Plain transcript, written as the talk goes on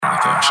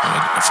gosh,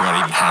 I forgot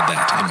I even had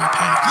that in my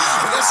pack.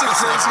 That's the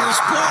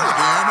craziest part,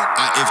 man.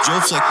 If Joe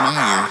flicked my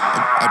ear,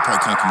 I'd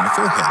probably conk him in the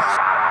forehead.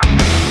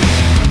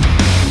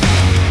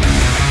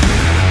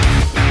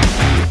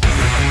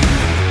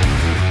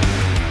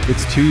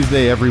 It's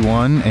Tuesday,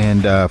 everyone,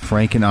 and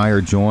Frank and I are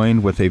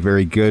joined with a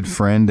very good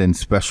friend and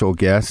special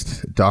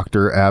guest,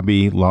 Dr.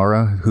 Abby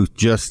Lara, who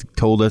just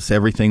told us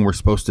everything we're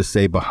supposed to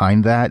say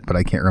behind that, but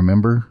I can't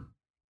remember.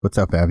 What's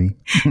up, Abby?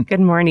 Good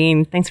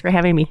morning. Thanks for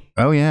having me.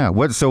 Oh, yeah.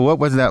 What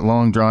was that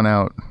long, drawn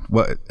out,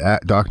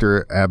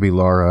 Dr. Abby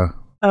Lara?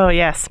 Oh,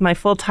 yes. My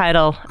full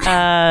title.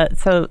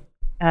 Dr.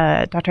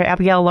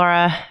 Abigail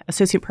Lara,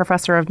 Associate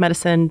Professor of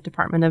Medicine,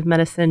 Department of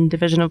Medicine,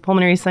 Division of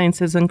Pulmonary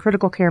Sciences and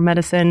Critical Care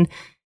Medicine,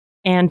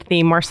 and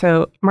the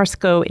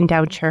Marsko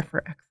Endowed Chair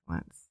for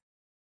Excellence.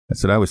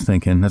 That's what I was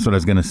thinking. That's what I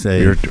was going to say.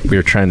 We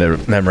were trying to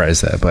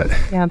memorize that, but...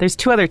 Yeah, there's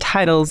two other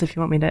titles if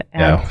you want me to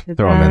add to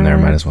throw them in there,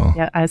 might as well.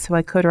 Yeah, so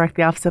I co-direct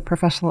the Office of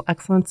Professional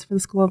Excellence for the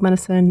School of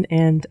Medicine,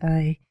 and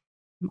I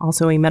am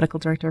also a medical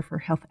director for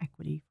health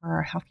equity for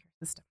our healthcare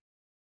system.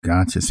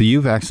 Gotcha. So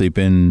you've actually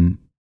been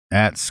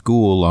at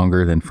school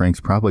longer than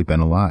Frank's probably been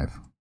alive.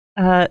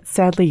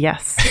 Sadly,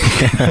 yes.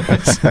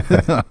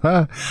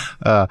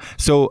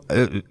 So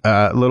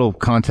little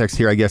context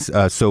here, I guess.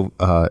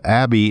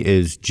 Abby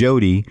is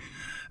Jody,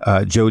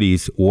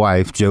 Jody's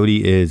wife.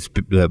 Jody is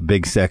the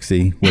Big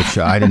Sexy, which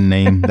I didn't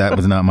name. That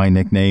was not my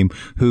nickname.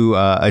 Who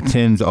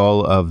attends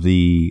all of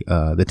the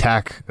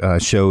TAC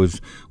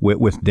shows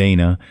with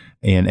Dana,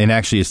 and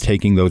actually is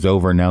taking those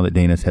over now that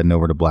Dana's heading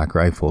over to Black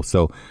Rifle.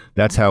 So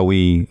that's how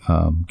we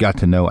got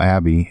to know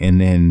Abby. And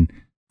then,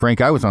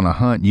 Frank, I was on a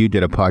hunt. You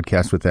did a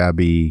podcast with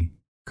Abby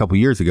a couple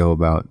years ago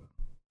about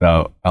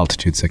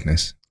altitude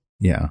sickness.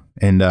 Yeah.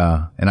 And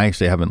I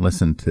actually haven't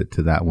listened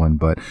to that one.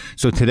 But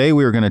so today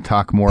we were going to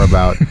talk more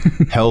about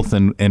health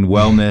and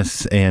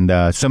wellness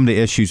and some of the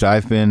issues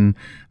I've been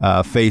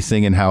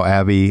facing and how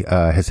Abby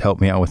has helped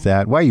me out with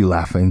that. Why are you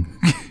laughing?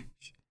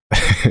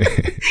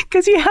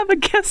 Because you have a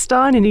guest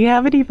on and you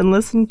haven't even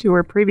listened to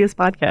her previous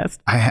podcast.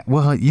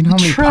 Well, you know how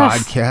many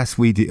podcasts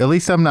we do? At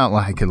least I'm not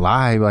like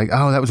live, like,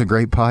 oh, that was a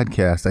great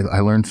podcast. I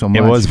learned so much.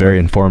 It was very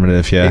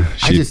informative, yeah.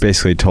 She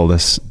basically told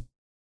us,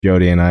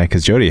 Jody and I,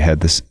 because Jody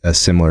had a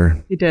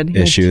similar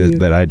issue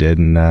that I did,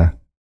 and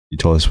you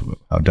told us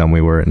how dumb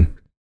we were and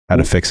how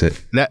to fix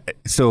it.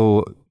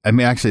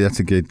 Actually,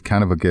 that's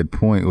kind of a good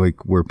point,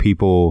 like where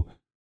people...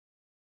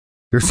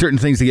 There's certain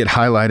things that get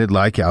highlighted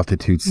like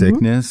altitude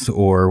sickness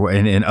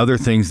and other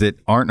things that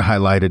aren't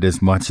highlighted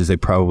as much as they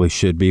probably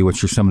should be,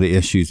 which are some of the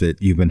issues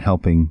that you've been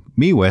helping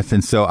me with.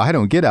 And so I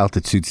don't get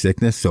altitude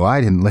sickness, so I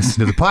didn't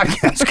listen to the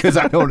podcast because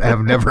I've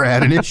never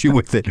had an issue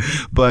with it.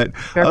 But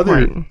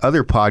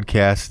other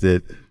podcasts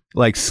that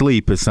like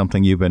sleep is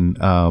something you've been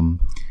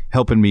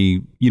helping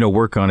me,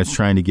 work on, is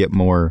trying to get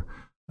more,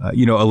 a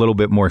little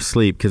bit more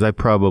sleep, because I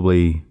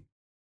probably...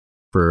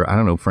 for, I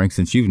don't know, Frank,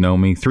 since you've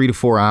known me, 3 to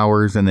 4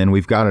 hours, and then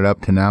we've got it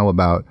up to now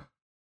about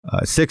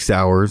 6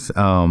 hours,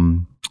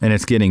 and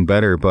it's getting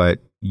better. But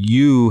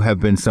you have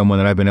been someone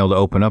that I've been able to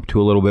open up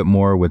to a little bit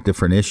more with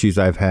different issues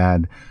I've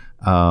had,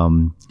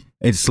 and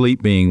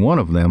sleep being one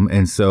of them.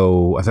 And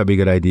so I thought it'd be a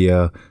good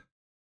idea,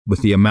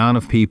 with the amount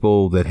of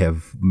people that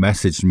have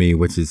messaged me,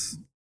 which is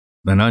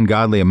an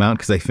ungodly amount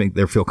because I think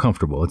they feel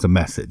comfortable. It's a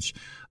message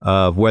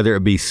of whether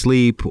it be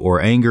sleep or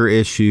anger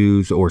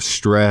issues or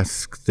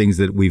stress, things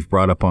that we've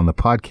brought up on the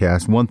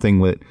podcast. One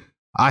thing that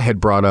I had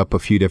brought up a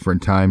few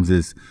different times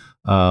is,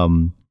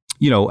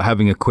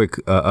 having a quick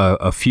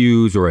a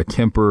fuse or a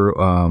temper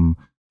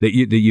that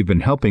you've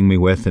been helping me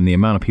with, and the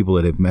amount of people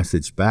that have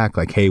messaged back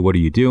like, hey, what are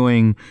you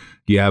doing?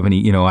 Do you have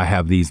any, I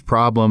have these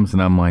problems.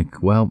 And I'm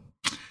like, well,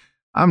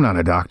 I'm not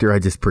a doctor. I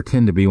just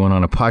pretend to be one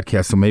on a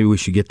podcast. So maybe we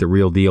should get the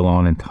real deal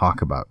on and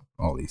talk about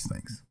all these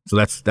things. So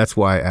that's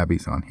why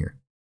Abby's on here.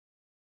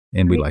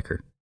 And we like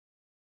her.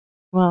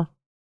 Well,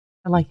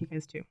 I like you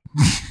guys too.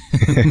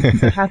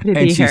 So happy to be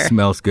and here. She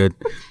smells good.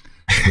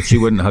 But she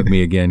wouldn't hug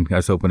me again. I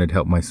was hoping it'd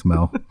help my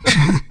smell.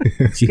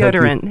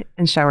 Deodorant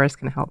and showers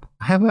can help.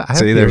 I have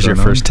there's your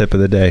first tip of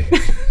the day.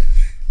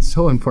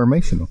 So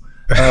informational.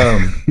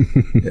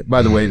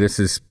 By the way, this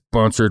is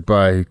sponsored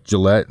by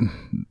Gillette.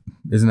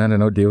 Isn't that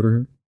an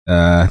deodorant?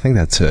 I think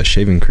that's a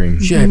shaving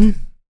cream. Shit. Mm-hmm.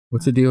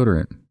 What's a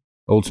deodorant?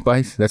 Old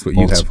Spice? That's what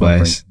you have. Old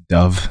Spice,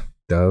 Dove,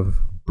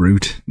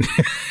 Brute,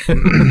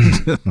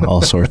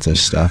 all sorts of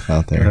stuff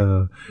out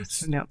there.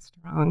 It's pronounced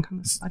wrong on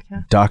this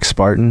podcast. Doc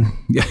Spartan.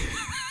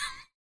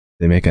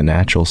 They make a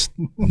natural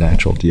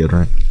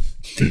deodorant.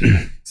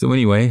 So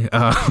anyway,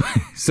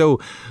 so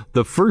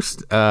the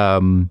first, I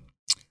don't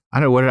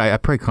know, I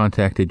probably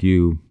contacted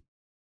you,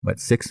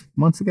 6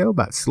 months ago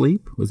about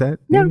sleep? Was that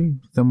maybe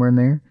somewhere in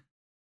there?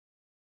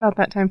 About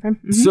that time frame.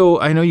 Mm-hmm. So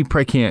I know you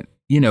probably can't,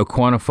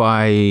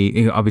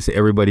 quantify, obviously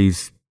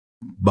everybody's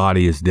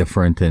body is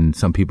different and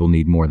some people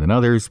need more than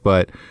others,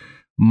 but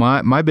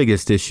my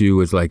biggest issue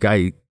is like,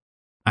 I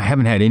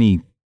haven't had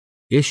any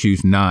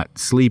issues not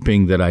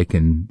sleeping that I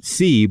can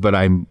see, but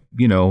I'm,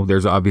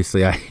 there's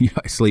obviously, I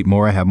sleep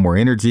more, I have more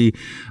energy,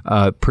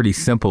 pretty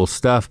simple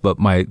stuff, but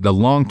the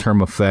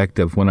long-term effect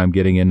of when I'm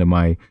getting into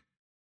my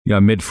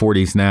mid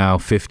 40s now,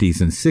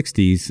 50s and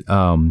 60s.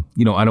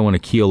 I don't want to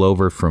keel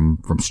over from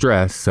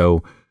stress.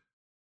 So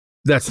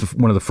that's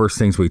one of the first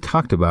things we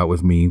talked about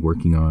was me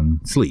working on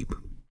sleep.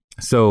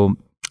 So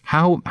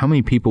how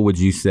many people would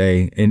you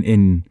say,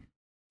 and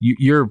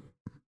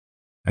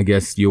I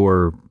guess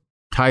your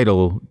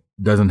title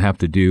doesn't have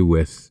to do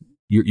with,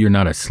 you're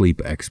not a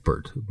sleep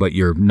expert, but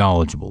you're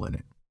knowledgeable in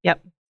it.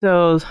 Yep.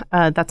 So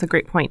that's a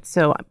great point.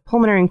 So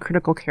pulmonary and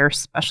critical care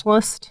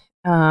specialist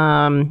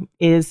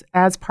is,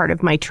 as part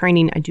of my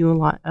training, I do a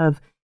lot of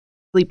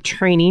sleep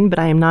training, but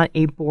I am not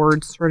a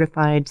board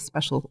certified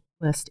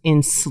specialist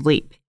in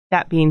sleep.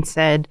 That being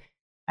said,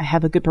 I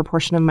have a good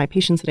proportion of my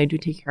patients that I do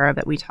take care of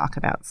that we talk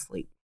about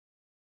sleep.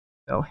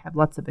 So I have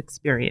lots of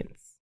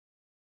experience.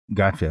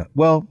 Gotcha.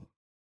 Well,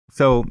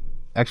 so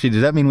actually,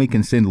 does that mean we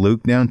can send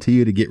Luke down to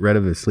you to get rid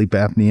of his sleep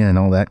apnea and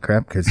all that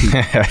crap? Because he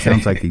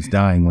sounds like he's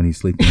dying when he's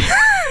sleeping.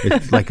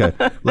 It's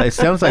it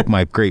sounds like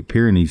my Great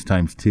Pyrenees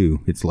times 2.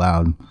 It's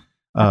loud.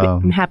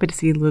 I'm happy to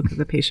see Luke as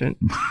a patient.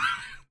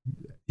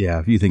 Yeah,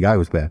 if you think I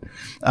was bad.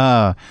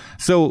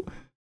 So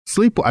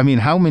sleep,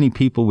 how many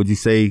people would you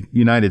say,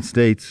 United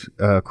States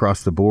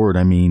across the board,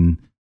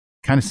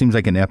 kind of seems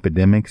like an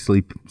epidemic.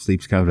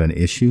 Sleep's kind of an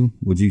issue.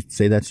 Would you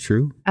say that's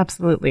true?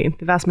 Absolutely.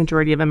 The vast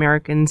majority of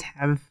Americans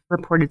have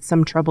reported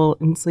some trouble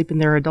in sleep in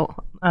their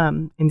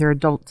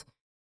adult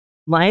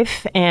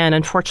life, and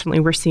unfortunately,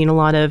 we're seeing a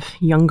lot of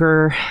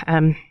younger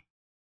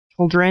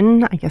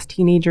children, I guess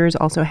teenagers,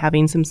 also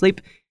having some sleep.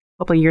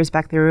 A couple of years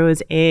back, there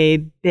was a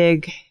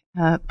big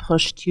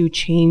push to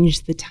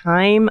change the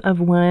time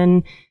of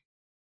when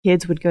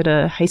kids would go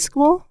to high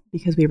school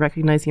because we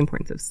recognize the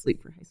importance of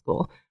sleep for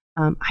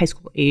high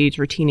school age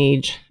or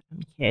teenage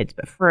kids.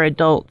 But for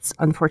adults,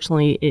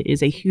 unfortunately, it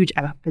is a huge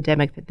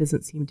epidemic that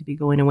doesn't seem to be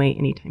going away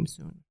anytime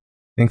soon.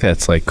 I think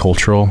that's like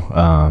cultural.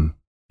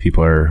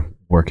 People are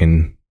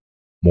working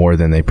more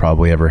than they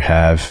probably ever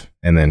have.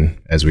 And then,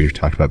 as we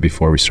talked about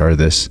before we started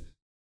this,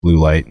 blue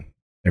light,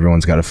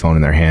 everyone's got a phone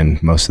in their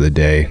hand most of the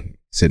day,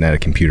 sitting at a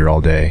computer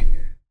all day,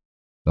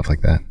 stuff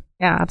like that.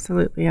 Yeah,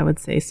 absolutely. I would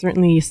say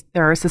certainly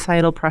there are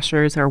societal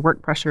pressures, there are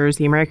work pressures.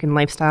 The American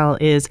lifestyle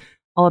is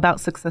all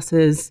about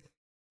successes,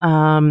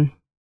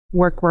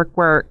 work,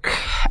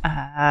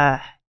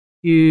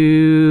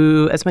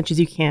 do as much as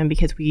you can,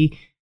 because we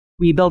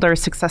build our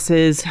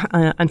successes,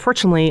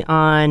 unfortunately,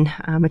 on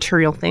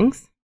material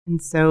things. And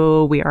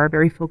so we are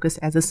very focused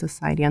as a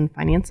society on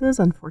finances,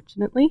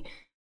 unfortunately.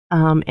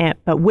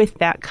 But with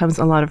that comes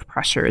a lot of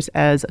pressures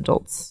as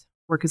adults.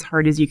 Work as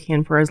hard as you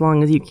can for as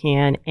long as you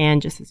can.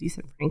 And just as you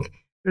said, Frank,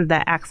 sort of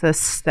that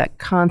access, that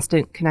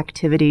constant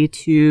connectivity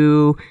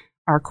to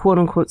our quote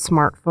unquote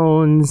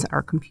smartphones,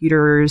 our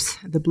computers,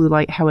 the blue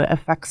light, how it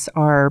affects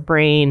our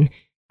brain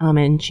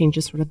and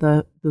changes sort of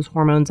those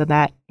hormones of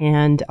that.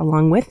 And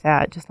along with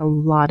that, just a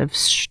lot of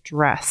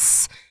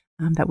stress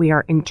that we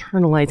are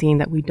internalizing,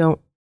 that we don't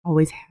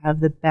always have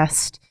the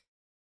best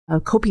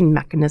coping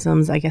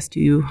mechanisms, I guess,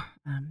 to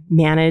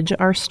manage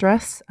our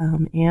stress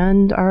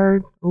and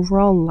our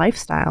overall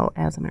lifestyle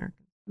as Americans.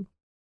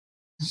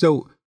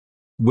 So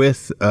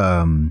with,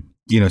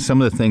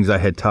 some of the things I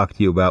had talked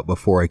to you about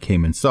before I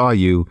came and saw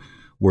you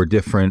were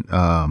different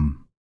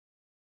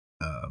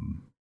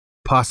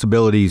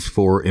possibilities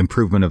for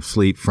improvement of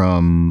sleep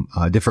from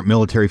different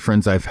military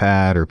friends I've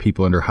had or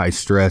people under high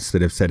stress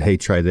that have said, hey,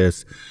 try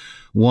this.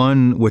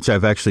 One, which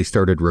I've actually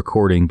started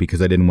recording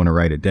because I didn't want to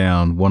write it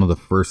down. One of the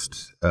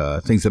first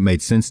things that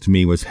made sense to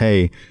me was,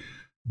 hey,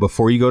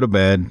 before you go to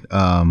bed,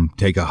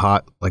 take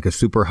a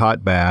super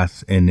hot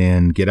bath, and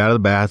then get out of the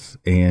bath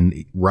and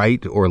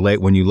write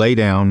when you lay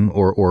down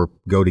or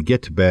go to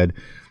get to bed,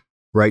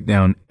 write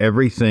down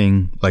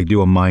everything,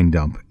 do a mind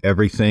dump,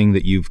 everything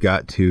that you've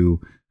got to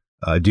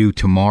do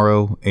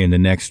tomorrow and the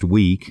next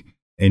week,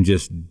 and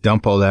just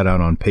dump all that out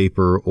on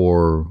paper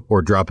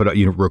or drop it,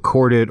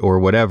 record it or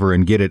whatever,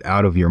 and get it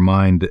out of your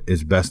mind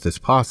as best as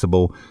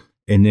possible.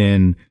 And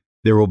then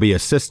there will be a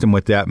system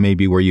with that,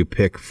 maybe where you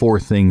pick 4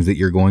 things that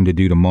you're going to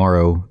do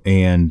tomorrow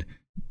and,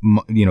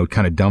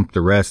 kind of dump the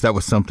rest. That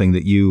was something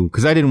that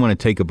because I didn't want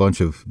to take a bunch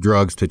of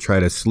drugs to try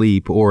to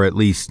sleep, or at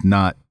least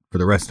not for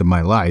the rest of my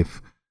life.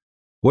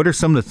 What are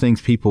some of the things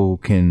people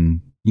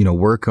can,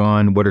 work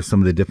on? What are some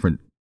of the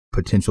different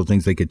potential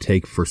things they could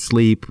take for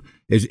sleep?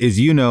 As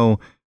you know,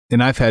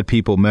 and I've had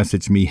people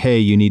message me, hey,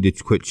 you need to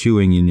quit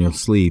chewing and you'll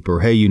sleep,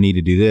 or hey, you need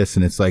to do this.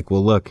 And it's like,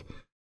 well, look,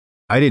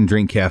 I didn't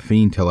drink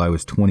caffeine till I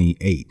was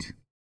 28.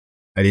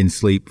 I didn't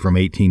sleep from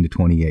 18 to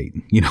 28,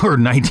 or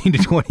 19 to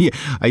 20.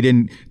 I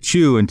didn't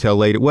chew until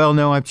later. Well,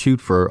 no, I've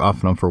chewed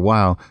off and on for a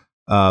while.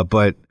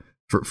 But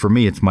for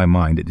me, it's my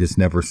mind. It just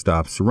never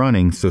stops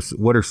running. So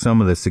what are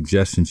some of the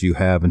suggestions you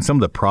have and some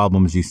of the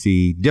problems you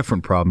see,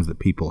 different problems that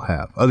people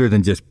have, other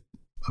than just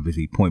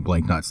obviously point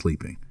blank not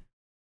sleeping?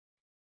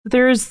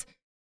 There's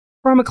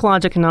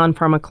pharmacologic and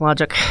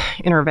non-pharmacologic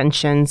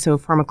intervention. So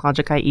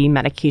pharmacologic, i.e.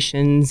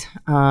 medications.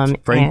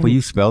 Frank, will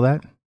you spell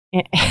that?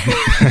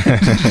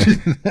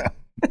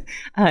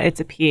 It's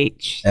a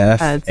PH.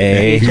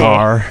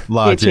 F-A-R.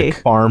 Logic.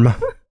 Farm.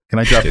 Can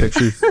I drop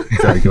pictures?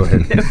 Sorry, go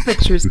ahead. No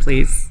pictures,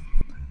 please.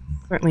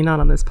 Certainly not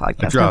on this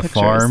podcast. I draw No a pictures.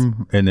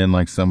 farm and then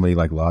like somebody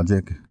like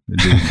Logic,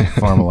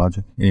 farm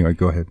logic. Anyway,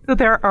 go ahead. So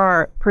there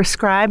are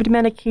prescribed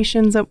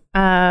medications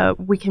that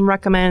we can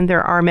recommend.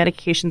 There are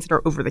medications that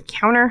are over the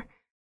counter.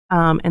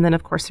 And then,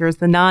 of course, there's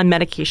the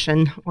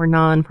non-medication or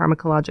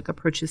non-pharmacologic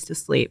approaches to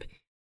sleep.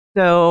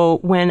 So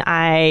when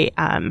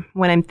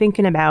I'm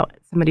thinking about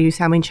somebody who's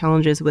having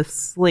challenges with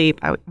sleep,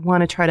 I want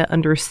to try to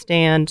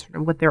understand sort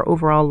of what their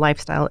overall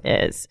lifestyle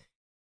is.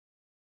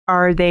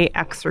 Are they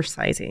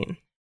exercising?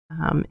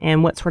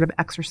 And what sort of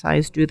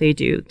exercise do they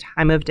do?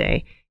 Time of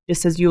day.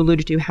 Just as you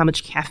alluded to, how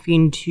much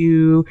caffeine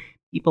do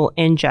people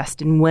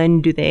ingest, and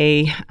when do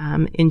they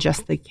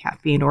ingest the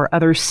caffeine or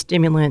other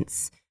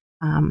stimulants?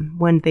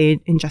 When they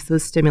ingest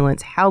those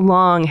stimulants, how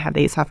long have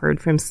they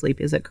suffered from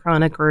sleep? Is it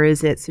chronic or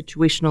is it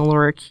situational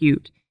or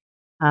acute?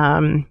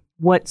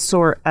 What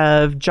sort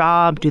of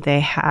job do they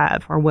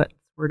have, or what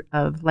sort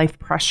of life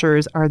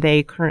pressures are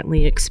they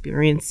currently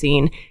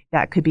experiencing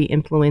that could be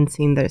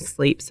influencing their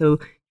sleep? So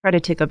try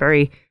to take a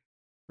very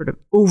sort of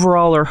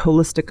overall or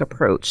holistic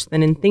approach.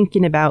 Then in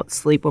thinking about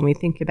sleep, when we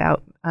think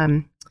about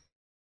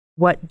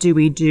what do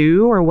we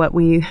do or what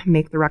we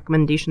make the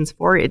recommendations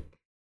for, it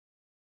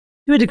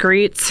to a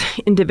degree, it's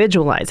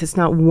individualized. It's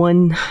not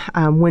one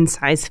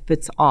size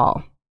fits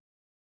all.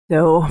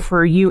 So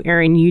for you,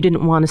 Erin, you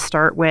didn't want to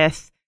start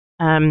with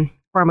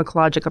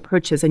pharmacologic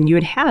approaches, and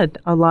you had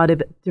a lot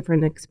of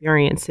different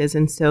experiences.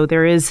 And so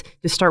there is,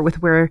 to start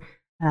with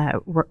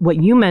what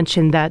you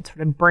mentioned, that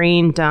sort of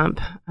brain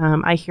dump.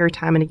 I hear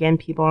time and again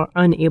people are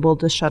unable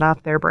to shut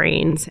off their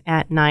brains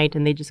at night,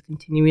 and they just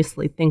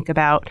continuously think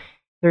about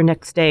their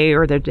next day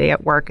or their day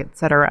at work, et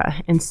cetera.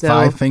 And so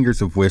 5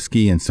 fingers of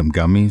whiskey and some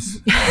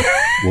gummies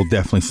will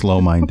definitely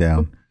slow mine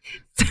down.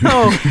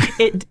 So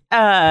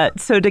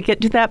to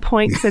get to that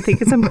point, because I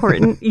think it's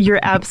important, you're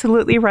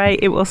absolutely right.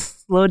 It will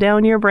slow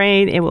down your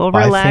brain. It will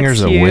relax you. 5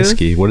 fingers of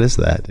whiskey. What is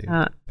that,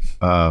 dude?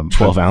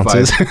 12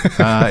 ounces?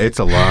 It's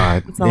a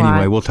lot.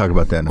 Anyway, we'll talk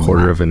about that in a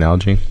quarter of an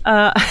Nalgene.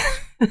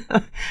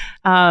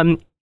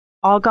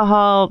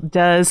 Alcohol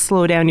does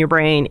slow down your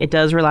brain. It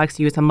does relax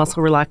you. It's a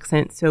muscle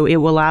relaxant, so it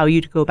will allow you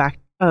to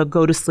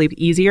go to sleep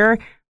easier.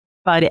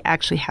 But it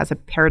actually has a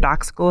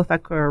paradoxical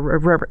effect or a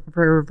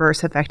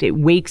reverse effect. It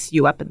wakes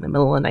you up in the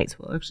middle of the night, so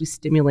it'll actually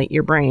stimulate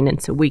your brain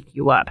and so wake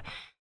you up.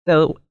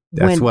 So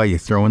that's why you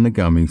throw in the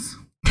gummies.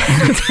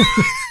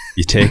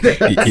 You take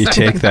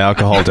the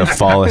alcohol to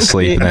fall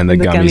asleep, and then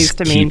the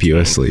gummies keep you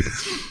asleep.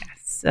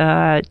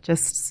 Yes,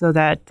 just so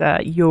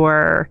that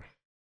your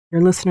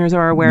listeners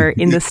are aware,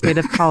 in the state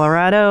of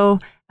Colorado,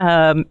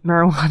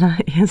 marijuana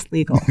is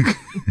legal.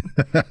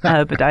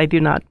 But I do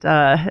not,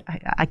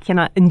 I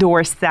cannot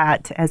endorse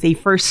that as a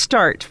first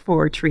start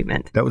for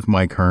treatment. That was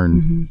Mike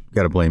Hearn. Mm-hmm.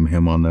 Got to blame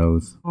him on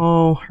those.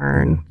 Oh,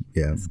 Hearn.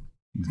 Yeah.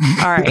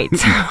 All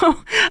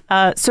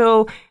right.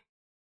 So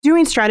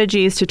doing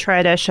strategies to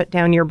try to shut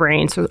down your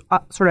brain, so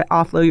sort of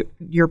offload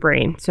your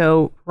brain.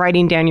 So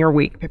writing down your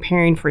week,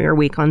 preparing for your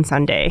week on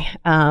Sunday,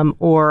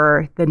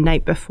 or the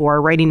night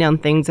before, writing down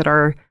things that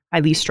are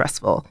highly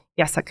stressful.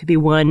 Yes, that could be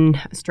one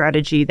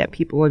strategy that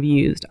people have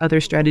used. Other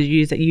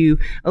strategies that you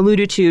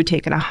alluded to,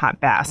 taking a hot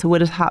bath. So what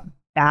does hot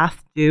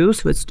bath do?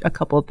 So it's a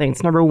couple of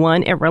things. Number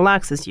one, it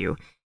relaxes you.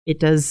 It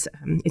does,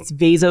 it's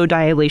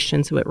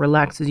vasodilation, so it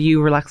relaxes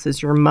you,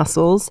 relaxes your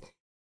muscles.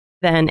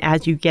 Then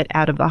as you get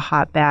out of the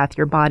hot bath,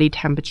 your body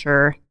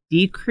temperature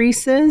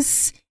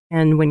decreases.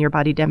 And when your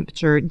body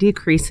temperature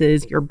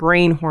decreases, your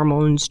brain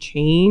hormones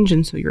change.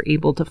 And so you're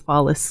able to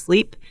fall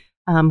asleep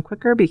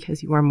quicker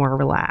because you are more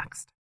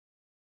relaxed.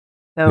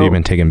 So, have you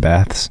been taking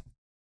baths?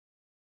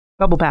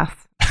 Bubble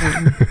baths.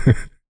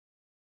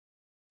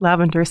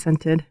 Lavender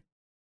scented.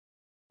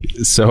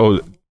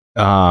 So,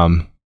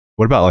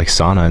 what about like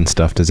sauna and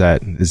stuff? Does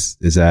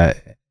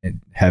that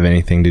have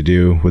anything to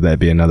do? Would that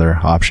be another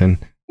option?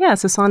 Yeah,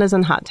 so saunas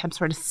and hot tubs,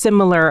 sort of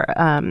similar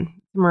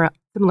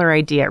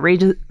idea.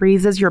 It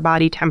raises your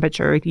body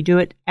temperature. If you do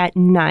it at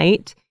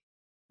night,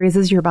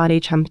 raises your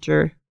body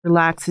temperature,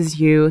 relaxes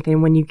you.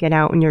 Then when you get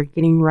out, when you're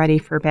getting ready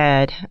for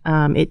bed,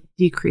 it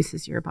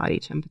decreases your body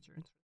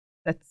temperature,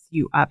 sets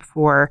you up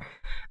for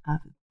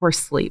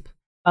sleep.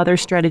 Other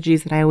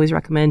strategies that I always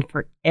recommend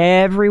for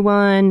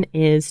everyone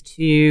is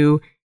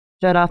to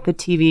shut off the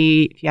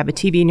TV. If you have a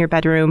TV in your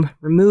bedroom,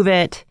 remove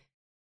it.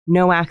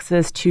 No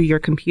access to your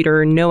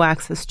computer, no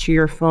access to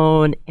your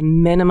phone, a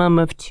minimum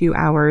of 2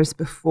 hours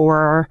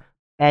before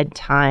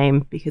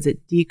bedtime, because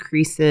it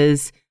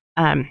decreases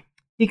a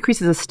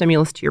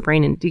stimulus to your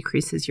brain and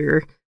decreases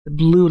the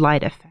blue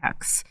light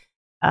effects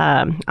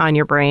on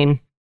your brain.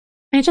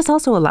 And it just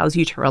also allows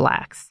you to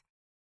relax.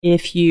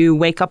 If you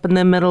wake up in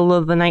the middle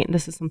of the night, and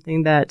this is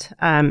something that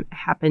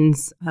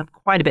happens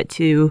quite a bit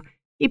to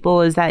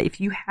people, is that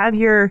if you have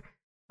your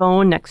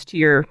phone next to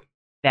your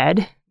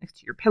bed, next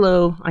to your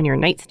pillow, on your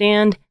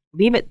nightstand,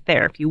 leave it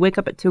there. If you wake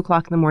up at 2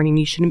 o'clock in the morning,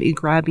 you shouldn't be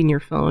grabbing your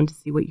phone to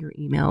see what your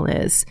email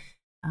is.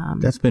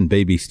 That's been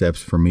baby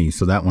steps for me.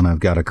 So that one I've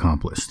got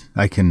accomplished.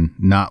 I can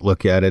not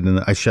look at it, and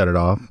I shut it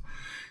off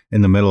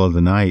in the middle of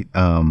the night.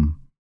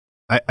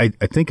 I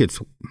think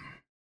it's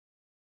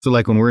So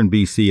like when we're in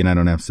BC and I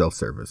don't have cell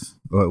service,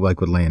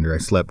 like with Lander, I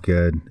slept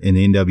good. In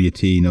the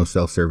NWT, no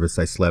cell service,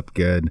 I slept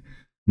good.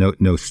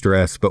 No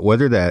stress. But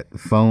whether that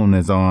phone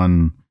is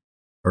on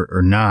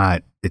or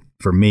not,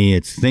 for me,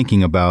 it's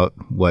thinking about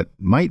what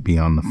might be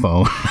on the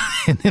phone.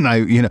 And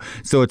then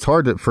so it's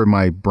hard for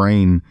my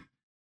brain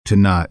to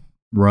not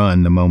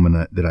run the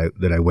moment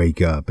that I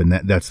wake up. And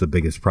that's the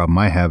biggest problem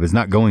I have is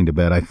not going to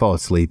bed. I fall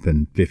asleep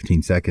in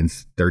 15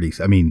 seconds,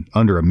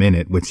 under a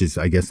minute, which is,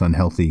 I guess,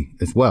 unhealthy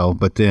as well.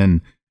 But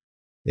then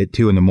at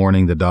 2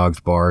 a.m, the dogs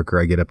bark or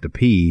I get up to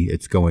pee,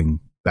 it's going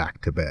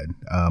back to bed.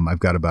 I've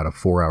got about a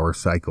 4-hour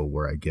cycle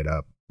where I get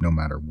up no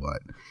matter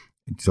what.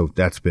 So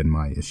that's been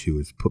my issue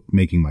is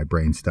making my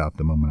brain stop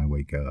the moment I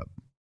wake up.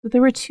 So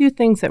there were two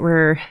things that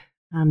were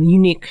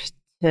unique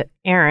to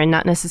Aaron,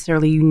 not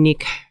necessarily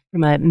unique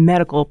from a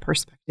medical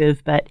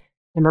perspective, but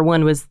number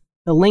one was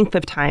the length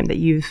of time that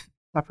you've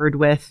suffered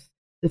with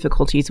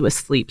difficulties with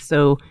sleep.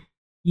 So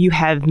you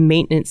have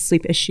maintenance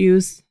sleep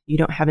issues. You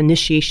don't have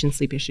initiation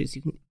sleep issues.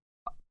 You can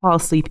fall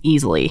asleep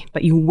easily,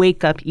 but you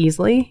wake up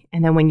easily.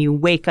 And then when you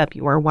wake up,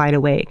 you are wide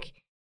awake.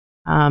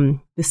 The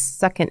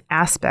second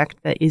aspect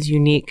that is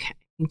unique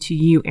to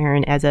you,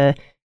 Aaron, as an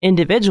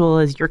individual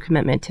is your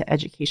commitment to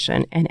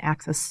education and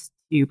access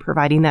to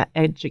providing that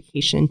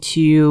education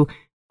to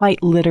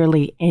quite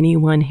literally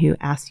anyone who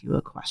asks you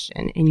a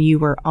question. And you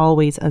were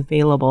always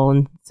available,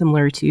 and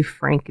similar to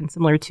Frank and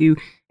similar to,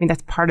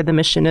 that's part of the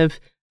mission of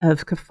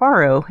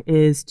Kifaru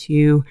is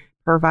to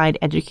provide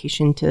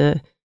education to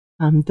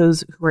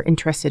those who are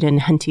interested in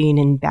hunting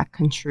and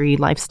backcountry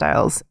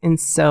lifestyles. And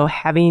so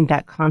having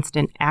that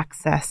constant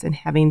access and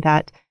having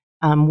that,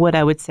 what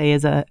I would say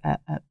is a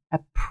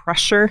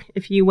pressure,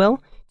 if you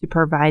will, to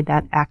provide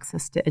that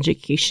access to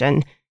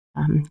education.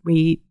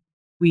 We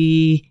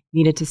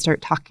needed to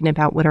start talking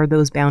about what are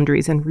those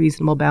boundaries and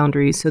reasonable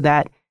boundaries so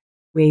that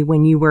way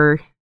when you were...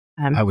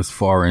 I was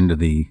far into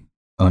the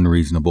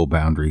unreasonable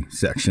boundary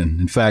section.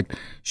 In fact,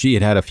 she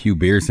had a few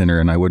beers in her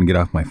and I wouldn't get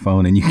off my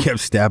phone and you kept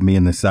stabbing me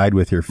in the side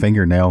with your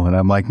fingernail and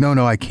I'm like,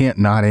 no, I can't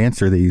not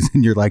answer these.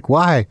 And you're like,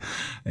 why?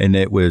 And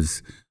they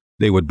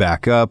would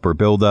back up or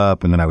build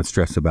up and then I would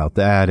stress about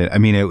that.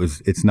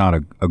 It's not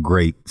a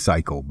great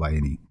cycle by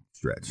any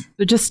stretch.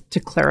 So just to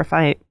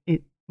clarify,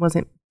 it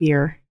wasn't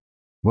beer.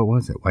 What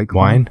was it? White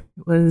wine?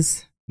 It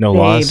was no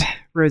laws.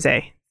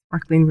 Rosé,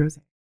 sparkling rosé.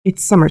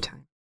 It's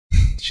summertime.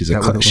 She's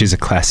a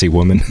classy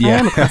woman. Yeah. I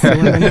am a classy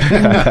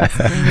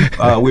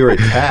woman. We were at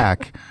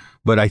TAC,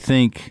 but I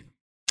think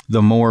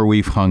the more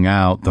we've hung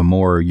out, the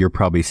more you're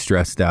probably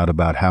stressed out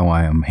about how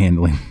I am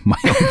handling my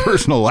own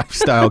personal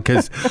lifestyle.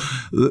 Because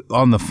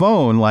on the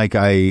phone,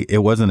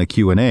 it wasn't a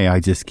Q&A.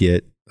 I just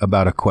get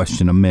about a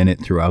question a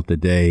minute throughout the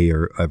day,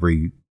 or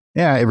every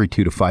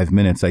 2 to 5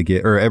 minutes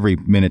every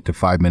minute to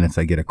 5 minutes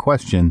I get a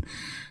question.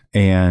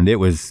 And it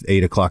was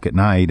 8:00 at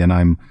night, and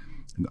I'm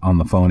on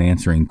the phone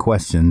answering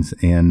questions,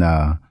 and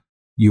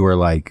you were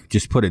like,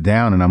 just put it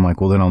down. And I'm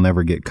like, well, then I'll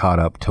never get caught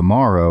up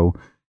tomorrow.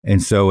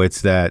 And so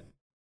it's that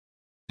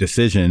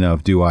decision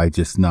of, do I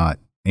just not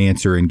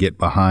answer and get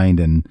behind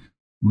and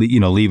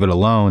leave it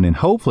alone? And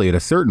hopefully at a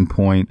certain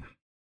point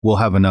we'll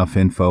have enough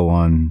info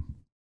on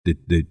the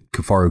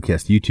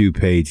KifaruCast YouTube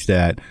page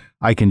that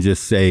I can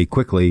just say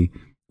quickly,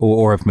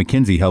 or if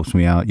Mackenzie helps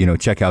me out,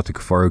 check out the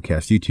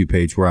KifaruCast YouTube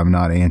page where I'm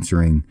not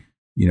answering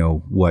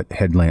what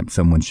headlamp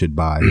someone should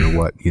buy or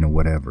what,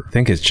 whatever. I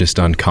think it's just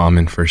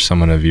uncommon for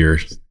someone of your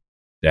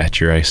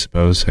stature, I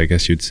suppose, I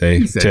guess you'd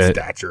say,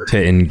 to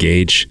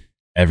engage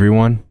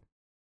everyone.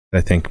 I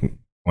think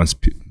once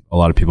a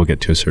lot of people get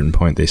to a certain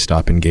point, they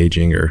stop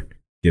engaging or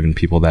giving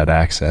people that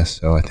access.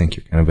 So I think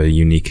you're kind of a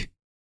unique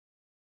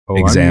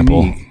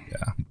example.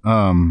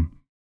 Yeah.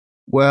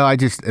 Well,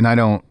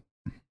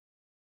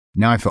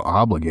 now I feel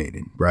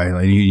obligated, right?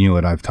 Like,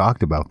 what I've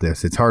talked about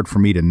this. It's hard for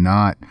me to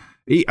not...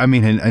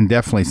 and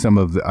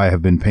definitely I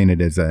have been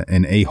painted as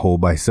an a-hole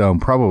by some,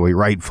 probably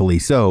rightfully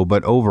so.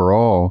 But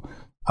overall,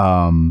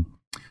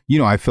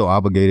 I feel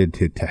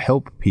obligated to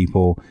help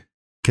people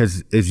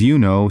because, as you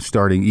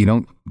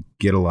don't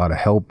get a lot of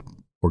help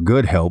or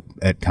good help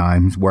at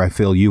times where I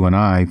feel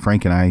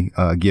Frank and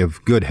I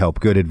give good help,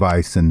 good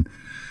advice. And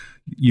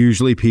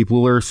usually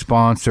people are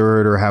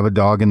sponsored or have a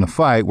dog in the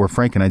fight where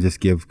Frank and I just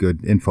give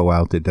good info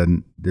out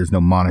there's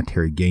no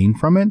monetary gain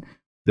from it.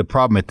 The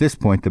problem at this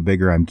point, the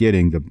bigger I'm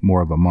getting, the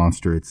more of a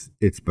monster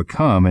it's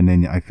become. And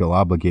then I feel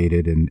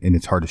obligated and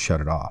it's hard to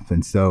shut it off.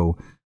 And so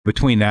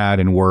between that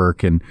and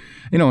work and,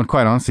 and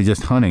quite honestly,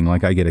 just hunting,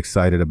 I get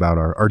excited about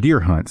our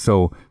deer hunt.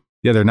 So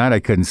the other night I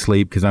couldn't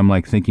sleep because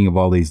I'm thinking of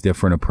all these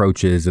different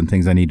approaches and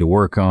things I need to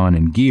work on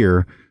and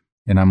gear.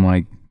 And I'm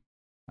like,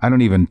 I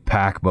don't even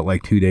pack but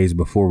 2 days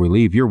before we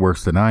leave. You're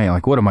worse than I am.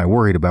 What am I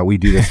worried about? We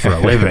do this for a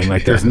living.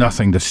 There's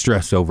nothing to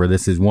stress over.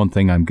 This is one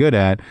thing I'm good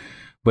at.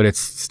 But it's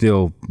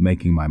still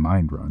making my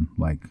mind run.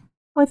 Well,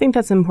 I think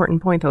that's an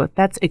important point, though.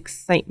 That's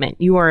excitement.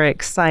 You are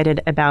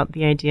excited about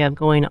the idea of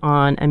going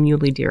on a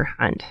muley deer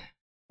hunt.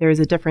 There is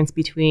a difference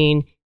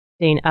between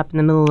staying up in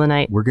the middle of the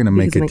night. We're going to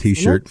make a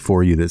T-shirt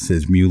for you that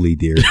says Muley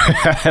Deer.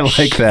 I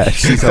like that.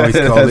 She's always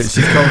called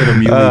it a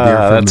Muley Deer.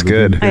 That's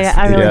good.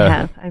 I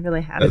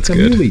really have. That's it's a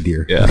good. Muley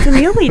Deer. Yeah. It's a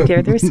Muley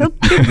Deer. They're so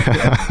big.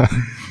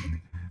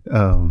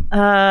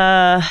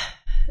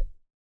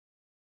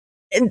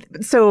 And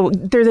so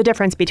there's a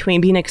difference between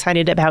being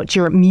excited about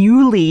your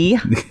muley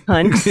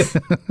hunt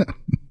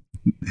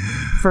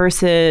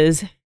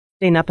versus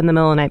staying up in the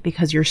middle of the night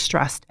because you're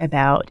stressed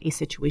about a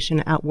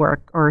situation at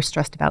work or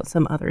stressed about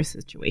some other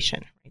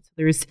situation. Right?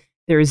 So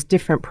there's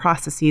different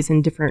processes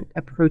and different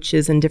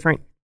approaches and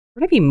different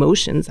sort of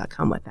emotions that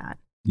come with that.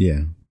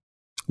 Yeah.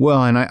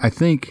 Well, and I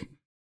think,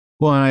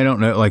 and I don't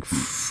know, like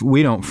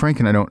Frank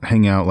and I don't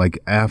hang out like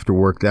after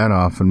work that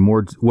often.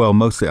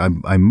 Mostly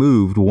I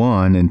moved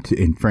one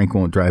and Frank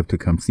won't drive to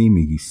come see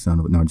me, you son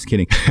of a, no, I'm just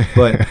kidding.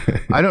 But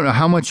I don't know,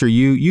 how much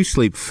you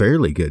sleep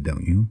fairly good,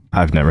 don't you?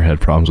 I've never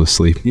had problems with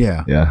sleep.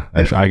 Yeah. Yeah.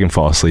 I can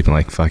fall asleep in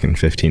like fucking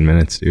 15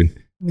 minutes, dude.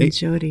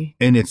 Jody.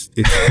 And it's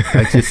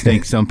I just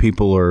think some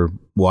people are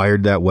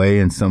wired that way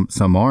and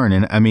some aren't.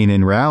 And I mean,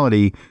 in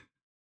reality,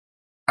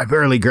 I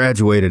barely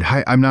graduated.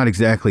 I'm not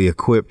exactly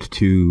equipped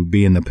to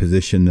be in the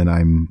position that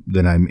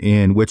I'm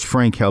in, which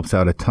Frank helps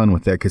out a ton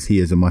with that because he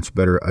is a much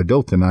better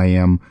adult than I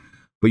am.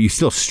 But you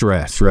still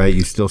stress, right?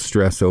 You still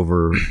stress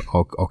over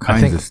all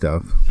kinds of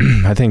stuff.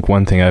 I think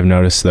one thing I've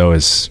noticed though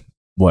is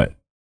what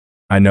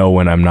I know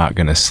when I'm not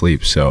going to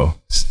sleep. So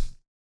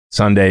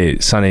Sunday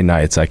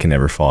nights I can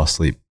never fall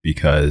asleep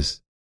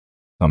because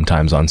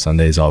sometimes on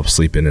Sundays I'll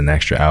sleep in an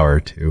extra hour or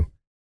two.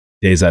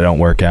 Days I don't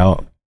work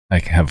out, I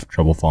can have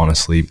trouble falling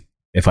asleep.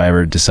 If I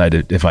decide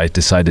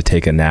to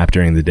take a nap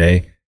during the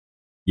day,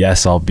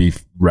 yes, I'll be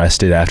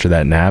rested after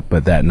that nap,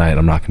 but that night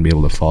I'm not going to be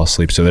able to fall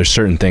asleep. So there's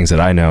certain things that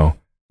I know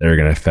that are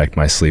going to affect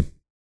my sleep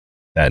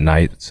that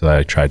night. So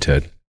I try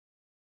to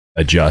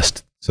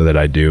adjust so that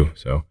I do.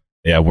 So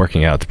yeah,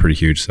 working out is pretty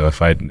huge. So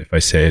if I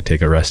say I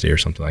take a rest day or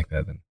something like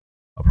that, then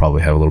I'll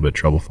probably have a little bit of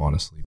trouble falling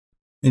asleep.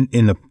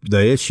 In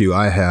the issue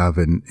I have,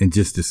 and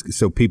just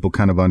so people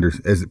kind of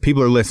as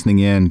people are listening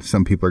in,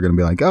 some people are going to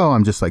be like, oh,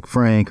 I'm just like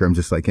Frank, or I'm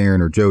just like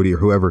Aaron or Jody or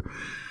whoever.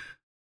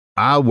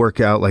 I'll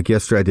work out. Like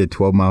yesterday I did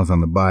 12 miles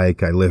on the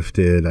bike. I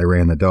lifted, I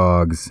ran the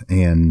dogs,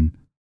 and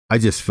I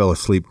just fell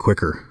asleep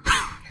quicker.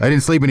 I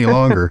didn't sleep any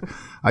longer.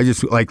 I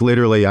just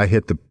literally I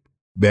hit the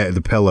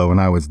pillow and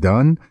I was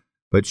done.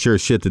 But sure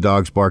as shit, the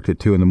dogs barked at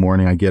 2 a.m.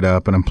 I get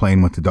up and I'm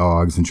playing with the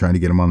dogs and trying to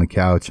get them on the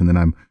couch, and then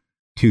I'm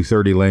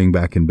 2:30 laying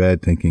back in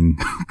bed thinking,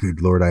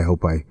 good Lord, I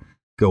hope I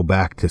go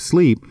back to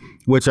sleep,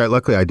 which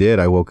luckily I did.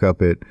 I woke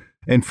up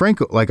and Frank,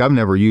 I've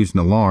never used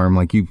an alarm.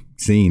 Like you've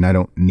seen, I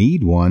don't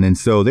need one. And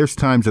so there's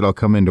times that I'll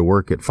come into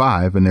work at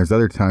 5, and there's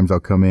other times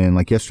I'll come in,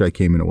 like yesterday I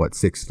came in at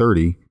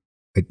 6:30.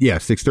 Yeah,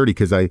 6:30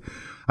 because I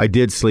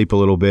did sleep a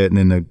little bit, and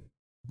then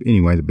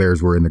the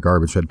bears were in the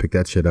garbage, so I had to pick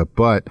that shit up.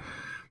 But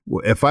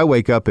if I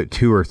wake up at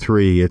 2 or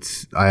 3,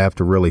 I have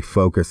to really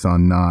focus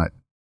on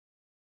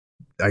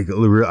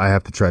I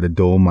have to try to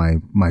dull my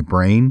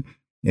brain.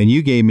 And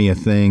you gave me a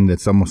thing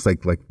that's almost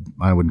like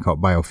I wouldn't call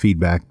it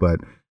biofeedback, but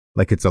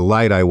like it's a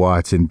light I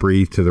watch and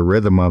breathe to the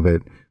rhythm of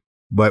it.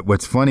 But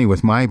what's funny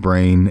with my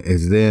brain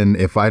is then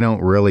if I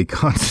don't really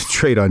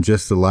concentrate on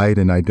just the light,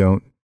 and I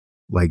don't,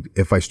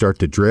 if I start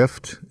to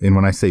drift, and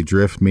when I say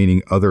drift,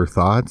 meaning other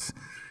thoughts,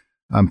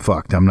 I'm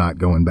fucked. I'm not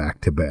going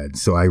back to bed.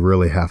 So I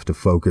really have to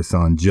focus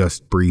on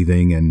just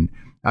breathing. And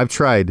I've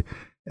tried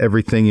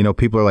everything,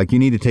 people are like, you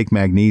need to take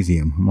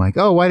magnesium. I'm like,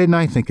 oh, why didn't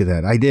I think of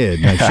that? I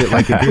did. And I shit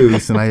like a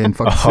goose, and I didn't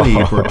fucking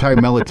sleep, or try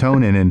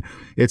melatonin. And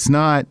it's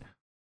not,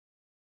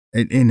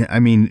 and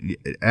I mean,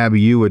 Abby,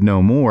 you would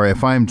know more.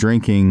 If I'm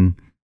drinking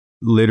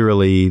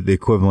literally the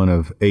equivalent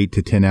of 8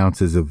 to 10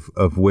 ounces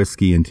of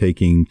whiskey and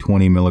taking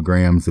 20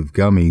 milligrams of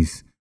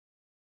gummies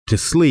to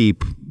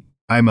sleep,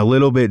 I'm a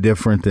little bit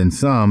different than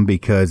some,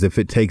 because if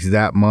it takes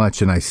that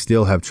much and I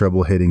still have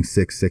trouble hitting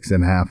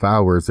 6.5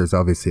 hours, there's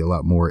obviously a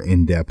lot more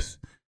in-depth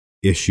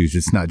issues.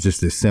 It's not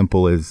just as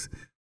simple as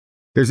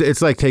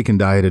it's like taking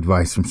diet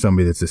advice from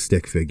somebody that's a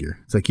stick figure.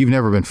 It's like, you've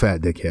never been fat,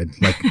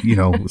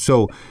 dickhead.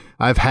 So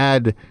I've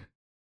had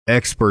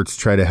experts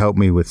try to help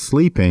me with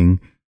sleeping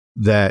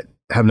that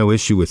have no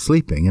issue with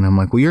sleeping. And I'm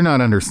like, well, you're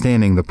not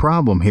understanding the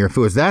problem here. If it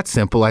was that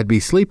simple, I'd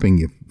be sleeping,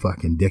 you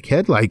fucking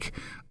dickhead.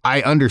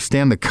 I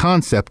understand the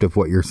concept of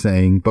what you're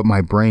saying, but my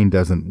brain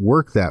doesn't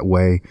work that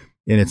way.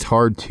 And it's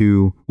hard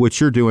to,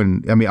 what you're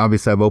doing. I mean,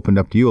 obviously I've opened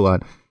up to you a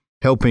lot,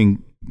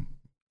 helping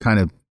kind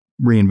of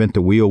reinvent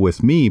the wheel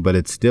with me, but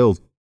it's still,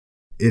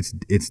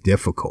 it's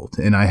difficult.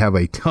 And I have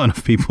a ton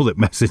of people that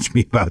message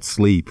me about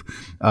sleep.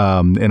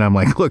 And I'm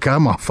like, look,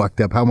 I'm all fucked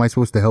up. How am I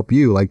supposed to help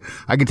you? I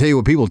can tell you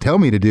what people tell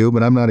me to do,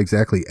 but I'm not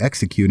exactly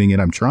executing it.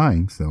 I'm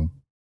trying. So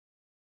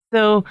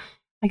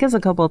I guess a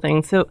couple of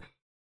things. So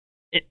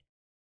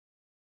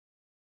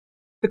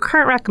the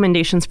current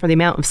recommendations for the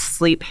amount of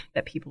sleep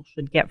that people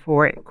should get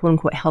for a quote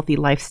unquote healthy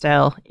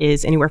lifestyle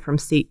is anywhere from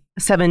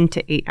 7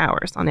 to 8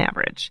 hours on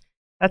average.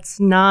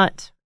 That's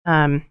not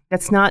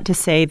to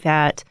say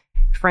that,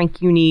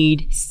 Frank, you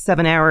need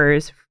 7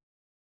 hours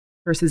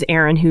versus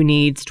Aaron, who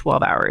needs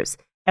 12 hours.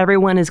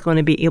 everyone is going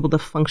to be able to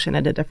function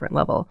at a different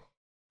level.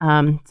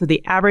 So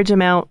the average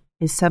amount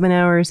is 7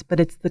 hours, but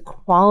it's the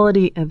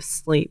quality of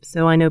sleep.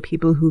 So I know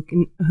people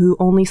who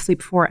only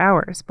sleep 4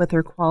 hours, but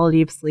their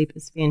quality of sleep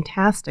is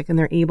fantastic and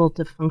they're able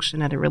to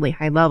function at a really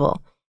high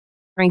level.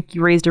 Frank,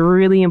 you raised a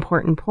really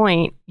important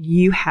point.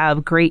 You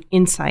have great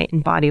insight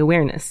and body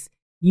awareness.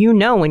 You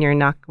know when you're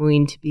not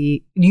going to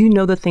be, you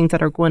know the things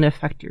that are going to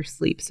affect your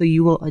sleep, so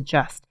you will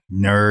adjust.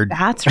 Nerd.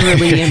 That's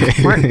really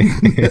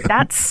important.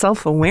 That's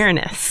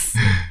self-awareness.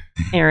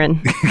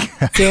 Aaron,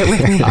 say it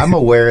with me. I'm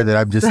aware that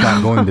I'm just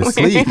not going to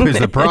sleep is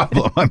the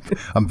problem.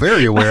 I'm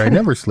very aware I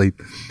never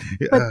sleep.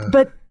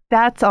 But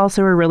that's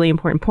also a really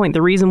important point.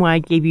 The reason why I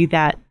gave you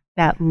that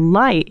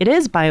light, it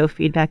is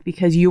biofeedback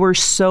because you were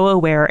so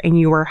aware and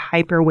you were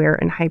hyper aware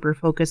and hyper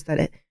focused that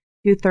at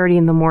 2:30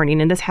 in the morning,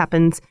 and this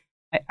happens,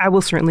 I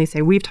will certainly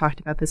say we've talked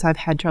about this. I've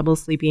had trouble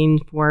sleeping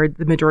for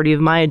the majority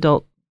of my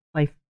adult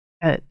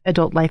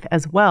life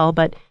as well,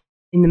 but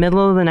in the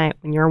middle of the night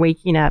when you're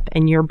waking up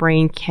and your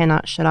brain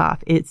cannot shut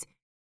off, it's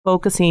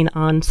focusing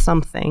on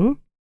something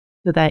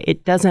so that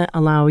it doesn't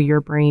allow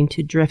your brain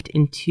to drift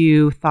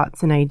into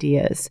thoughts and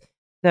ideas.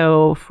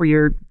 So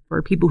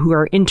for people who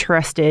are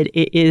interested,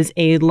 it is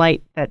a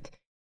light that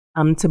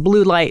it's a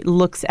blue light,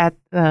 looks at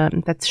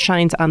that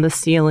shines on the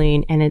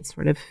ceiling, and it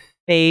sort of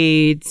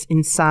fades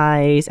in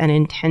size and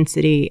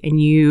intensity, and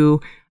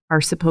you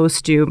are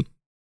supposed to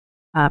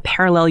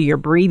parallel your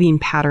breathing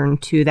pattern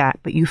to that,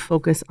 but you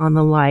focus on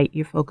the light,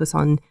 you focus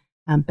on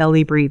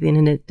belly breathing,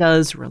 and it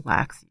does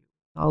relax you.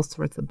 All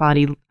sorts of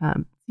body.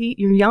 See,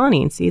 you're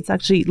yawning. See, it's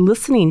actually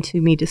listening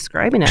to me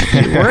describing it.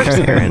 It works,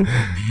 Aaron.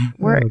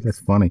 Works. Oh, that's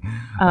funny.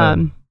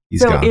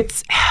 So gone.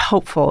 It's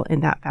helpful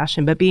in that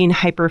fashion, but being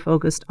hyper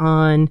focused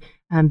on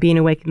being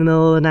awake in the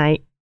middle of the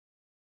night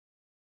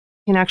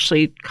can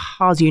actually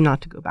cause you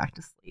not to go back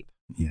to sleep.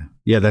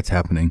 Yeah, that's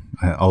happening.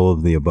 All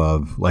of the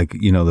above. Like,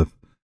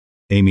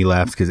 Amy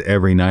laughs because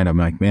every night I'm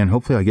like, man,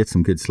 hopefully I get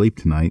some good sleep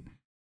tonight.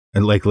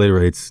 And like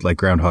literally, it's like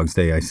Groundhog's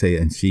Day. I say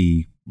it, and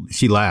she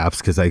laughs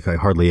because I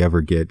hardly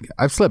ever get.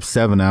 I've slept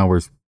 7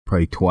 hours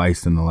probably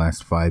twice in the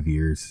last 5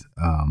 years.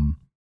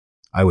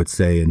 I would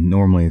say, and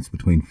normally it's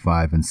between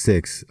 5 and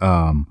 6.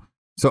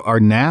 So are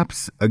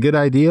naps a good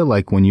idea?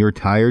 Like when you're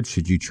tired,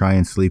 should you try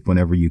and sleep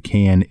whenever you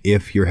can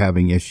if you're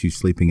having issues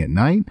sleeping at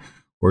night,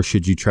 or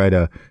should you try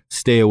to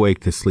stay awake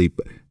to sleep?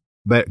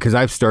 But because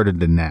I've started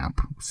to nap,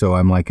 so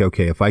I'm like,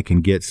 okay, if I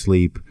can get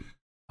sleep,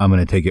 I'm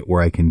going to take it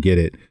where I can get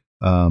it.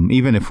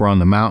 Even if we're on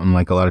the mountain,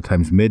 like a lot of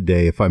times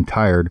midday, if I'm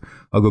tired,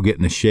 I'll go get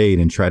in the shade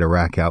and try to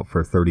rack out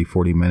for 30,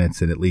 40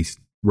 minutes and at least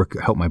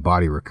help my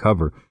body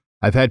recover.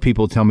 I've had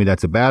people tell me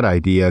that's a bad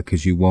idea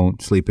because you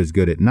won't sleep as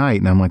good at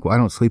night. And I'm like, well, I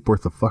don't sleep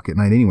worth the fuck at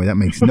night anyway. That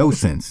makes no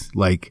sense.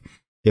 Like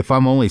if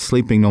I'm only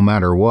sleeping no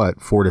matter what,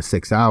 4 to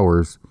 6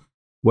 hours,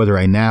 whether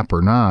I nap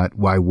or not,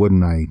 why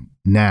wouldn't I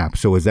nap?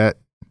 So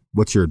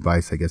what's your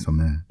advice, I guess, on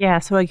that? Yeah,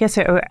 so I guess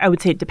I would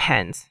say it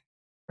depends.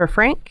 For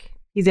Frank,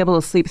 he's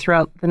able to sleep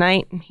throughout the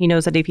night. He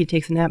knows that if he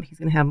takes a nap, he's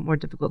going to have more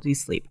difficulty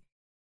sleep.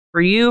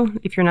 For you,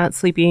 if you're not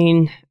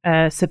sleeping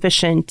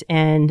sufficient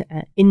and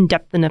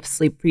in-depth enough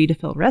sleep for you to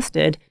feel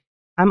rested,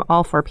 I'm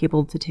all for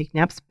people to take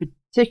naps,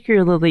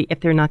 particularly if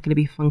they're not going to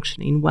be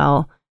functioning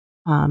well,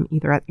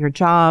 either at your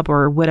job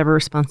or whatever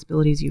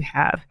responsibilities you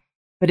have.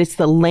 But it's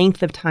the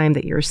length of time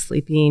that you're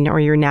sleeping or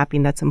you're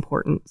napping that's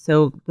important.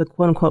 So the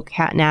quote-unquote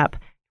cat nap,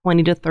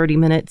 20 to 30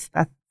 minutes,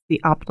 that's the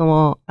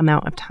optimal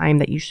amount of time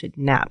that you should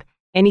nap.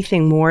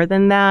 Anything more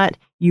than that,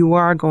 you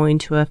are going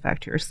to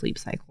affect your sleep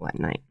cycle at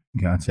night.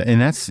 Gotcha. And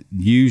that's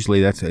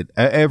it.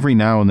 Every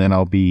now and then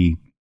I'll be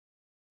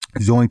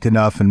zoinked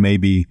enough and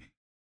maybe,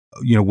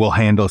 we'll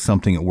handle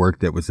something at work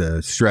that was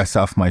a stress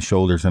off my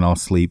shoulders and I'll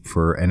sleep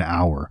for an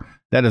hour.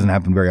 That doesn't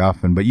happen very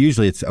often, but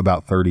usually it's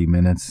about 30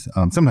 minutes,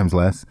 sometimes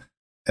less.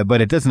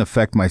 But it doesn't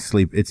affect my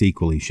sleep. It's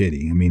equally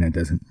shitty. I mean, it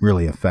doesn't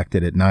really affect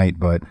it at night,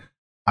 but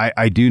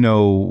I do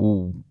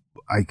know,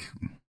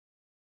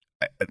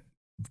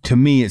 to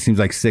me, it seems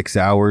like 6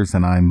 hours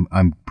and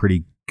I'm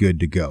pretty good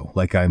to go.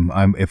 Like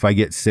if I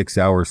get 6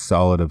 hours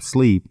solid of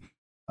sleep,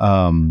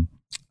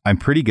 I'm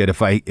pretty good.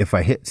 If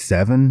I hit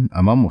 7,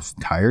 I'm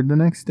almost tired the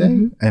next day.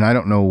 Mm-hmm. And I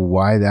don't know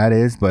why that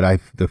is, but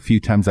the few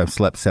times I've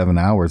slept 7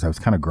 hours, I was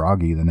kind of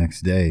groggy the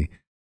next day.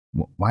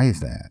 Why is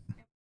that?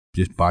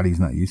 Just body's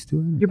not used to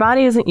it? Your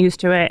body isn't used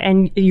to it.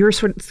 And your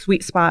sort of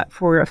sweet spot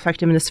for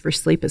effectiveness for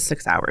sleep is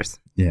 6 hours.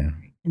 Yeah.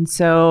 And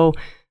so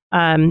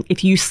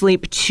if you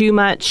sleep too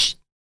much,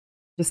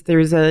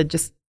 there's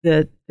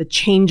the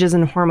changes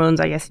in hormones,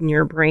 I guess, in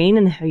your brain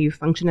and how you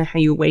function and how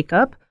you wake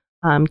up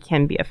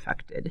can be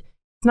affected.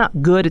 It's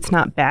not good. It's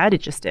not bad. It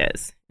just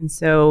is. And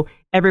so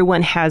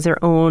everyone has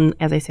their own,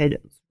 as I said,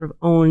 sort of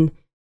own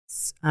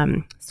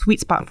sweet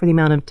spot for the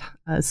amount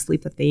of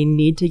sleep that they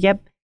need to get.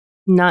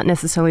 Not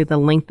necessarily the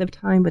length of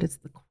time, but it's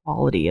the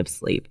quality of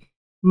sleep.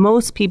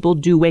 Most people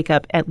do wake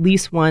up at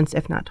least once,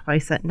 if not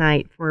twice at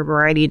night for a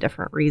variety of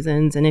different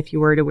reasons. And if you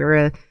were to wear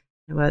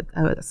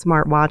a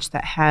smart watch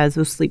that has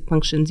those sleep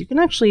functions, you can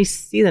actually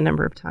see the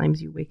number of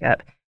times you wake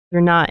up.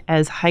 They're not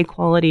as high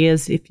quality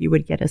as if you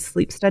would get a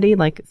sleep study,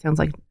 like it sounds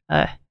like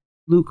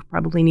Luke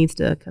probably needs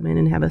to come in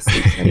and have a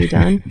sleep study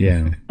done.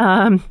 Yeah.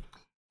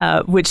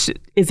 Which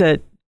is a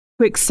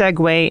quick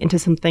segue into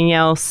something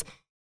else.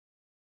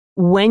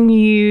 When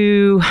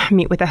you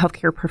meet with a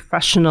healthcare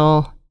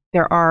professional,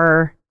 there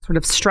are sort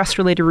of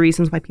stress-related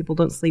reasons why people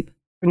don't sleep,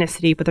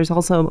 chronicity, but there's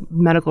also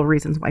medical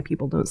reasons why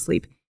people don't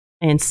sleep.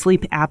 And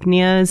sleep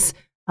apneas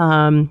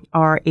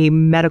are a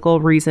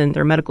medical reason.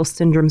 They're medical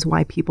syndromes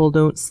why people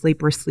don't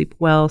sleep or sleep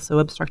well. So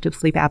obstructive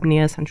sleep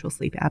apnea, central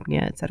sleep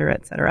apnea, et cetera,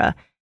 et cetera.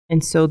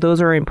 And so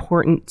those are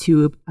important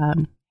to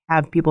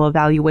have people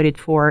evaluated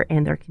for,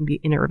 and there can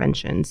be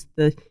interventions.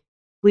 The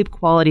sleep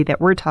quality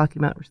that we're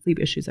talking about, or sleep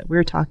issues that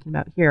we're talking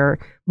about here, are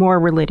more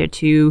related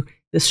to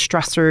the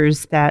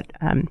stressors that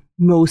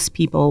most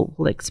people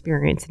will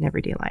experience in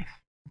everyday life.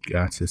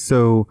 Gotcha.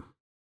 So,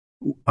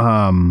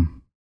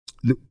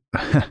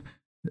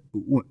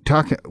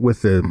 talking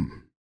with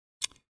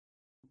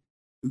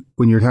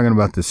when you're talking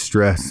about the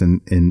stress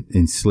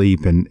and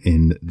sleep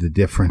and the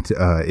different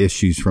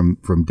issues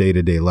from day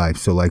to day life.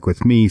 So, like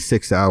with me,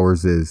 6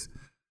 hours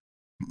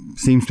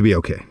seems to be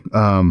okay.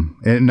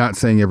 And not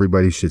saying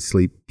everybody should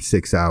sleep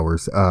 6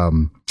 hours.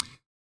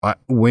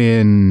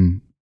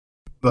 When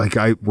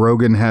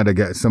Rogan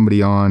had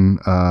somebody on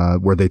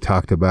where they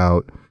talked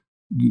about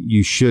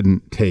you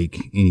shouldn't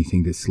take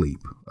anything to sleep,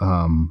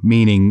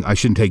 meaning I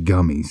shouldn't take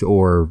gummies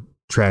or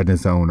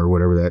trazodone or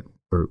whatever that,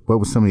 or what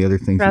was some of the other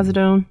things?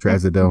 Trazodone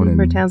and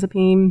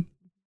mirtazapine.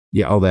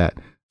 Yeah, all that.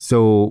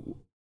 So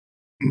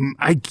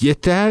I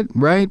get that,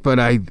 right? But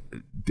I'm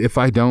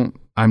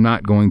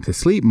not going to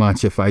sleep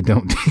much if I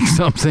don't take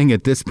something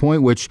at this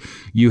point, which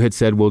you had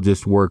said will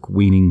just work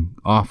weaning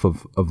off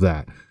of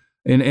that.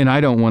 And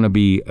I don't want to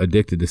be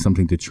addicted to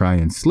something to try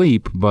and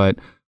sleep, but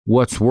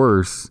what's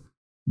worse,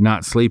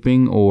 not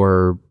sleeping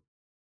or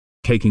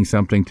taking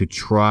something to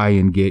try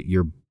and get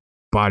your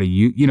body,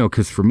 you know,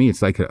 because for me,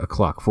 it's like a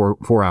clock,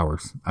 4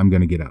 hours, I'm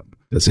going to get up.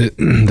 Does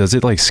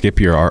it like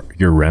skip your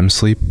REM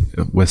sleep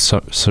with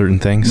certain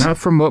things? Not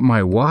from what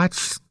my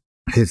watch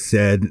has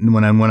said.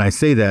 When I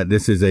say that,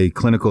 this is a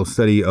clinical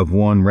study of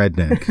one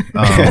redneck.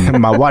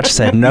 My watch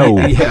said no.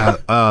 Yeah,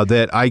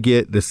 that I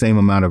get the same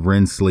amount of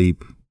REM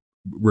sleep.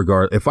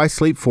 If I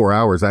sleep 4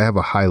 hours, I have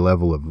a high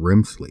level of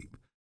REM sleep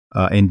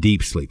and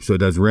deep sleep. So it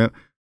does REM,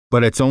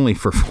 but it's only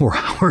for 4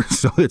 hours.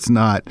 So it's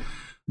not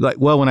like,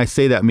 well, when I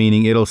say that,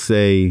 meaning it'll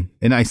say,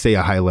 and I say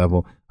a high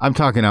level, I'm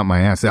talking out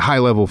my ass, a high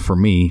level for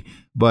me,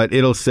 but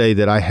it'll say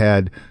that I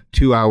had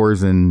 2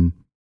 hours and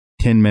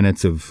 10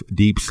 minutes of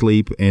deep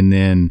sleep and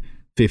then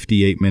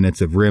 58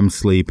 minutes of REM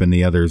sleep and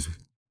the others,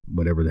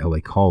 whatever the hell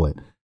they call it.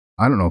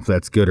 I don't know if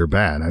that's good or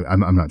bad.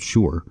 I'm not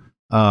sure.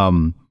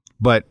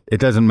 But it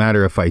doesn't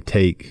matter if I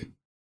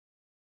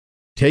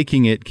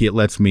taking it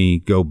lets me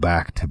go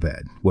back to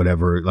bed,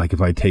 whatever. Like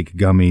if I take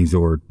gummies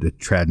or the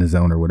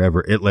trazodone or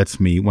whatever, it lets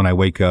me, when I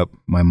wake up,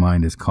 my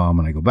mind is calm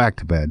and I go back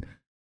to bed.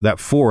 That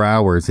 4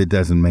 hours, it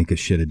doesn't make a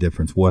shit of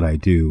difference what I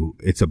do.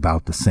 It's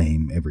about the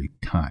same every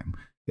time.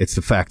 It's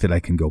the fact that I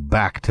can go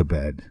back to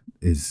bed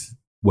is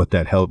what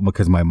that helped,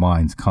 because my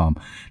mind's calm.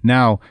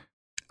 Now,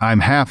 I'm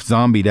half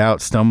zombied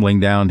out, stumbling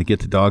down to get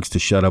the dogs to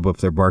shut up if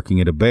they're barking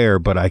at a bear,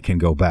 but I can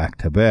go back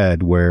to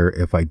bed, where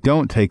if I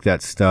don't take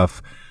that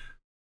stuff,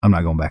 I'm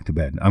not going back to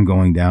bed. I'm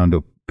going down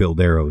to build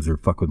arrows or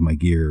fuck with my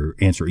gear or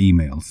answer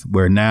emails,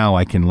 where now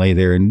I can lay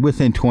there and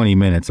within 20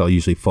 minutes, I'll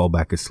usually fall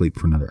back asleep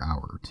for another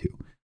hour or two.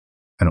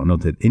 I don't know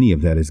that any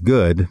of that is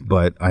good,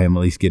 but I am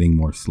at least getting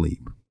more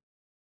sleep.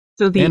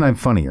 And I'm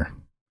funnier.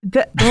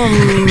 No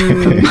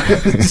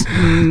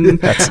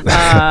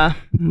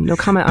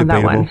comment on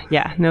that one.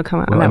 Yeah, no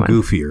comment on that one. I'm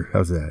goofier.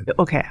 How's that?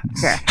 Okay.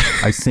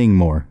 I sing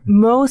more.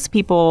 Most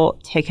people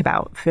take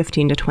about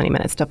 15 to 20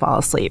 minutes to fall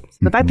asleep. So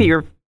the fact that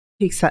it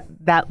takes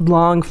that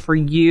long for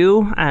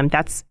you,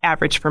 that's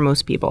average for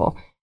most people.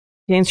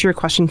 To answer your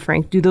question,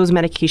 Frank, do those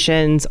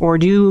medications or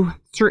do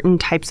certain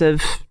types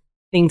of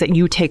things that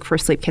you take for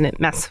sleep, can it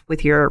mess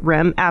with your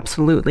REM?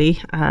 Absolutely.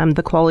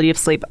 The quality of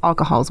sleep,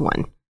 alcohol is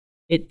one.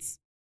 It's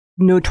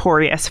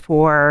notorious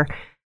for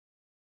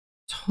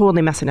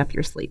totally messing up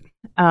your sleep.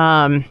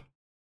 So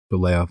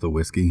lay off the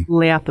whiskey?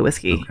 Lay off the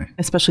whiskey, okay.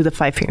 Especially the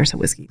 5 fingers of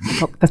whiskey.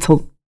 That's a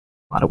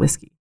lot of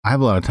whiskey. I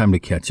have a lot of time to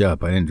catch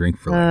up. I didn't drink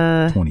for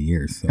like 20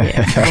 years. So.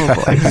 Yeah. Oh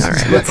boy. All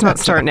right. Let's not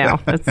start now.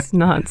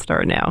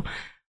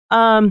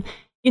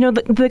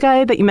 The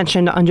guy that you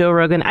mentioned on Joe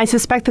Rogan, I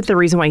suspect that the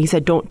reason why he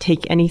said don't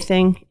take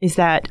anything is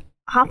that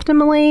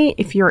optimally,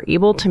 if you're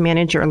able to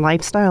manage your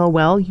lifestyle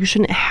well, you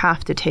shouldn't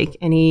have to take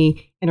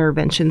any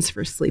interventions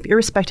for sleep,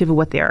 irrespective of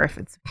what they are. If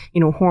it's,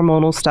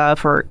 hormonal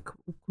stuff or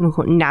quote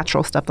unquote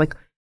natural stuff like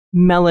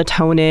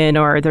melatonin,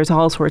 or there's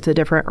all sorts of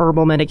different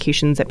herbal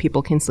medications that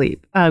people can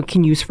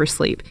use for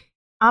sleep.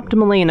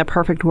 Optimally, in a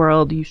perfect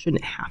world, you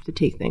shouldn't have to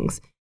take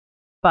things.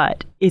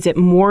 But is it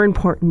more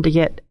important to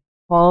get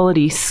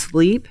quality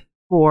sleep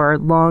for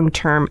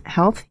long-term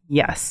health?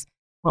 Yes.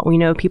 What we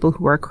know, people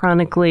who are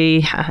chronic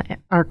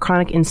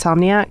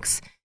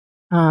insomniacs,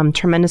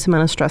 tremendous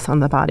amount of stress on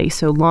the body.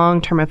 So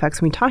long-term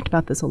effects, we talked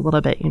about this a little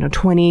bit,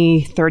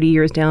 20, 30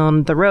 years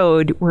down the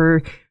road,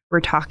 we're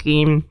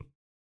talking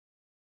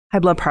high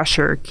blood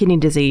pressure, kidney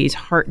disease,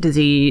 heart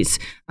disease.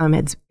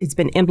 It's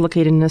been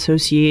implicated and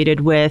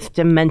associated with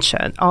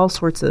dementia, all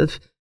sorts of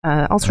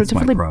That's of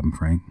my really problem,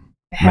 Frank.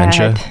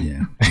 Dementia?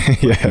 Yeah.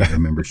 Yeah. I can't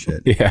remember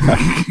shit. Yeah.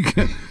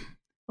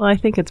 Well, I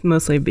think it's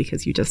mostly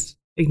because you just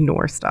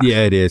ignore stuff.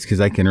 Yeah, it is, because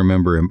I can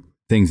remember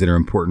things that are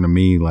important to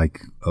me,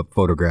 like a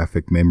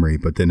photographic memory,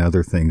 but then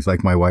other things,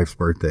 like my wife's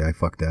birthday, I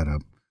fucked that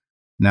up.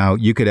 Now,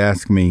 you could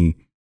ask me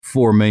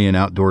 4 million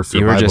outdoor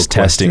survival You were just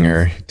testing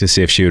her to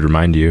see if she would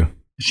remind you.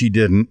 She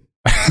didn't.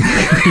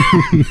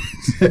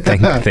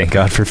 Thank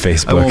God for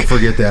Facebook. I won't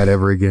forget that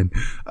ever again.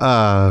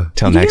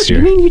 Till next You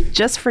year. mean you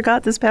just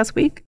forgot this past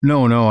week?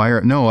 No, I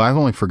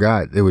only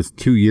forgot. It was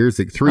 3 years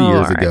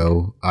all right.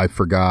 ago. I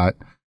forgot.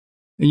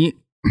 And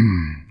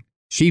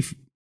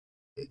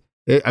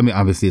I mean,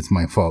 obviously it's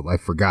my fault. I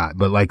forgot,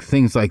 but like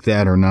things like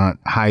that are not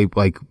high.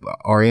 Like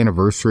our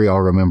anniversary, I'll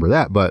remember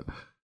that. But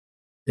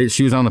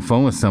she was on the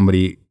phone with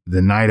somebody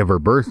the night of her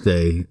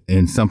birthday,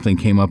 and something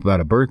came up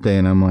about a birthday,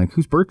 and I'm like,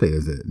 "Whose birthday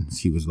is it?" And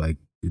she was like,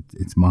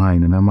 "It's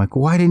mine." And I'm like,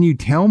 "Why didn't you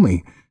tell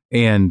me?"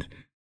 And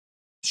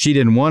she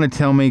didn't want to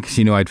tell me because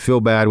she knew I'd feel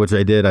bad, which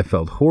I did. I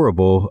felt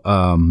horrible.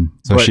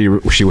 So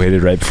she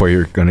waited right before you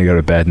were going to go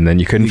to bed, and then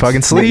you couldn't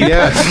fucking sleep.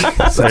 Yeah,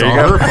 that's all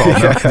her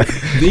fault.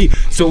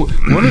 So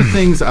one of the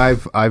things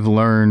I've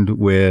learned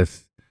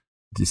with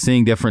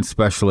seeing different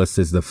specialists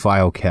is the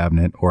file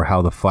cabinet, or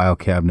how the file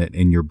cabinet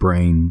in your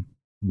brain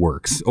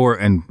works.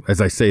 And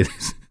as I say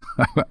this,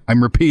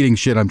 I'm repeating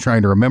shit I'm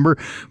trying to remember.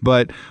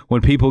 But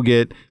when people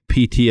get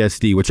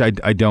PTSD, which I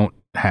don't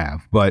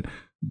have, but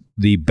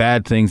the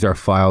bad things are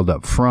filed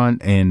up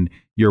front, and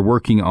you're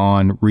working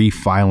on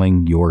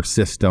refiling your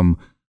system,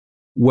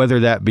 whether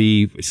that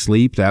be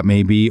sleep, that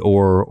may be,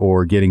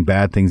 or getting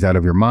bad things out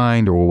of your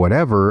mind or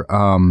whatever.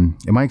 Am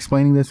I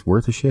explaining this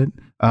worth of shit?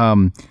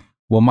 Well,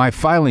 my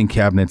filing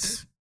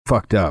cabinet's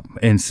fucked up.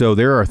 And so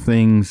there are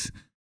things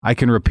I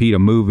can repeat: a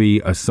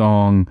movie, a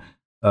song,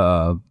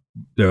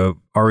 the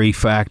RE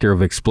factor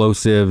of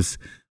explosives.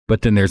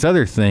 But then there's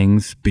other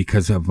things,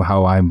 because of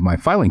how my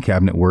filing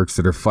cabinet works,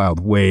 that are filed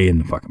way in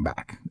the fucking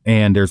back.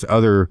 And there's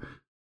other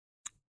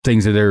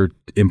things that are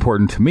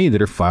important to me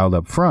that are filed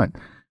up front.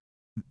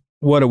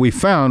 What we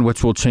found,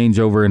 which we'll change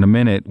over in a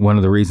minute, one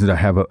of the reasons I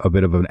have a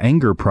bit of an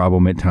anger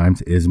problem at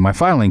times is my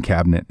filing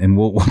cabinet. And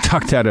we'll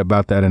talk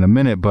about that in a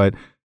minute. But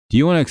do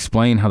you want to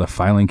explain how the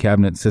filing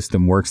cabinet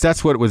system works?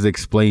 That's what was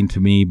explained to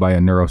me by a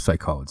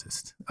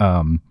neuropsychologist,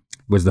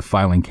 was the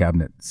filing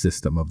cabinet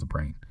system of the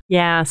brain.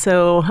 Yeah,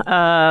 so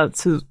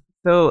it's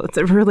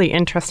a really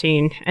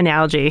interesting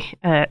analogy.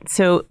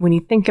 So when you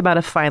think about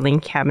a filing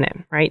cabinet,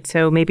 right?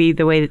 So maybe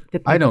the way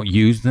that I don't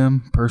use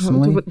them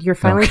personally. Your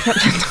filing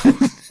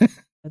cabinet.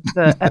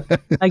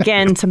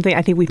 Again, something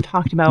I think we've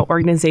talked about: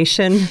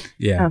 organization.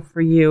 Yeah.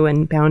 For you,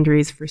 and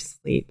boundaries for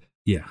sleep.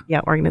 Yeah.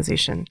 Yeah,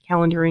 organization,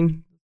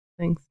 calendaring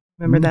things.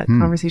 Remember that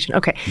conversation?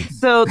 Okay.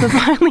 So the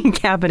filing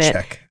cabinet.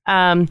 Check.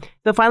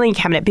 The filing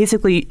cabinet,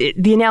 basically,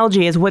 the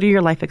analogy is, what are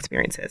your life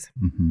experiences?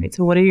 Mm-hmm. Right?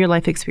 So what are your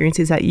life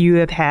experiences that you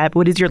have had?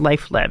 What is your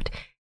life lived?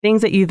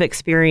 Things that you've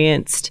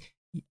experienced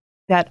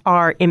that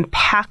are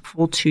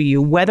impactful to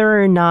you,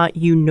 whether or not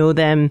you know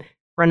them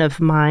front of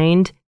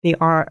mind, they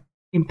are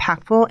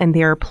impactful, and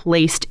they are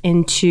placed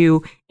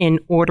into an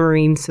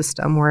ordering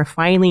system or a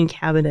filing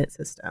cabinet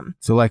system.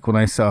 So like when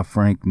I saw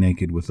Frank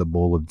naked with a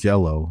bowl of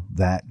Jell-O,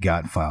 that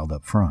got filed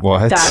up front.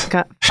 What? That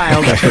got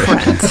filed up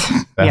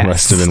front. That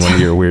must have been one of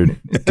your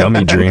weird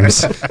gummy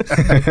dreams. I'm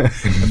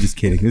just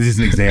kidding. This is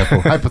an example.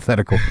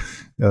 Hypothetical.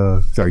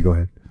 Sorry, go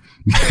ahead.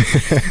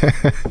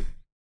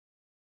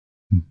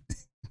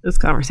 This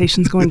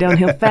conversation's going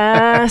downhill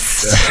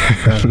fast.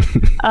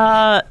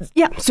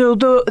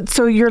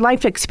 So your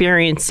life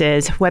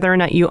experiences, whether or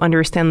not you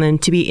understand them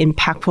to be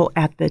impactful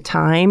at the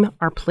time,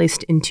 are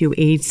placed into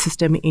a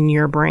system in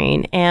your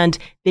brain, and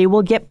they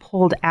will get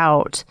pulled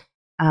out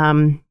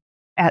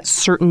at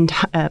certain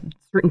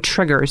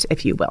triggers,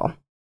 if you will,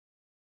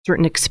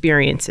 certain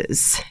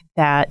experiences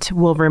that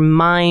will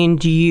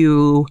remind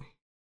you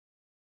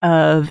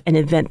of an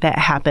event that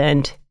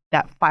happened.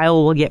 That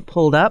file will get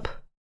pulled up,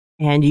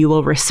 and you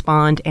will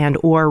respond and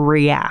or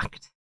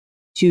react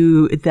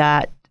to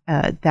that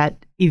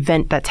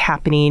event that's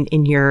happening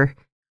in your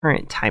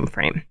current time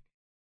frame,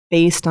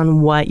 based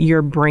on what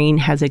your brain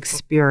has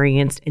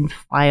experienced and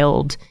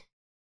filed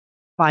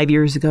 5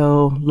 years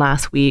ago,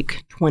 last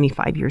week,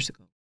 25 years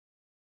ago.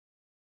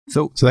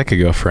 So that could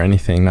go for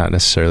anything, not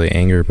necessarily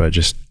anger, but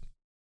just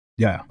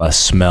a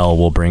smell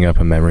will bring up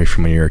a memory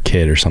from when you were a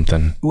kid or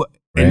something.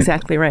 Right?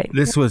 Exactly right.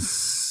 This was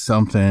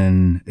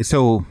something.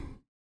 So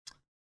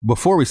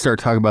before we start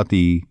talking about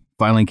the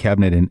filing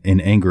cabinet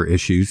and anger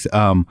issues,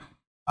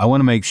 I want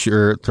to make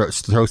sure,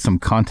 throw some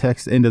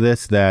context into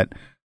this, that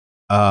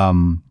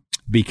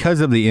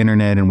because of the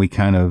internet, and we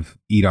kind of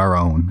eat our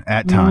own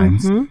at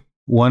times,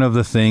 one of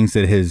the things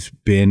that has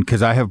been,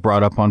 because I have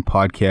brought up on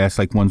podcasts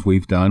like ones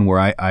we've done where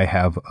I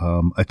have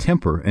a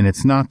temper, and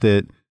it's not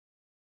that,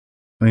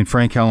 I mean,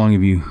 Frank, how long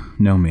have you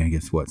known me? I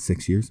guess,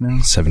 6 years now?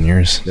 7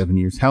 years. 7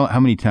 years. How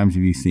many times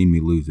have you seen me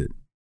lose it?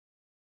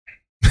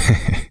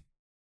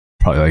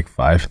 Probably like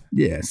 5.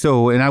 Yeah.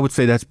 So, and I would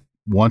say that's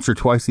once or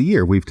twice a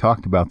year. We've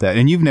talked about that.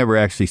 And you've never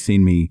actually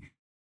seen me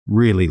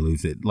really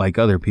lose it like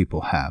other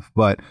people have.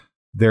 But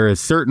there is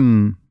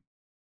certain,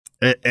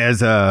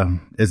 as a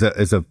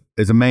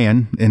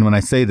man, and when I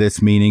say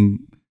this, meaning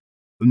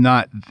I'm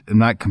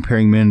not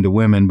comparing men to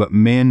women, but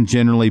men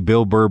generally,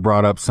 Bill Burr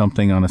brought up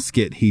something on a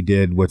skit he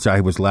did, which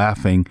I was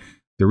laughing.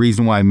 The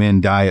reason why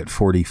men die at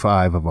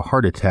 45 of a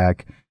heart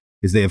attack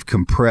is they have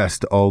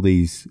compressed all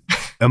these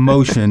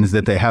emotions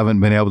that they haven't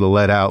been able to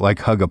let out, like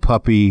hug a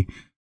puppy.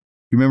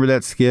 You remember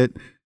that skit?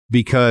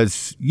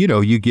 Because, you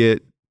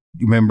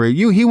remember,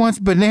 he wants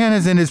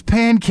bananas in his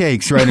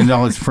pancakes, right? And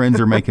all his friends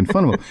are making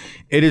fun of him.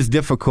 It is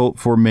difficult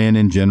for men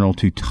in general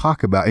to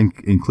talk about,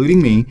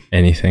 including me.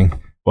 Anything.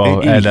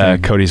 Well,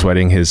 at Cody's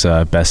wedding, his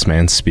best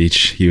man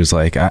speech, he was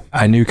like,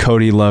 I knew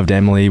Cody loved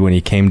Emily when he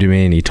came to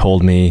me and he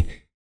told me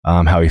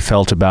how he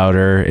felt about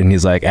her. And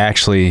he's like,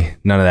 actually,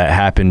 none of that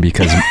happened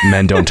because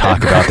men don't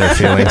talk about their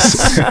feelings.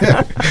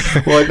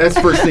 Well, that's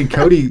the first thing.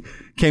 Cody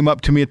came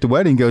up to me at the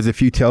wedding, goes,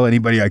 if you tell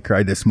anybody I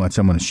cried this much,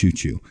 I'm going to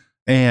shoot you.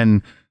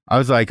 And I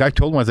was like, I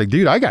told him, I was like,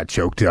 dude, I got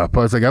choked up.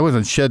 I was like, I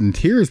wasn't shedding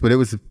tears, but it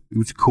was a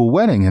cool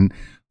wedding. And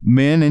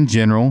men in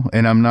general,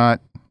 and I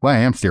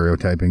am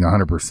stereotyping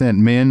 100%.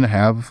 Men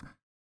have,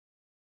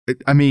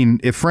 I mean,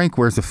 if Frank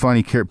wears a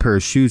funny pair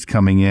of shoes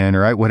coming in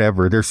or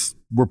whatever,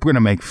 we're going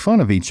to make fun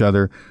of each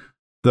other.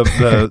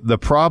 The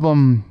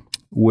problem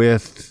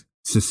with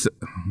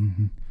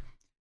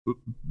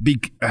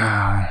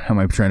how am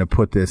I trying to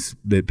put this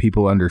that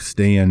people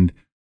understand?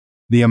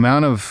 The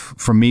amount of,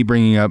 from me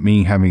bringing up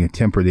me having a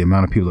temper, the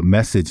amount of people that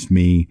messaged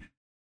me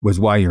was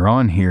why you're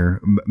on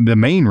here. The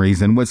main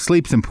reason was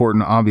sleep's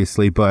important,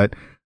 obviously, but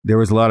there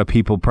was a lot of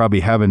people probably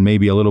having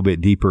maybe a little bit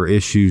deeper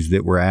issues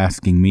that were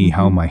asking me,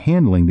 how am I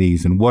handling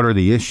these and what are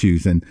the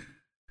issues? And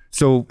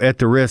so at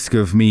the risk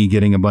of me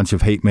getting a bunch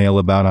of hate mail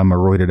about I'm a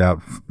roided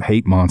out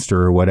hate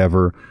monster or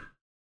whatever,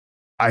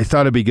 I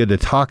thought it'd be good to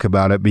talk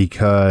about it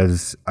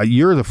because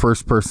you're the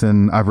first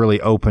person I've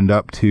really opened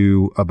up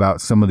to about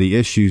some of the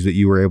issues that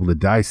you were able to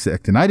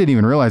dissect. And I didn't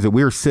even realize that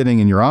we were sitting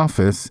in your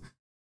office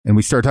and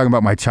we started talking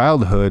about my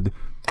childhood.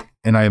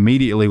 And I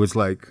immediately was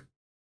like,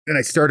 and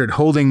I started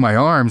holding my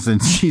arms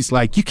and she's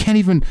like, you can't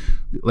even,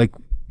 like,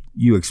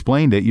 you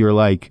explained it. You're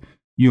like,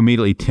 you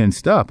immediately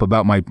tensed up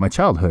about my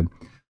childhood.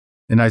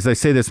 And as I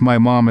say this, my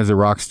mom is a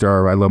rock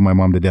star. I love my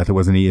mom to death. It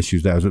wasn't any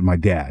issues. That was with my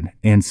dad.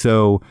 And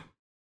so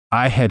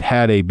I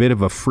had a bit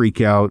of a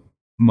freak out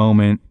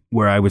moment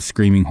where I was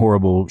screaming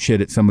horrible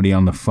shit at somebody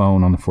on the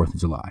phone on the 4th of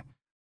July.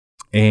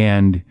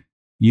 And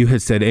you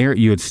had said, Aaron,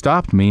 you had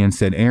stopped me and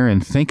said,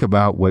 Aaron, think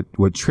about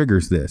what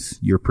triggers this.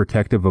 You're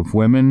protective of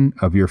women,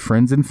 of your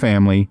friends and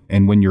family,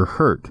 and when you're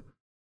hurt.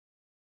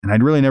 And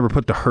I'd really never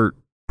put the hurt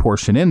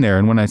portion in there.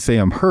 And when I say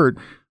I'm hurt,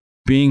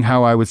 being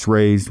how I was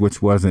raised,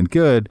 which wasn't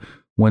good,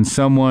 when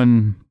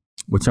someone,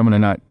 which I'm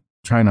going to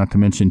try not to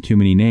mention too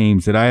many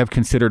names, that I have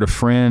considered a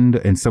friend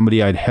and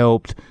somebody I'd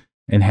helped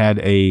and had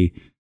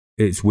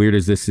as weird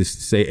as this is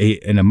to say,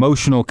 an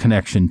emotional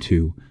connection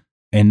to,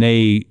 and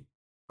they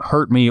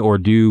hurt me or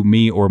do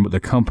me or the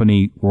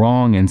company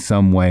wrong in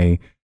some way,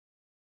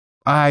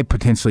 I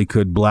potentially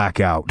could black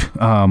out,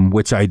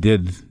 which I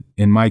did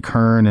in my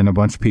Kern, and a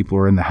bunch of people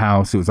were in the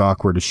house. It was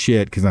awkward as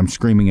shit because I'm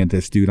screaming at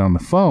this dude on the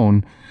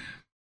phone.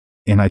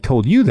 And I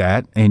told you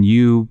that, and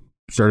you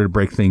started to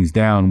break things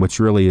down, which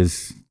really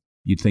is,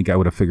 you'd think I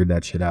would have figured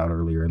that shit out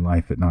earlier in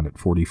life, but not at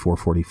 44,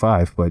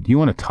 45. But do you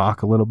want to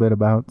talk a little bit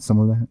about some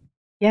of that?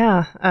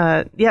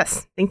 Yeah.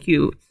 Yes. Thank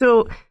you.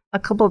 So a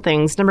couple of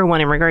things. Number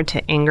one, in regard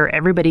to anger,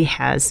 everybody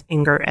has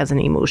anger as an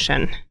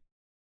emotion.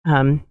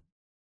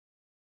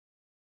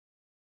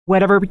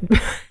 Whatever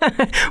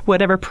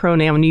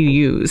pronoun you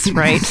use,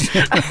 right?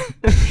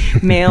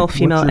 Male,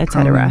 female,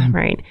 etc.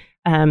 Right?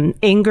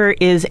 Anger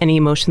is an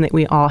emotion that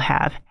we all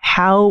have.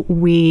 How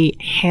we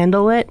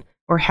handle it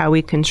or how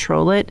we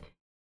control it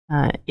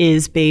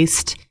is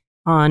based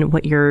on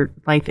what your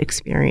life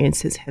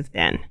experiences have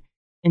been.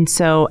 And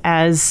so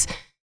as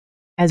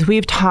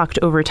we've talked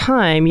over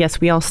time, yes,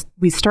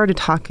 we started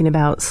talking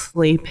about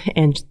sleep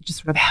and just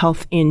sort of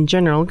health in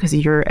general because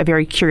you're a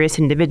very curious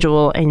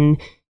individual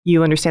and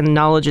you understand that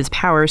knowledge is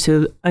power.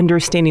 So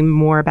understanding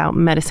more about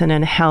medicine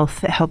and health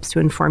helps to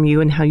inform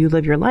you and how you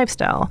live your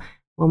lifestyle.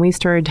 When we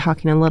started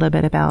talking a little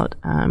bit about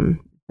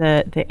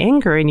the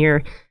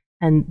anger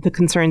and the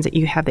concerns that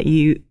you have, that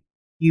you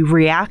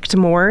react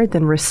more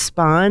than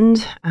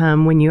respond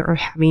when you are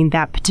having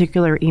that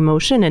particular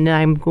emotion. And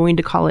I'm going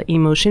to call it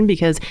emotion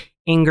because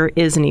anger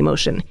is an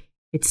emotion.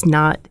 It's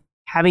not,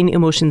 having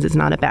emotions is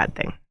not a bad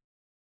thing.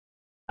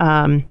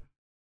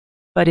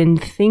 But in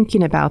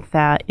thinking about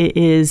that,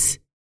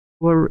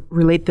 we'll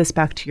relate this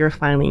back to your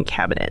filing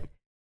cabinet.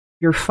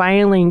 Your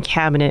filing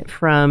cabinet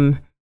from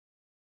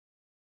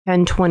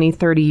 10, 20,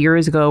 30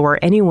 years ago, or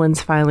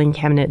anyone's filing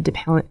cabinet,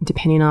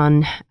 depending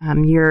on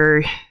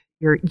your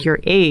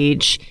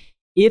age,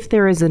 if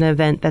there is an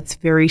event that's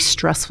very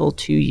stressful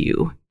to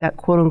you, that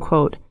quote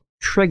unquote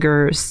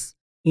triggers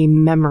a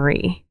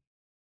memory,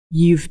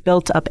 you've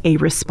built up a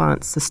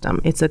response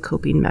system. It's a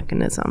coping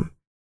mechanism.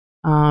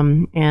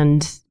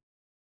 And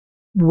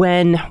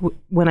when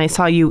I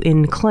saw you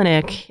in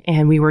clinic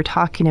and we were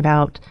talking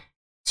about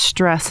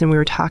stress and we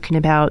were talking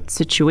about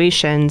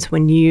situations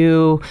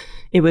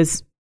it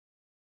was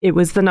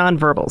the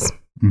nonverbals.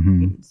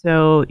 Mm-hmm.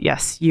 So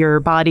yes, your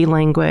body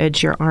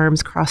language, your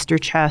arms crossed your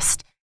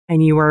chest,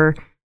 and you were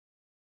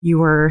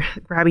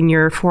grabbing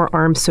your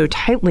forearms so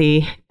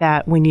tightly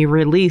that when you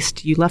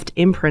released, you left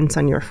imprints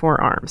on your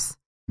forearms.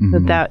 Mm-hmm. So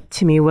that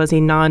to me was a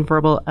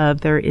nonverbal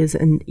of there is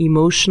an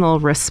emotional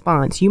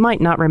response. You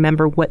might not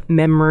remember what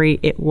memory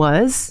it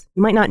was.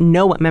 You might not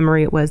know what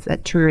memory it was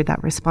that triggered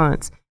that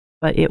response,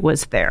 but it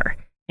was there.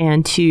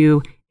 And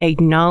to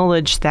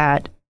acknowledge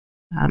that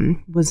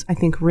was, I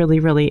think, really,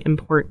 really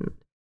important.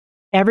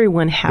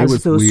 Everyone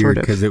has those sort of... It was weird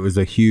because it was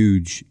a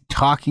huge...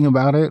 Talking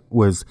about it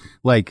was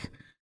like...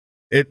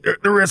 the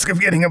risk of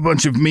getting a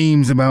bunch of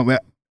memes about...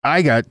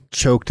 I got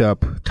choked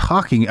up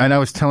talking, and I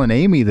was telling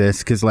Amy this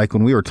because, like,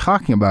 when we were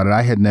talking about it,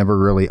 I had never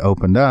really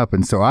opened up,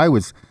 and so I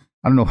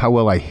don't know how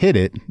well I hit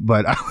it,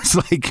 but I was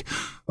like,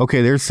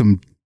 okay, there's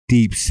some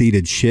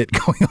deep-seated shit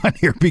going on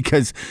here,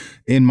 because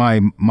in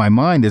my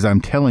mind, as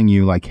I'm telling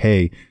you, like,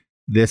 hey,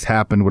 this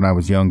happened when I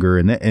was younger,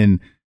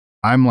 and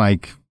I'm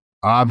like,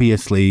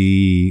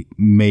 obviously,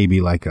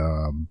 maybe like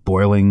a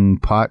boiling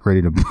pot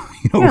ready to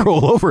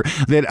roll over,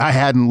 that I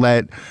hadn't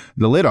let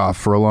the lid off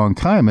for a long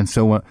time, and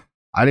so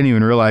I didn't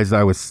even realize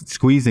I was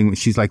squeezing.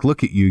 She's like,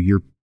 look at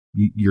you,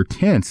 you're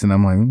tense. And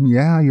I'm like,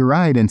 yeah, you're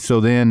right. And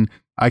so then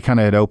I kind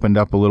of had opened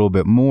up a little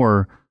bit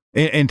more.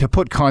 And to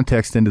put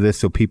context into this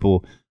so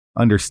people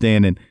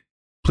understand, and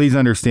please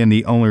understand,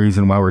 the only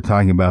reason why we're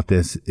talking about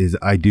this is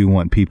I do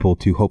want people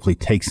to hopefully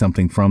take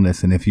something from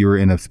this. And if you're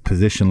in a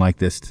position like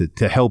this,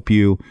 to help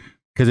you,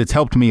 because it's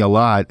helped me a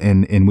lot,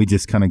 and we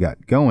just kind of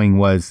got going,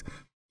 was...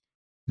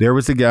 There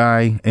was a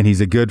guy, and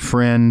he's a good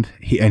friend,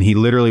 and he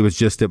literally was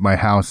just at my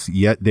house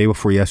day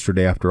before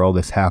yesterday after all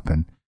this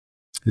happened.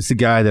 This is a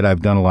guy that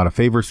I've done a lot of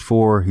favors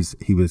for.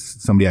 He was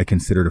somebody I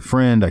considered a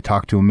friend. I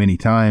talked to him many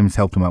times,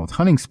 helped him out with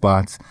hunting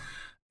spots,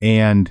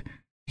 and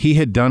he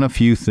had done a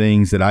few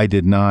things that I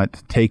did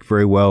not take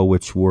very well,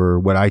 which were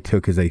what I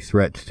took as a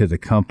threat to the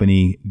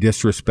company,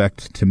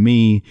 disrespect to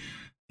me,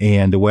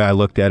 and the way I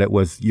looked at it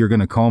was, you're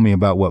going to call me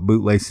about what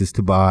bootlaces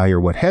to buy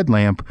or what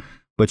headlamp,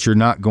 but you're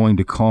not going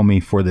to call me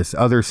for this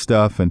other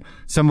stuff. And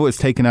some of it was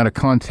taken out of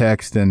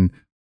context, and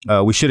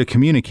we should have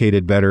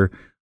communicated better.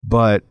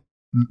 But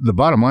the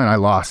bottom line, I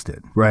lost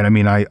it, right? I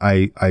mean,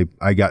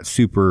 I got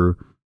super,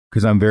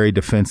 because I'm very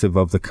defensive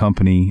of the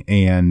company,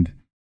 and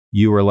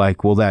you were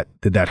like, well,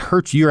 did that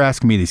hurt you? You're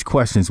asking me these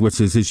questions,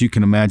 which is, as you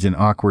can imagine,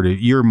 awkward.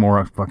 You're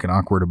more fucking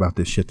awkward about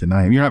this shit than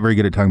I am. You're not very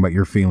good at talking about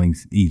your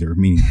feelings either,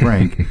 meaning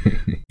Frank.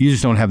 You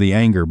just don't have the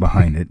anger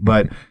behind it.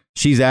 But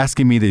she's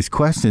asking me these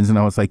questions, and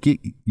I was like,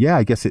 yeah,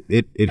 I guess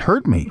it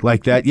hurt me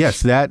like that.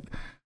 Yes, that,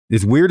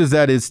 as weird as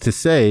that is to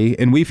say,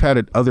 and we've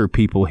had other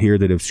people here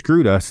that have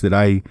screwed us that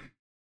I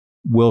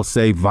will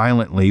say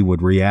violently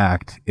would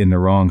react in the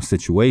wrong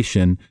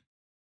situation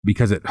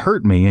because it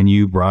hurt me. And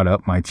you brought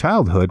up my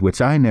childhood,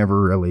 which I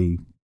never really,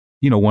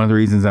 one of the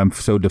reasons I'm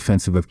so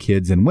defensive of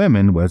kids and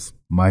women was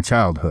my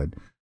childhood.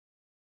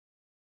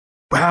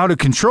 How to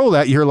control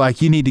that? You're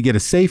like, you need to get a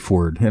safe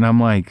word. And I'm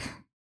like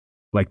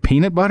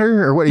peanut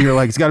butter or what? You're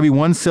like, it's got to be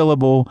one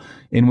syllable.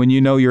 And when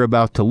you're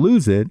about to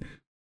lose it,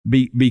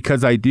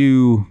 because I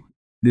do,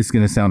 this is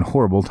going to sound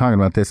horrible talking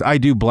about this, I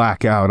do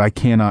black out. I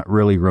cannot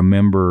really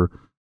remember.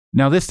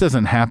 Now, this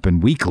doesn't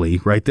happen weekly,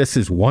 right? This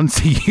is once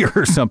a year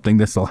or something.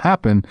 This will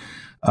happen.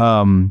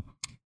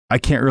 I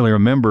can't really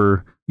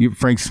remember.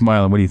 Frank's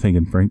smiling. What are you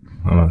thinking, Frank?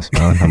 I'm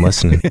smiling. I'm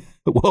listening.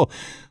 Well,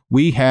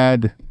 I'm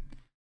going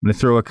to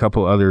throw a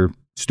couple other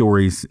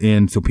stories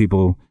in so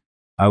people...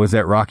 I was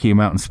at Rocky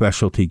Mountain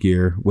Specialty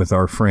Gear with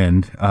our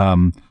friend,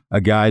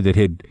 a guy that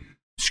had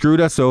screwed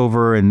us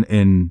over,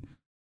 and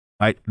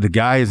the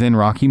guy is in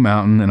Rocky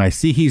Mountain, and I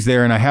see he's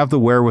there, and I have the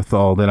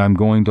wherewithal that I'm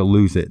going to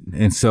lose it.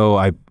 And so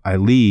I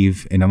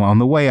leave, and I'm on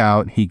the way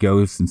out. He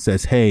goes and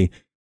says, hey,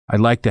 I'd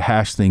like to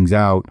hash things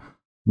out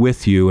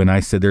with you. And I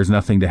said, there's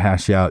nothing to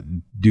hash out.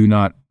 Do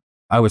not.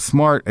 I was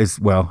smart as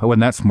well. I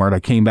wasn't that smart. I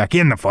came back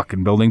in the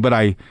fucking building, but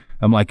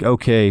I'm like,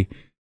 okay,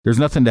 there's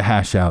nothing to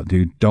hash out,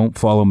 dude. Don't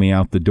follow me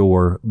out the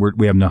door.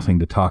 We have nothing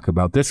to talk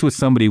about. This was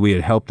somebody we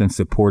had helped and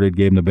supported,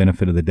 gave him the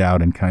benefit of the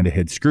doubt, and kind of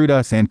had screwed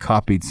us and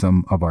copied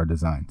some of our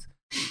designs.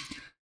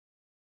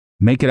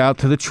 Make it out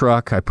to the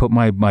truck. I put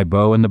my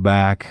bow in the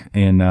back,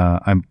 and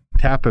I'm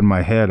tapping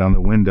my head on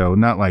the window,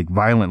 not like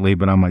violently,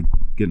 but I'm like,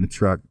 get in the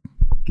truck,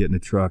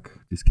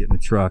 just get in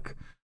the truck.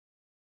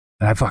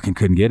 And I fucking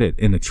couldn't get it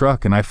in the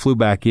truck. And I flew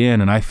back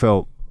in, and I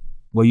felt,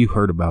 well, you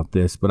heard about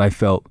this, but I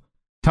felt,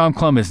 Tom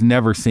Clum has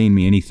never seen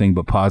me anything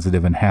but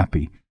positive and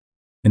happy.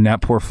 And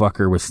that poor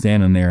fucker was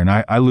standing there, and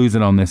I lose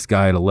it on this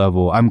guy at a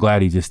level. I'm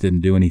glad he just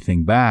didn't do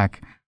anything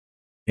back.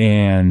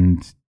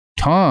 And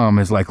Tom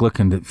is like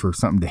looking for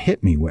something to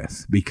hit me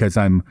with, because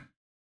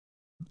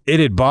it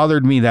had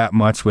bothered me that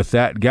much with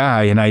that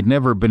guy, and I'd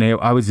never been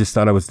able, I just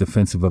thought I was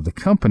defensive of the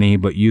company,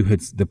 but you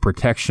had the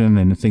protection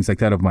and things like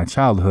that of my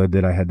childhood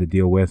that I had to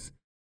deal with.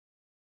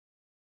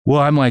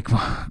 well, I'm like,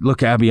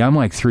 look, Abby, I'm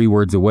like 3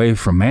 words away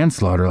from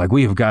manslaughter. Like,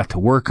 we have got to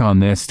work on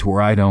this to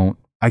where I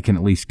can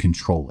at least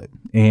control it.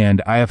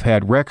 And I have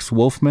had Rex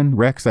Wolfman.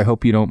 Rex, I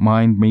hope you don't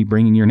mind me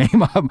bringing your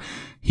name up.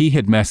 He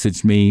had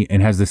messaged me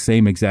and has the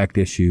same exact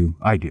issue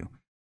I do.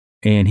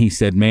 And he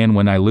said, man,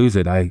 when I lose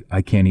it, I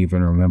can't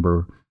even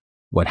remember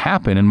what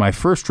happened. And my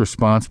first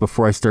response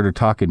before I started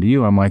talking to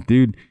you, I'm like,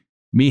 dude,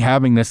 me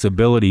having this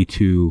ability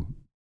to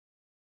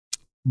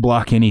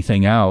block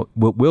anything out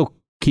will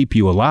keep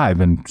you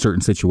alive in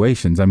certain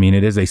situations. I mean,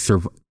 it is it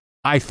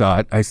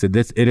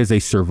is a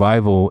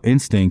survival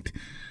instinct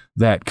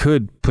that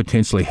could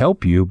potentially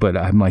help you, but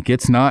I'm like,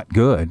 it's not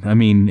good. I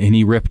mean,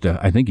 and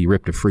I think he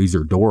ripped a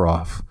freezer door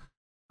off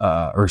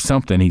or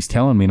something. He's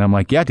telling me, and I'm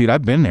like, yeah, dude,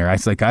 I've been there. I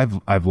was like,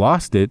 I've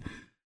lost it.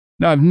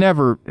 No, I've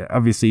never,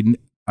 obviously,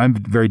 I'm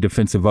very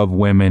defensive of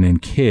women and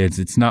kids.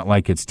 It's not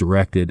like it's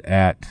directed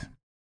at,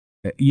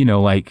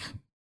 like,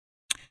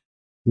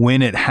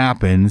 when it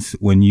happens,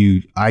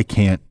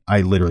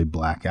 I literally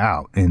black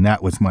out. And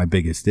that was my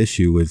biggest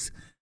issue was,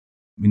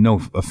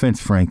 no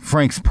offense, Frank.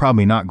 Frank's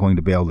probably not going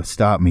to be able to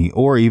stop me,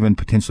 or even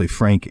potentially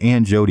Frank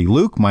and Jody.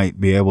 Luke might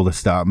be able to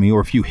stop me, or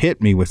if you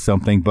hit me with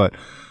something. But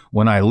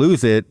when I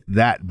lose it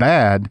that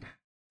bad,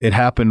 it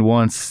happened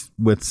once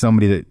with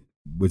somebody that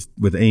was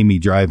with Amy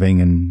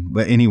driving.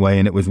 But anyway,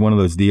 and it was one of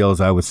those deals.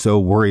 I was so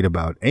worried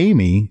about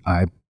Amy,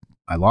 I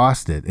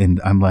lost it.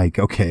 And I'm like,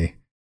 okay,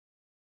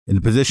 in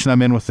the position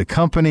I'm in with the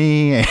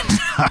company, and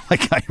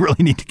I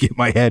really need to get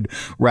my head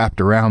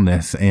wrapped around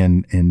this,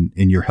 and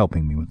you're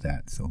helping me with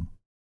that. So,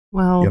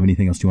 well, do you have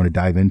anything else you want to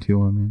dive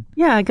into on that?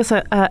 Yeah,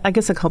 I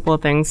guess a couple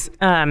of things.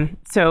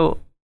 So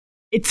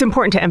it's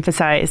important to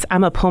emphasize,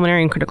 I'm a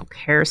pulmonary and critical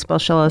care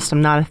specialist.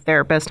 I'm not a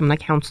therapist. I'm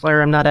not a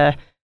counselor. I'm not a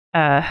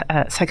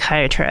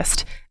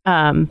psychiatrist.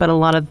 But a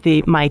lot of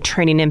my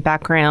training and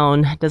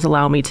background does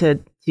allow me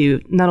to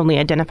not only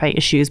identify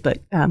issues,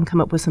 but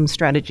come up with some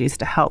strategies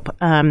to help.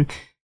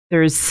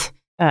 There's,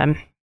 I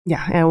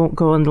won't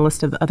go on the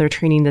list of other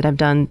training that I've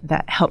done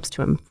that helps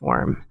to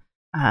inform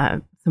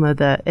some of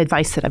the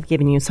advice that I've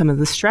given you, some of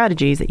the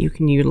strategies that you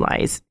can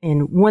utilize.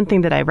 And one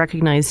thing that I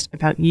recognized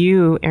about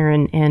you,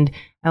 Aaron, and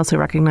I also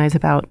recognize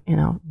about,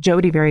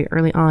 Jody very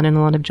early on, and a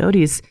lot of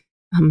Jody's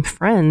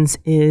friends,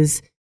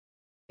 is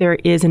there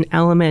is an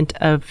element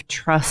of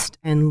trust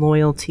and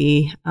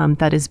loyalty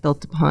that is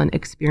built upon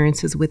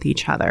experiences with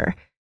each other.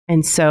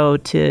 And so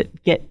to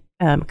get,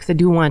 because I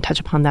do want to touch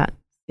upon that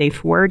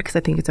safe word, because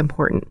I think it's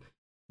important.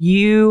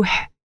 You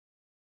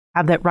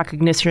have that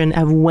recognition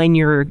of when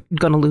you're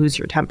going to lose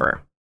your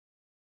temper.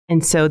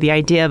 And so the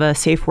idea of a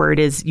safe word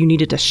is you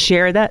needed to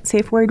share that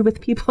safe word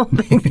with people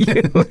that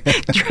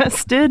you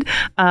trusted.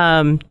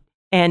 And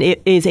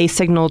it is a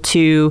signal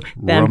to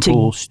them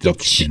to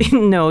get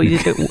you. No,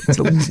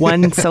 it's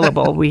one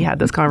syllable. We had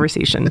this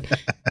conversation.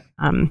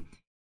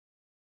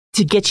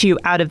 To get you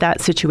out of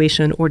that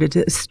situation or to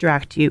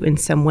distract you in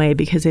some way.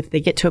 Because if they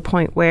get to a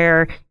point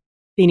where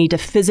they need to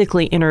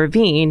physically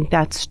intervene,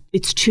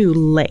 it's too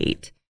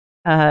late.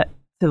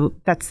 So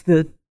that's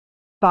the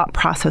thought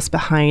process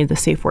behind the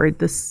safe word.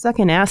 The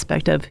second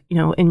aspect of,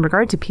 in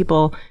regard to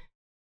people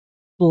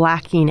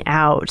blacking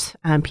out,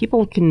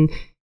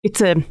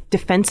 it's a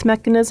defense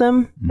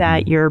mechanism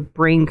that your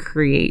brain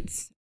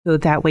creates. So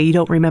that way you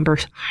don't remember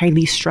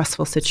highly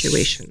stressful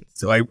situations.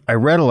 So I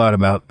read a lot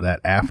about that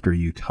after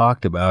you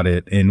talked about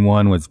it, and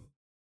one was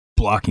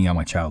blocking out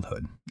my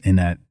childhood. And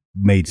that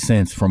made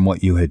sense from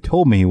what you had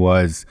told me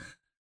was,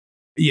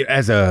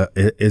 as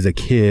a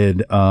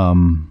kid,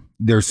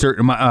 there's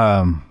certain,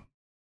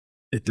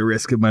 at the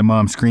risk of my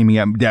mom screaming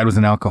at me, Dad was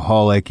an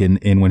alcoholic,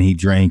 and when he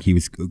drank, he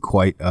was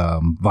quite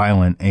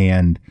violent.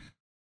 And,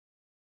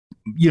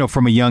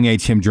 from a young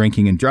age, him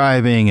drinking and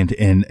driving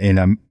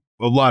and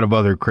a lot of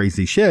other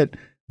crazy shit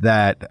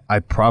that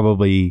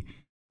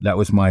that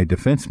was my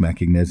defense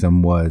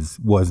mechanism was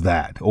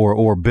that,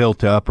 or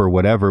built up or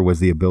whatever, was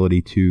the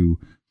ability to,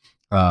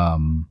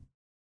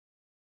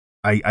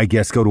 I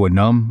guess, go to a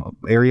numb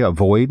area,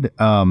 avoid.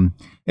 And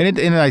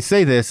I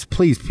say this,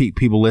 please,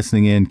 people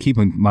listening in, keep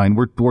in mind,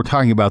 we're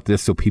talking about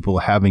this so people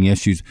having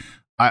issues.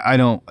 I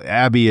don't,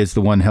 Abby is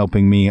the one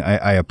helping me.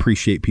 I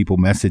appreciate people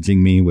messaging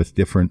me with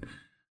different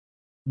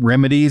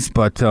remedies,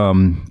 but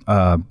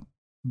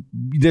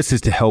this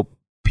is to help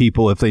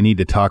people. If they need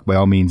to talk, by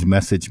all means,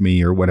 message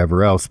me or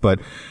whatever else. But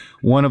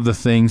one of the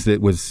things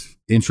that was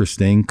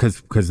interesting,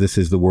 because this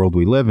is the world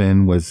we live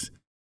in, was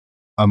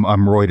I'm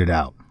roided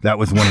out. That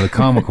was one of the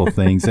comical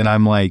things. And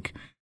I'm like,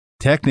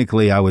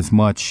 technically, I was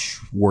much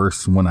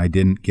worse when I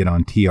didn't get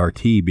on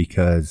TRT,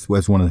 because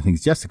was one of the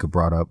things Jessica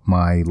brought up.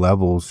 My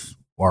levels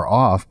are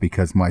off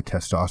because my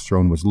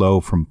testosterone was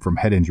low from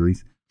head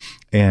injuries.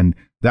 And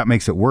that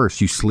makes it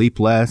worse. You sleep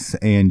less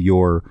and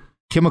your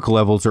chemical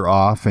levels are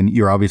off, and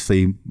you're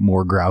obviously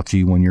more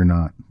grouchy when you're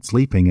not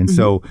sleeping. And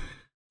so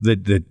the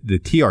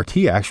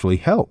TRT actually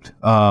helped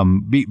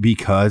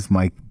because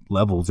my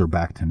levels are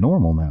back to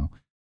normal now.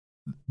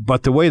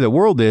 But the way the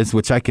world is,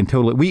 which I can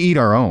we eat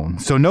our own.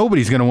 So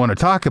nobody's going to want to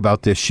talk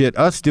about this shit.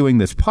 Us doing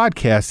this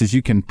podcast, as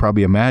you can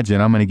probably imagine,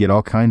 I'm going to get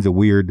all kinds of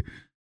weird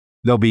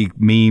there'll be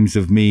memes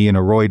of me and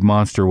a roid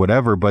monster,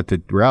 whatever. But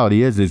the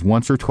reality is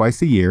once or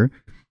twice a year,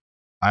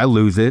 I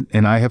lose it.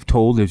 And I have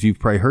told, as you've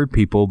probably heard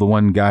people, the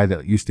one guy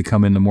that used to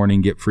come in the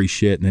morning, get free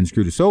shit and then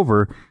screwed us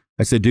over.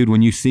 I said, dude,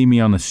 when you see me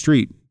on the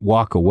street,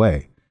 walk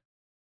away.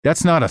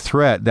 That's not a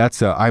threat.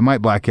 I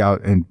might black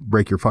out and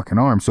break your fucking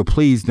arm. So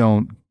please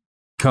don't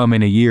come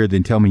in a year,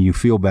 then tell me you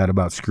feel bad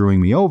about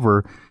screwing me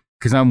over,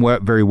 because I'm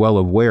very well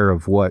aware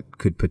of what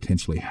could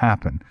potentially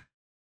happen.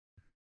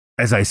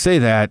 As I say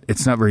that,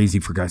 it's not very easy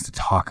for guys to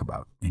talk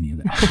about any of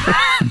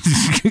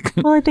that.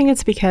 Well, I think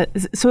it's because,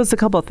 so it's a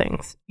couple of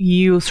things.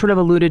 You sort of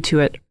alluded to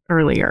it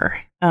earlier.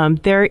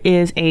 There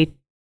is a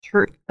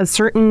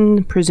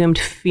certain presumed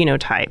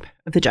phenotype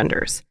of the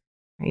genders,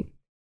 right?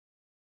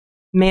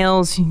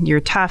 Males, you're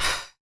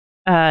tough.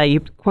 You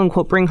quote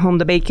unquote bring home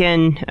the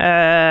bacon.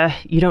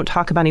 You don't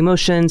talk about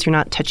emotions. You're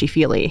not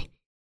touchy-feely.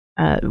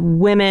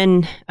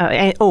 Women,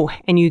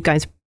 and you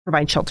guys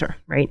provide shelter,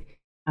 right?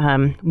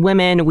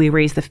 Women, we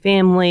raise the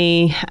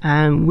family.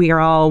 We are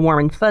all warm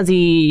and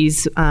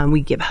fuzzies.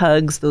 We give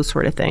hugs, those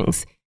sort of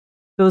things.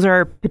 Those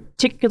are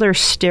particular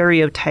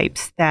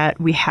stereotypes that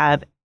we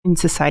have in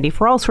society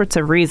for all sorts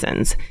of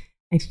reasons.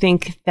 I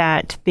think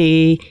that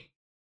they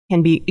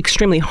can be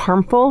extremely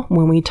harmful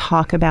when we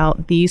talk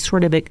about these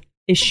sort of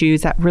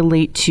issues that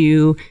relate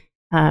to,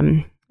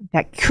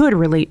 that could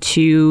relate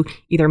to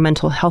either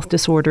mental health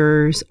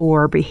disorders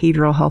or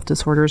behavioral health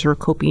disorders or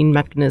coping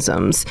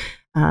mechanisms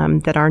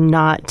that are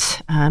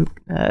not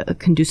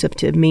conducive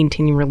to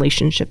maintaining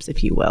relationships,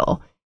 if you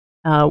will.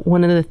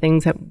 One of the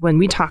things that when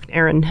we talked,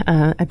 Aaron,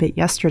 a bit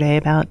yesterday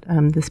about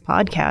this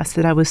podcast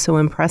that I was so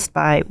impressed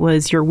by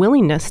was your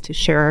willingness to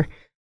share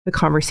the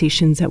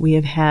conversations that we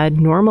have had,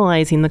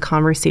 normalizing the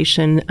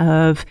conversation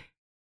of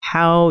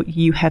how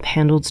you have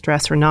handled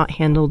stress or not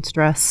handled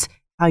stress,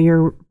 how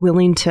you're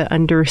willing to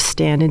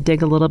understand and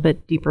dig a little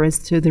bit deeper as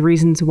to the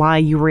reasons why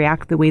you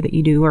react the way that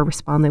you do or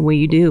respond the way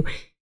you do.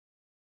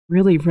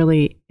 Really,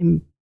 really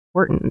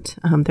important.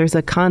 There's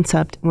a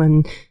concept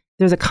in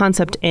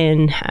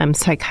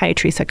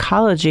psychiatry,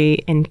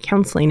 psychology, and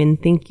counseling,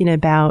 and thinking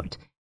about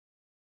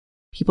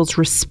people's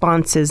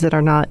responses that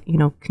are not,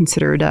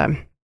 considered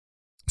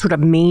sort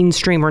of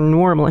mainstream or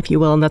normal, if you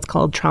will, and that's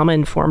called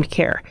trauma-informed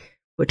care.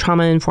 What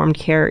trauma-informed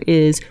care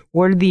is,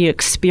 what are the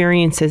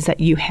experiences that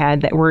you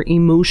had that were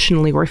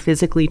emotionally or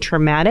physically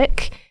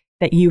traumatic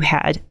that you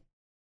had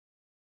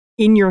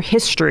in your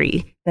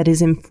history that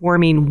is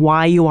informing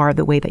why you are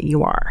the way that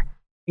you are.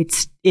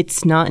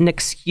 It's not an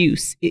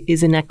excuse. It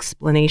is an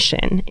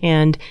explanation.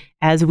 And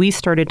as we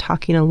started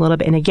talking a little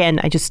bit, and again,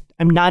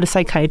 I'm not a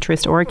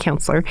psychiatrist or a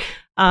counselor,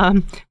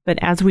 but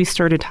as we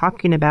started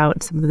talking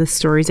about some of the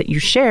stories that you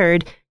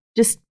shared,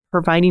 just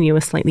providing you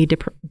a slightly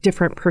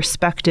different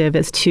perspective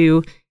as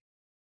to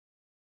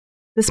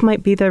this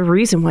might be the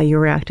reason why you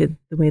reacted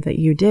the way that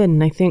you did.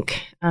 And I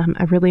think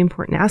a really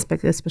important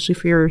aspect, especially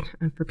for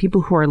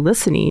people who are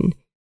listening,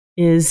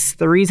 is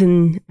the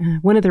reason,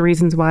 one of the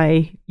reasons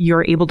why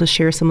you're able to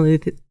share some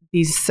of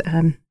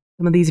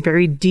these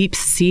very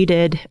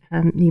deep-seated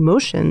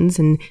emotions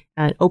and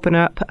open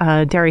up,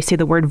 dare I say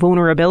the word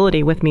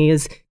vulnerability with me,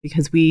 is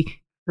because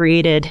we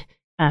created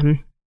a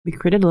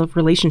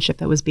relationship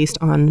that was based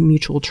on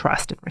mutual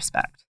trust and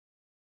respect.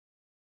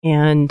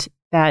 And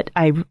that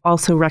I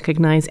also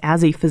recognize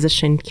as a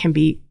physician can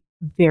be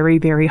very,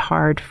 very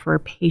hard for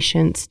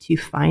patients to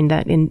find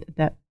that in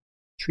that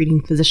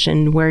treating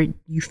physician where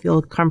you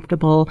feel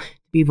comfortable to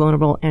be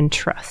vulnerable and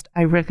trust.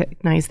 I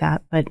recognize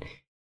that, but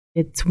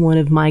it's one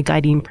of my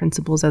guiding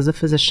principles as a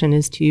physician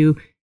is to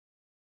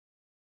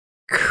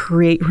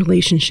create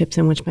relationships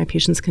in which my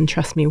patients can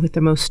trust me with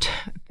their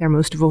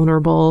most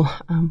vulnerable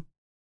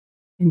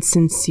and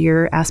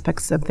sincere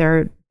aspects of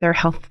their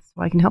health,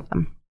 so I can help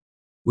them.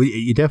 Well,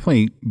 you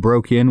definitely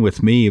broke in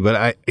with me,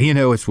 but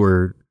as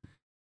we're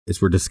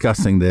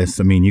discussing this,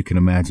 I mean, you can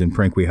imagine,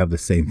 Frank, we have the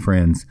same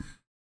friends.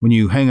 When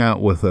you hang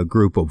out with a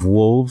group of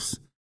wolves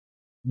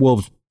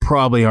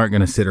probably aren't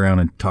going to sit around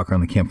and talk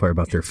around the campfire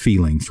about their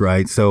feelings,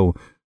 right? So,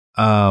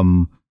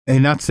 and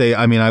not to say,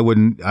 I mean, I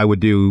would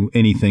do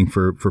anything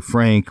for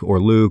Frank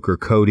or Luke or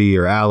Cody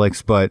or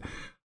Alex, but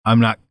I'm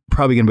not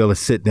probably going to be able to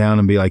sit down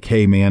and be like,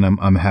 hey man,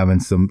 I'm having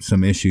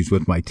some issues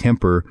with my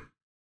temper.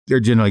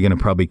 They're generally going to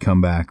probably come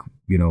back,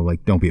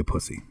 like, don't be a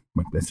pussy.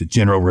 Like, that's a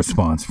general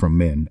response from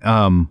men.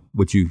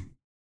 Would you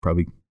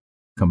probably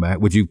come back?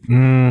 Would you?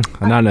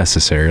 Not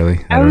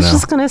necessarily. I was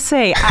just going to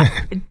say,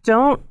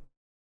 don't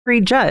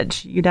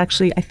prejudge.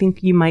 I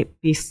think you might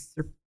be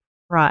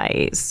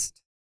surprised.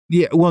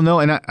 Yeah, well, no,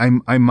 and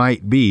I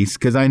might be,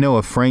 because I know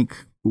if Frank,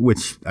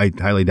 which I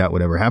highly doubt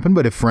would ever happen,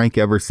 but if Frank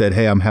ever said,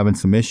 hey, I'm having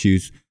some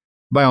issues,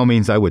 by all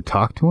means, I would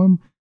talk to him.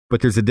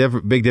 But there's a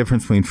big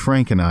difference between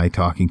Frank and I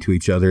talking to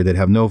each other that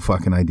have no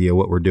fucking idea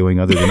what we're doing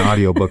other than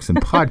audiobooks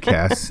and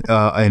podcasts,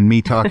 and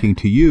me talking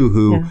to you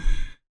who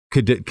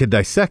could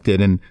dissect it.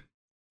 And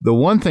the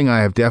one thing I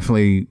have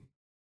definitely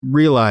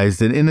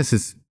realized, and this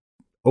is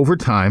over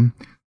time,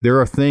 there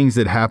are things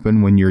that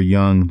happen when you're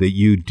young that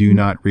you do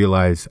not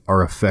realize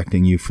are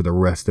affecting you for the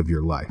rest of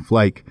your life.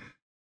 Like,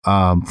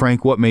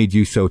 Frank, what made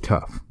you so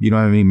tough? You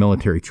don't have any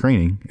military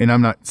training. And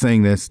I'm not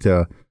saying this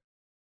to,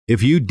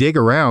 if you dig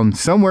around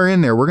somewhere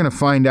in there, we're going to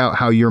find out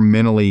how you're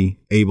mentally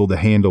able to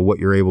handle what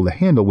you're able to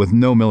handle with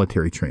no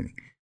military training.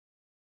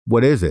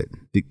 What is it?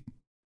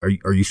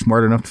 Are you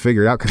smart enough to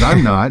figure it out? Because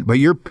I'm not, but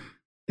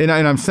and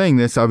I'm saying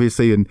this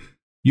obviously, and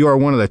you are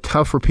one of the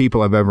tougher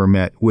people I've ever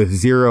met with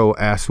zero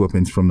ass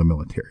whoopings from the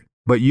military.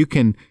 But you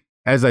can,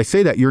 as I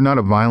say that, you're not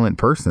a violent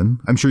person.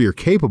 I'm sure you're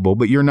capable,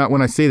 but you're not,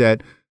 when I say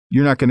that,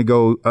 you're not going to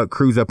go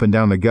cruise up and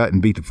down the gut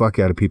and beat the fuck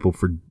out of people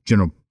for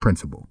general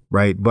principle,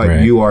 right?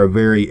 But you are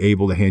very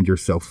able to handle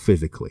yourself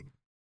physically.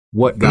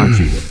 What got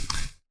you there?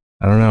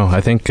 I don't know. I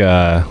think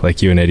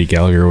like you and Eddie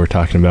Gallagher were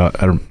talking about,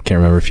 can't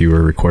remember if you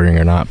were recording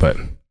or not, but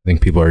I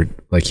think people are,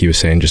 like he was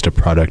saying, just a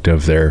product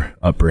of their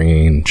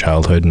upbringing and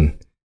childhood. And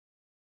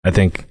I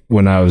think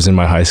when I was in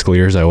my high school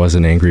years, I was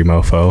an angry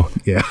mofo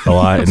a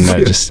lot. And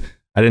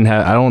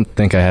I don't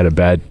think I had a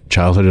bad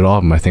childhood at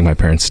all. I think my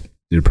parents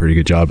did a pretty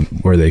good job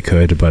where they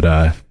could, but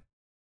I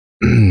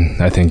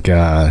think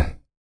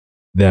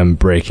them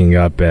breaking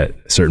up at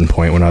a certain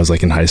point when I was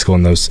like in high school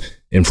in those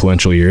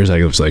influential years,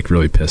 I was like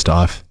really pissed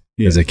off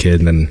as a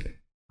kid. And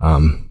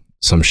then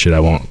some shit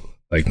I won't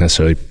like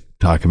necessarily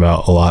talk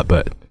about a lot,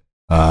 but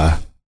I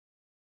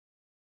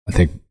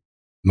think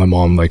my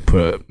mom like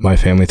put my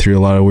family through a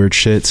lot of weird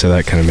shit, so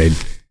that kind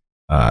of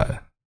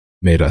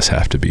made us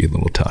have to be a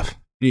little tough.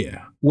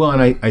 Yeah. Well,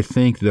 and I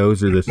think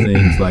those are the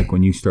things, like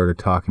when you started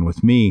talking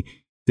with me,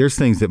 there's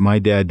things that my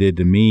dad did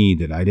to me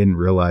that I didn't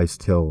realize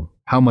till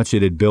how much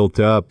it had built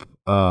up,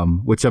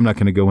 which I'm not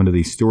going to go into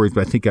these stories,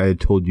 but I think I had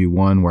told you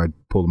one where I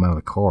pulled him out of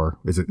the car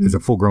as a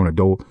full-grown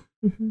adult,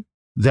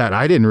 that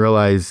I didn't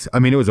realize. I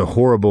mean, it was a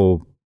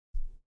horrible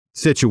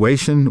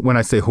situation. When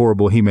I say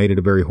horrible, he made it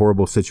a very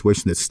horrible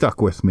situation that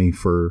stuck with me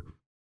for,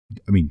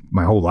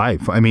 my whole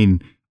life.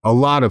 A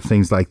lot of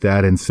things like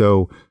that. And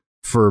so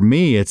for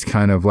me, it's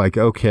kind of like,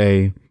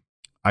 okay,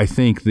 I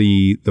think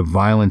the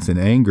violence and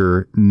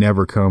anger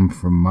never come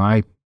from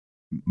my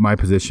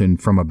position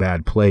from a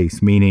bad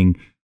place, meaning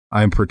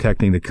I'm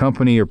protecting the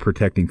company or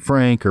protecting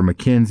Frank or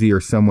Mackenzie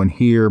or someone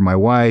here, my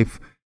wife.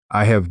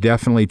 I have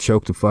definitely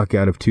choked the fuck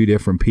out of two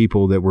different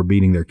people that were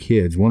beating their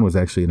kids. One was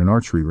actually in an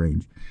archery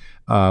range.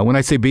 When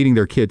I say beating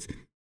their kids,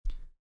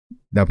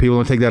 now people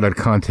don't take that out of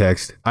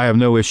context. I have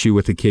no issue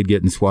with the kid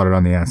getting swatted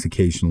on the ass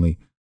occasionally,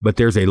 but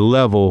there's a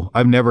level.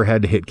 I've never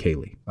had to hit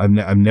Kaylee.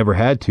 I've never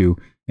had to.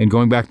 And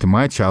going back to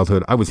my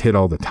childhood, I was hit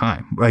all the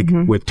time, like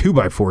with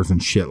 2x4s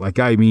and shit.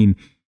 And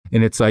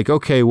it's like,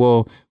 okay,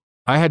 well,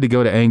 I had to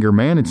go to anger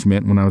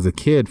management when I was a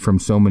kid from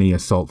so many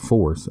assault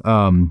fours,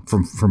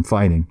 from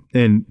fighting.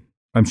 And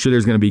I'm sure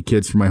there's going to be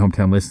kids from my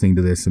hometown listening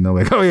to this, and they're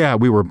like, oh yeah,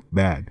 we were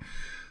bad.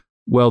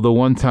 Well, the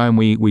one time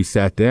we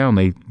sat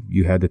down,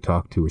 you had to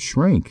talk to a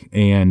shrink,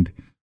 and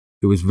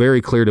it was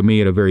very clear to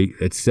me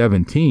at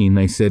 17,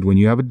 they said, when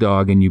you have a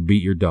dog and you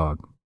beat your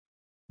dog,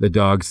 the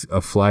dog's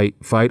a fight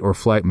or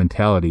flight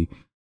mentality.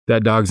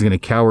 That dog's going to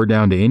cower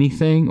down to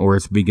anything, or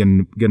it's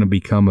going to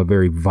become a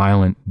very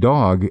violent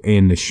dog.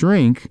 And the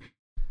shrink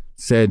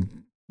said,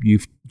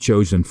 you've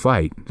chosen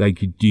fight.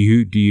 Like, do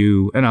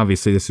you, and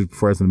obviously this is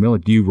before I was in the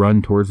military, do you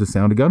run towards the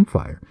sound of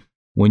gunfire?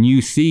 When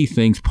you see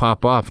things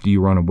pop off, do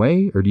you run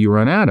away or do you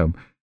run at them?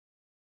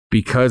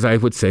 Because I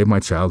would say in my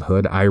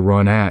childhood, I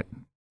run at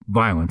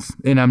violence.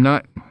 And I'm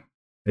not,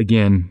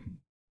 again,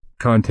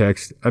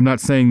 context, I'm not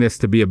saying this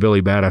to be a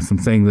Billy Badass. I'm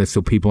saying this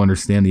so people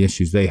understand the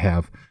issues they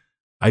have.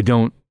 I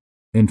don't,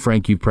 and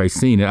Frank, you've probably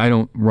seen it, I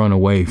don't run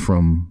away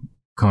from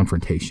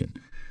confrontation.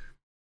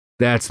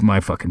 That's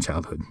my fucking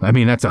childhood.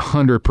 That's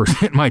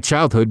 100% my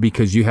childhood,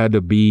 because you had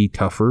to be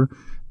tougher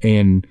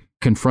and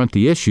confront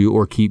the issue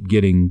or keep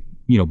getting,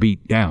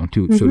 beat down,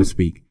 so to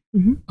speak.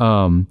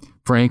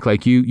 Frank,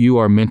 like you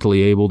are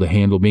mentally able to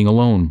handle being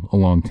alone a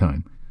long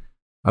time.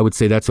 I would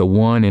say that's a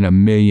 1 in a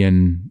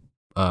million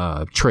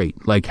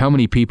trait. Like, how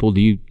many people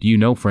do you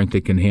know, Frank,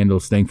 that can handle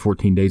staying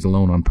 14 days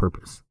alone on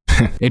purpose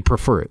and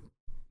prefer it?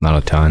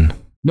 Not a ton.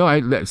 No,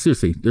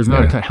 seriously, there's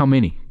not a ton. How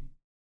many?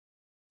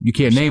 You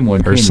can't name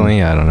one.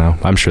 Personally, I don't know.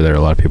 I'm sure there are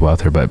a lot of people out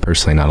there, but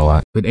personally, not a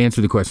lot. But answer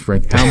the question,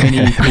 Frank. How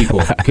many people?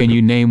 Can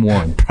you name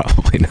one?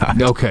 Probably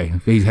not. Okay.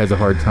 He has a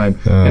hard time.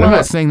 And I'm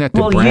not saying that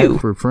to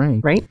brag for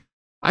Frank. Right?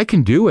 I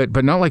can do it,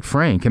 but not like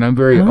Frank. And I'm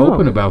very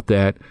open about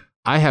that.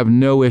 I have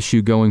no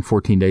issue going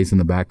 14 days in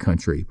the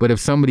backcountry. But if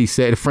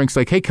Frank's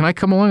like, hey, can I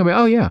come along? I'm like,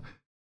 oh, yeah.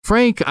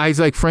 Frank, I was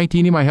like, Frank, do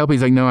you need my help?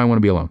 He's like, no, I want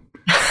to be alone.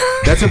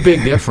 That's a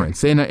big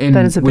difference. And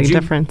that is a big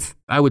difference.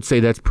 I would say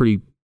that's pretty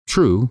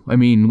true.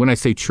 When I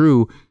say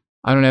true,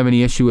 I don't have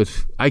any issue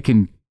with, I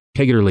can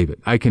take it or leave it.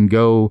 I can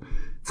go,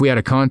 if we had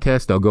a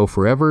contest, I'll go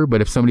forever.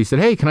 But if somebody said,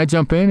 hey, can I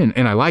jump in?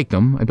 And I liked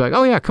them, I'd be like,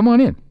 oh yeah, come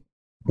on in.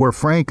 Where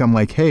Frank, I'm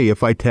like, hey,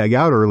 if I tag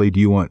out early, do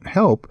you want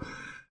help?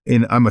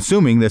 And I'm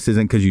assuming this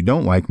isn't because you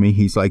don't like me.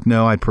 He's like,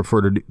 no, I'd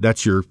prefer to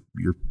that's your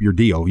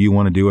deal. You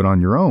want to do it on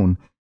your own.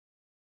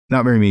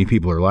 not very many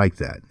people are like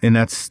that. And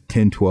that's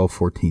 10, 12,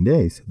 14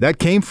 days. That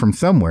came from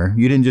somewhere.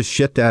 You didn't just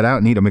shit that out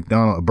and eat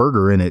a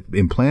burger and it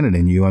implanted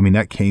in you. I mean,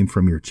 that came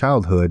from your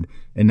childhood.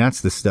 And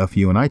that's the stuff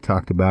you and I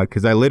talked about,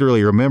 because I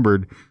literally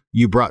remembered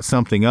you brought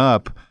something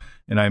up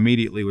and I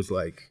immediately was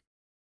like,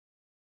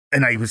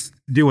 and I was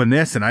doing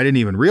this and I didn't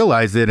even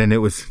realize it. And it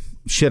was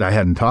shit I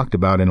hadn't talked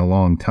about in a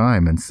long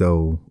time. And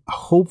so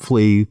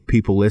hopefully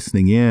people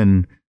listening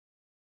in,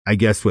 I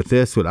guess with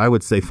this, what I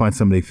would say, find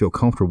somebody to feel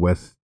comfortable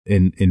with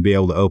and be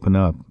able to open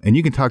up. And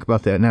you can talk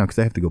about that now because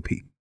I have to go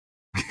pee.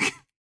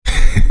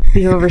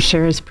 The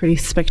overshare is pretty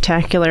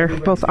spectacular,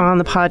 both on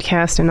the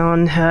podcast and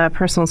on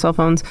personal cell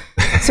phones.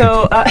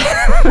 So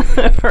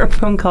for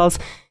phone calls.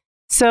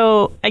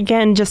 So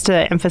again, just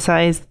to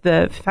emphasize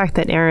the fact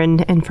that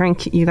Aaron and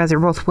Frank, you guys are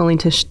both willing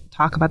to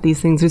talk about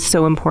these things is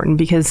so important,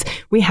 because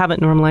we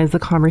haven't normalized the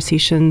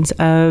conversations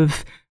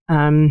of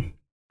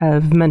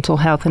mental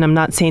health. And I'm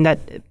not saying that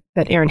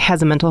Aaron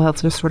has a mental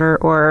health disorder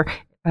or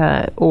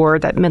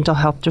that mental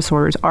health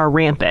disorders are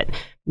rampant.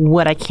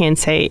 What I can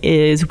say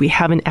is we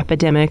have an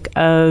epidemic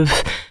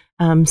of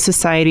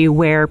society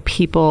where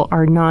people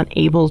are not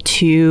able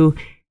to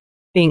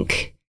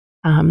think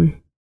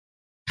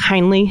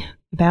kindly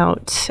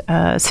about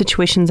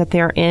situations that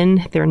they're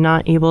in. They're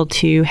not able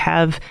to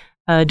have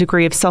a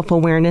degree of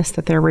self-awareness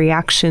that their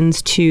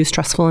reactions to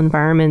stressful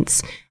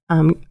environments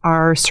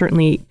are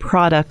certainly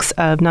products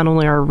of not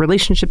only our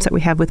relationships that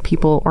we have with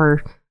people,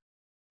 or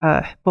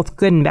both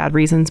good and bad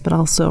reasons, but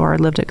also our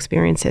lived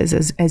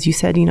experiences. As you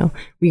said,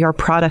 we are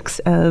products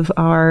of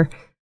our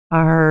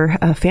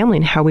family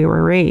and how we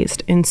were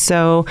raised. And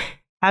so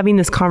having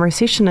this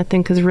conversation, I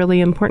think, is really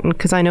important,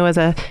 because I know as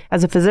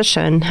a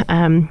physician,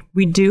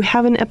 we do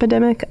have an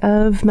epidemic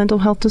of mental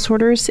health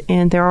disorders,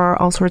 and there are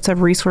all sorts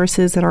of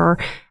resources that are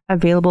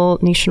available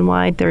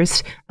nationwide.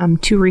 There's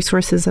 2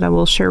 resources that I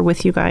will share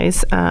with you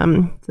guys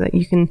so that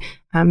you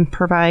can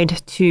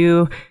provide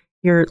to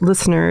your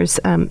listeners.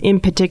 In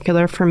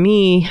particular, for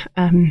me,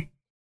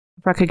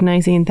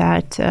 recognizing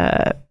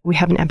that we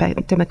have an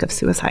epidemic of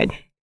suicide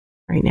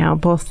right now,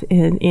 both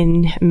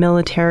in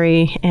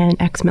military and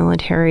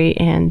ex-military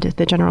and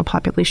the general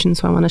population.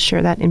 So I want to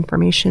share that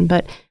information.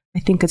 But I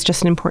think it's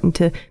just important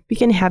to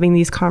begin having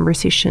these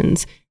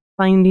conversations,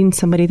 finding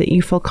somebody that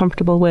you feel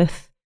comfortable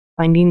with,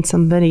 finding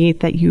somebody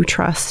that you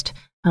trust.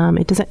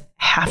 It doesn't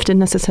have to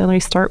necessarily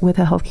start with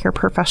a healthcare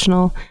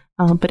professional,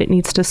 but it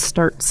needs to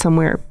start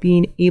somewhere.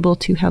 Being able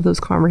to have those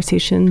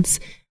conversations,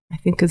 I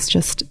think, is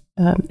just,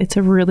 it's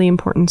a really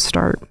important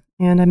start.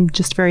 And I'm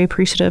just very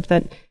appreciative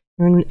that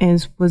Aaron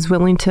was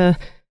willing to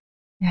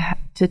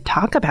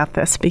talk about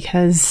this,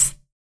 because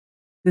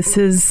this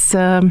is,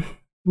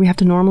 we have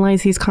to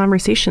normalize these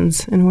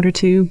conversations in order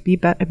to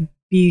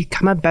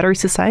become a better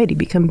society,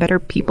 become better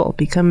people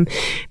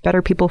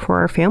for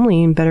our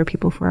family and better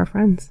people for our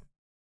friends.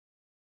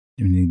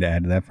 Anything to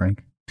add to that,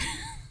 Frank?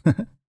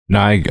 No,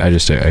 I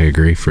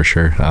agree for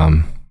sure.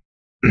 I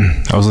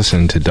was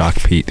listening to Doc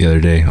Pete the other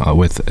day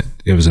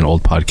it was an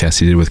old podcast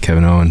he did with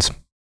Kevin Owens,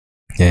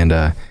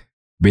 and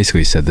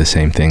basically said the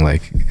same thing,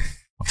 like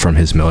from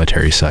his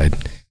military side.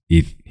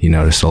 He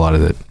noticed a lot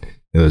of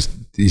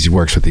he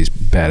works with these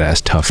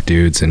badass tough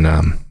dudes, and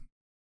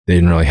they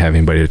didn't really have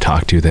anybody to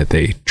talk to that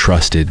they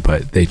trusted,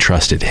 but they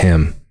trusted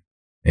him,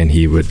 and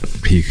he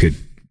could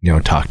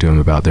talk to them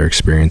about their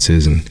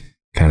experiences and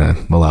kind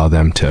of allow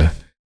them to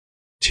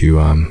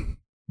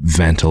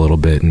vent a little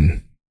bit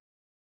and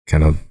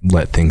kind of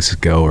let things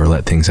go or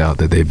let things out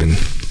that they've been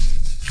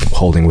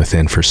holding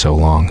within for so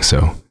long.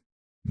 So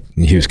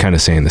he was kind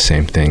of saying the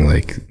same thing,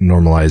 like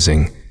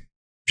normalizing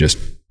just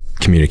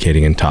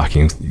communicating and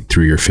talking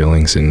through your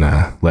feelings and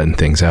letting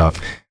things out.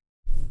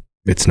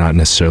 It's not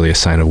necessarily a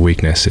sign of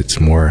weakness.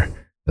 It's more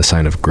a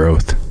sign of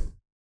growth.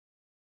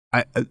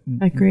 I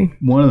agree.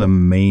 One of the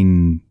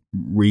main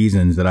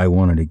reasons that I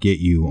wanted to get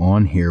you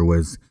on here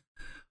was,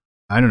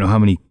 I don't know how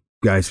many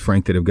guys,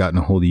 Frank, that have gotten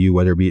a hold of you,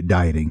 whether it be at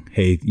dieting.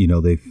 Hey,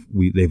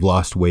 they've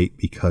lost weight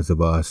because of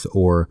us,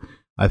 or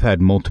I've had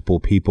multiple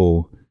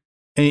people,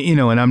 and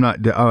I'm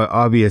not,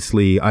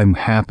 obviously I'm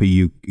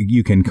happy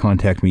you can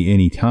contact me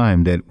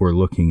anytime that we're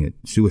looking at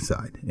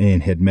suicide,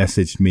 and had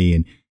messaged me,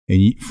 and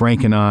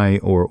Frank and I,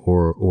 or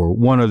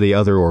one or the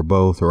other, or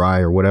both, or I,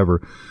 or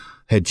whatever,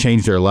 had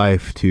changed their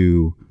life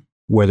to,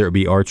 whether it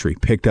be archery,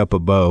 picked up a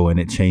bow and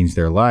it changed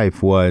their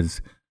life. Was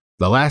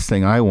the last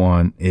thing I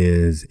want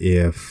is,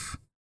 if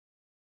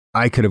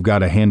I could have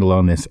got a handle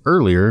on this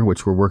earlier,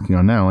 which we're working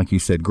on now, like you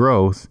said,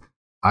 growth,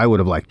 I would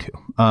have liked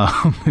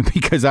to,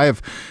 because I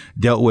have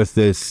dealt with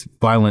this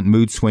violent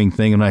mood swing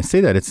thing. And when I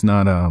say that, it's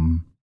not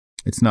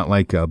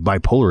like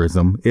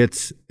bipolarism.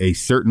 It's a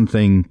certain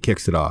thing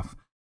kicks it off,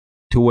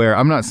 to where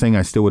I'm not saying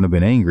I still wouldn't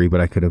have been angry,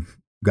 but I could have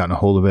gotten a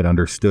hold of it,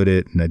 understood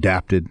it, and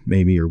adapted,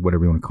 maybe, or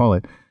whatever you want to call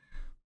it,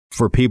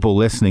 for people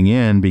listening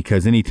in.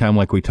 Because anytime,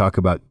 like we talk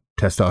about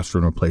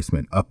testosterone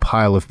replacement, a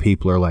pile of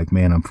people are like,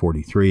 man, I'm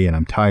 43 and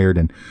I'm tired.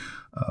 And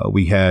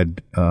we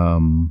had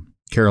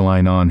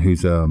Caroline on,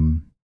 who's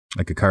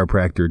like a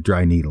chiropractor,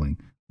 dry needling.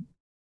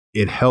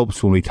 it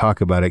helps when we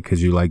talk about it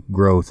because you like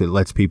growth. It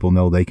lets people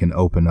know they can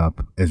open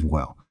up as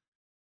well.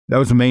 That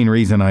was the main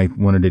reason I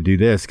wanted to do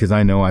this, because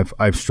I know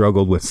I've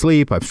struggled with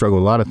sleep. I've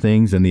struggled with a lot of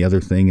things. And the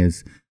other thing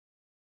is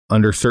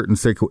under certain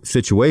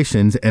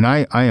situations, and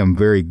I am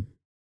very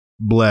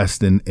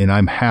blessed and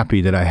I'm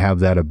happy that I have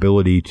that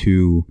ability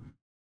to,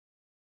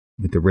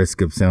 at the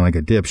risk of sounding like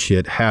a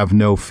dipshit, have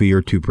no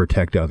fear to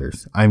protect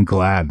others. I'm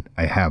glad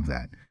I have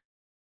that.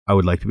 I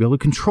would like to be able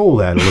to control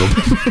that a little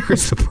bit.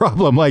 Here's the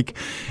problem. Like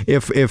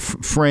if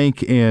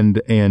Frank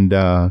and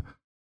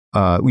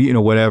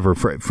whatever,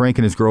 Frank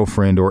and his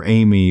girlfriend or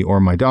Amy or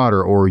my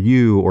daughter or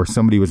you or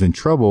somebody was in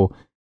trouble,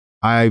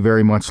 I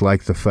very much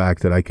like the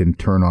fact that I can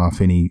turn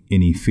off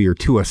any fear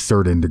to a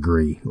certain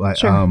degree.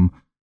 Sure.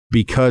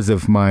 Because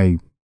of my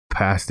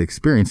past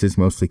experiences,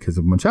 mostly because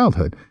of my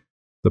childhood.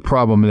 The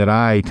problem that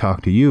I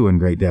talk to you in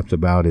great depth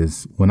about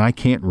is when I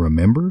can't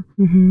remember,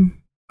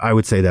 I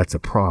would say that's a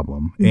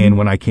problem. And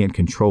when I can't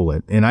control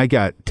it. And I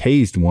got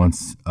tased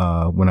once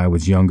when I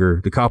was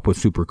younger. The cop was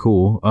super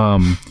cool.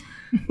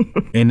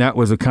 And that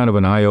was a kind of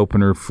an eye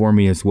opener for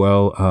me as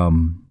well.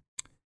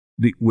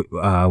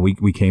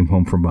 We came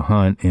home from a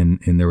hunt and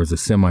there was a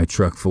semi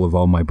truck full of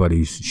all my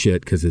buddy's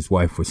shit because his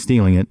wife was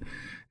stealing it.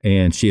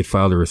 And she had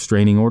filed a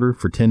restraining order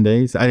for 10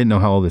 days. I didn't know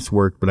how all this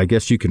worked, but I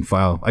guess I could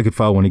file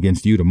one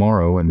against you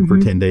tomorrow and for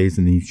 10 days.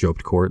 And then you show up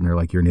to court and they're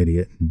like, you're an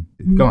idiot. And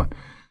it's gone.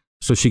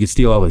 So she could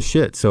steal all this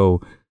shit.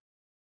 So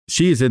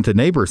she is into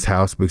neighbor's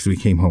house because we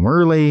came home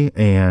early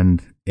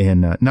and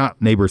not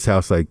neighbor's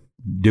house like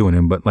doing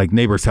him, but like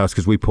neighbor's house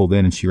because we pulled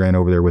in and she ran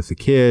over there with the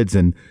kids.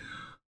 And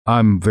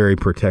I'm very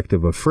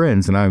protective of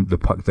friends. And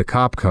the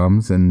cop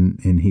comes and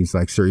he's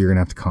like, sir, you're going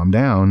to have to calm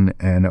down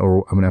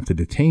or I'm going to have to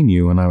detain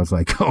you. And I was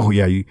like, oh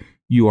yeah,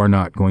 you are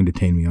not going to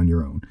detain me on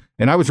your own.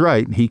 And I was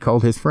right. He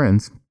called his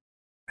friends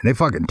and they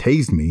fucking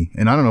tased me.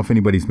 And I don't know if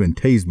anybody's been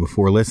tased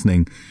before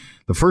listening.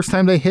 The first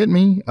time they hit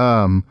me,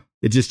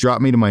 it just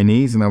dropped me to my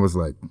knees and I was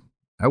like,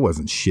 I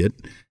wasn't shit.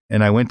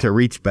 And I went to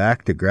reach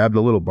back to grab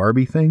the little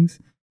Barbie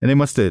things. And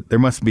there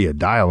must be a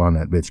dial on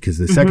that bitch because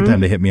the second time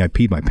they hit me, I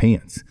peed my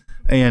pants.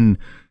 And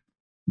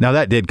now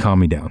that did calm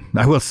me down.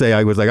 I will say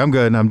I was like, I'm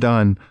good and I'm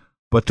done.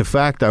 But the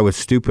fact I was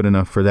stupid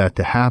enough for that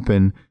to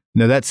happen,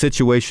 now that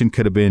situation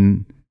could have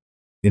been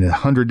in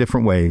 100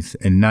 different ways.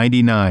 And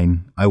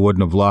 99, I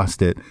wouldn't have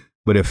lost it.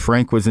 But if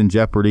Frank was in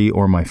jeopardy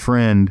or my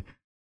friend,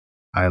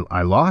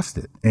 I lost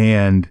it.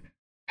 And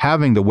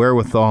having the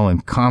wherewithal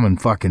and common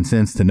fucking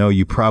sense to know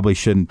you probably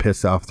shouldn't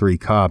piss off 3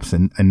 cops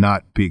and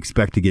not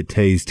expect to get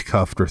tased,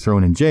 cuffed, or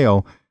thrown in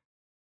jail,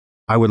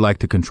 I would like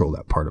to control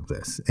that part of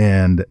this.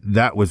 And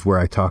that was where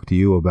I talked to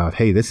you about,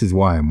 hey, this is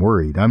why I'm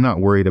worried. I'm not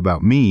worried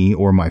about me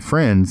or my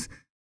friends.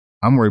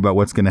 I'm worried about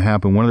what's going to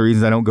happen. One of the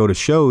reasons I don't go to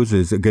shows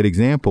is a good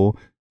example,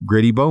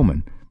 Gritty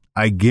Bowman.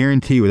 I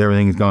guarantee with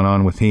everything that's gone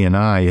on with he and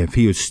I, if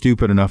he was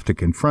stupid enough to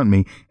confront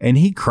me, and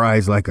he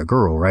cries like a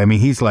girl, right? I mean,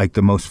 he's like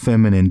the most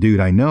feminine dude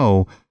I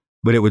know,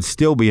 but it would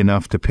still be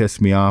enough to piss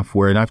me off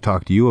and I've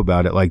talked to you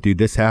about it. Like, dude,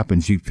 this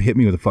happens. You hit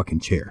me with a fucking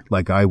chair.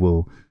 Like I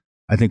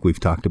think we've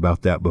talked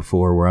about that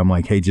before where I'm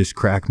like, hey, just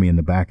crack me in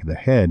the back of the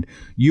head.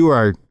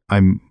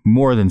 I'm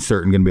more than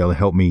certain going to be able to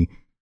help me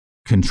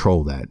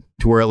control that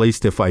to where at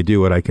least if I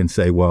do it, I can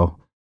say, well,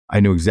 I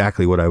knew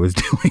exactly what I was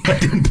doing. I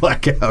didn't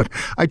black out.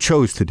 I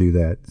chose to do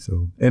that.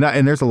 So,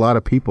 and there's a lot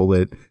of people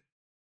that,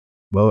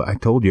 well, I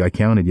told you, I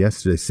counted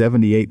yesterday,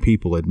 78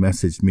 people had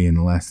messaged me in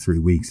the last 3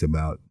 weeks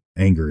about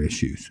anger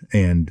issues.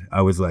 And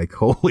I was like,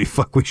 holy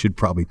fuck, we should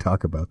probably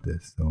talk about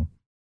this. So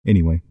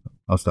anyway,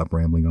 I'll stop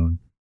rambling on.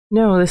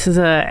 No, I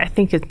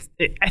think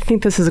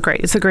this is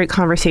it's a great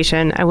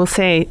conversation. I will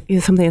say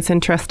something that's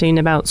interesting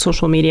about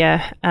social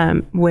media,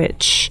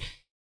 which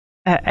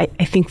I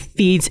think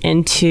feeds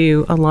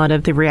into a lot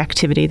of the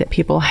reactivity that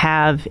people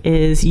have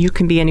is you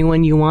can be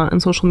anyone you want on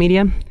social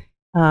media.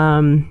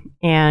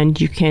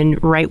 And you can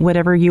write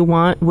whatever you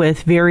want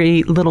with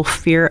very little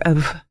fear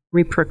of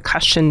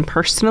repercussion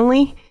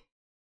personally.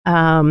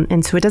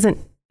 And so it doesn't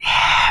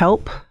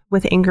help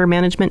with anger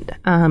management.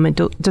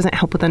 It doesn't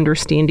help with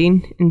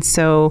understanding. And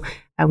so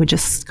I would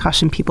just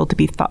caution people to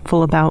be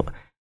thoughtful about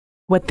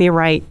what they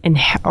write and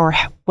or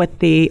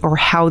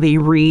how they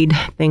read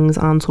things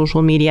on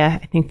social media.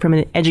 I think from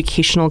an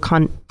educational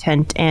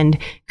content and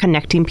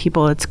connecting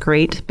people, it's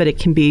great, but it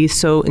can be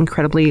so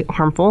incredibly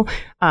harmful,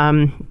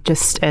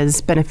 just as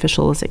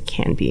beneficial as it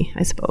can be,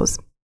 I suppose.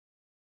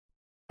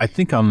 I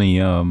think on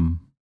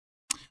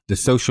the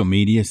social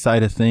media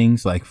side of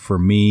things, like for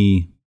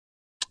me,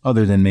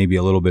 other than maybe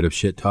a little bit of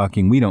shit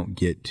talking, we don't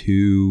get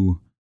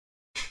too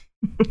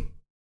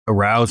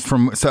aroused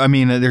from. So, I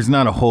mean, there's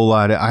not a whole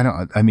lot.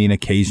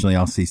 Occasionally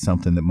I'll see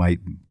something that might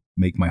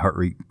make my heart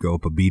rate go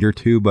up a beat or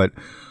two. But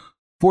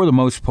for the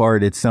most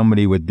part, it's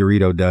somebody with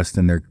Dorito dust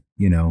in their,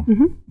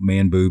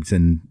 man boobs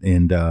and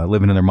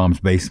living in their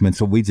mom's basement.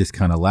 So we just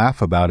kind of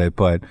laugh about it.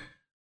 But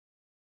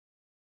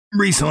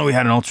recently we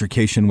had an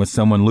altercation with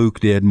someone,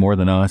 Luke did more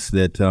than us,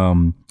 that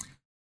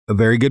a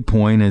very good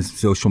point is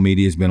social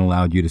media has been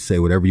allowed you to say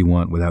whatever you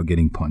want without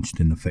getting punched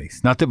in the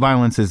face. Not that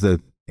violence is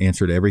the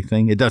answer to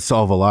everything. It does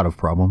solve a lot of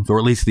problems, or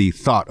at least the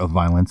thought of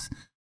violence.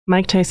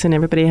 Mike Tyson,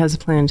 everybody has a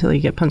plan until you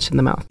get punched in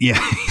the mouth. Yeah,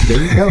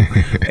 there you go.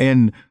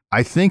 And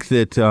I think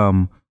that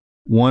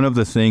one of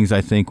the things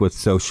I think with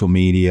social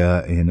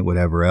media and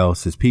whatever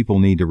else is people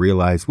need to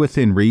realize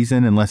within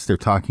reason, unless they're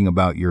talking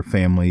about your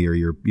family or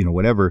your,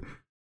 whatever,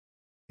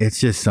 it's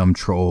just some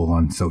troll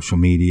on social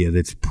media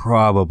that's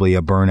probably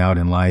a burnout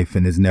in life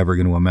and is never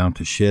going to amount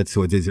to shit.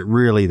 So is it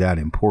really that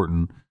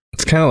important?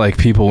 It's kind of like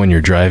people when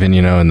you're driving,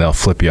 and they'll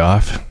flip you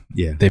off.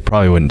 Yeah. They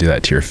probably wouldn't do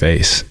that to your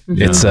face.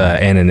 Mm-hmm. It's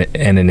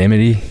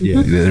anonymity.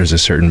 Yeah.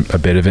 There's a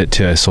bit of it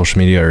to social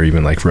media, or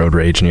even like road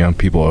rage. And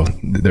people,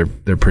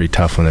 they're pretty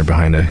tough when they're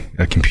behind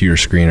a computer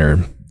screen or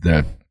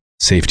the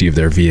safety of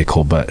their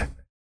vehicle, but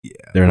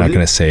they're not going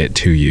to say it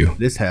to you.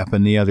 This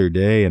happened the other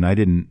day, and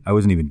I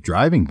wasn't even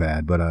driving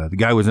bad, but the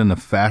guy was in the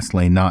fast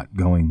lane, not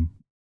going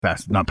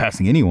fast, not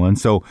passing anyone.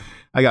 So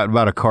I got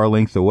about a car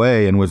length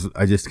away, and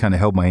I just kind of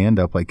held my hand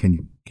up, like,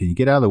 can you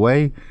get out of the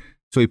way?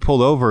 So he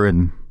pulled over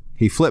and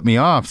he flipped me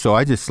off. So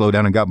I just slowed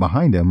down and got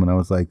behind him, and I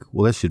was like,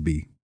 well, this should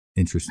be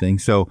interesting.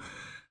 So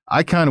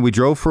we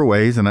drove for a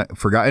ways, and I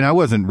forgot, and I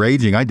wasn't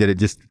raging. I did it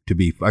just to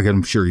be,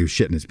 I'm sure he was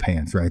shitting his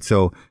pants, right?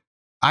 So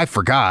I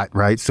forgot,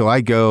 right? So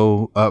I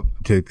go up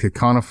to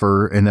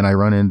Conifer, and then I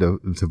run into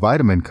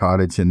Vitamin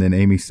Cottage, and then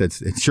Amy said,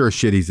 it's sure as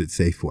shit he's at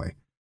Safeway.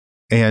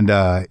 And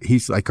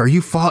he's like,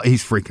 he's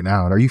freaking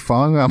out. Are you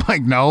following me? I'm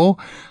like, no,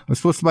 I'm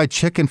supposed to buy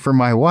chicken for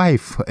my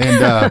wife.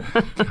 And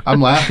I'm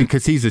laughing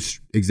because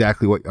he's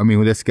exactly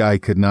this guy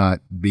could not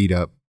beat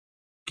up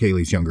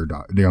Kaylee's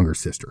younger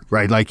sister,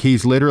 right? Like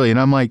he's literally, and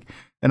I'm like,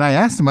 and I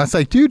asked him, I was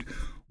like, dude,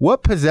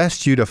 what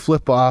possessed you to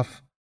flip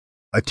off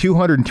a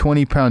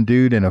 220-pound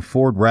dude in a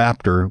Ford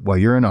Raptor while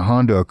you're in a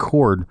Honda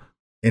Accord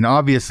and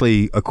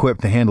obviously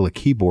equipped to handle a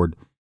keyboard?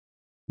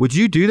 Would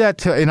you do that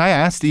to, and I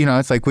asked,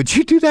 it's like, would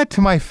you do that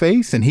to my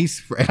face? And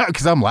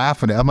because I'm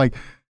laughing. I'm like,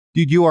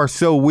 dude, you are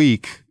so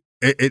weak.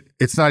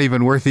 It's not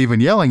even worth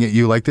even yelling at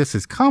you. Like, this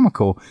is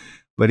comical.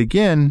 But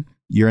again,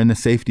 you're in the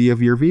safety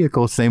of your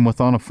vehicle. Same with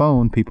on a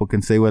phone. People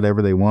can say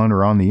whatever they want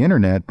or on the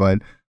internet. But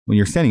when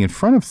you're standing in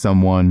front of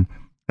someone,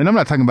 and I'm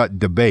not talking about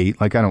debate,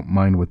 like I don't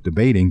mind with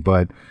debating,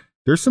 but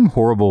there's some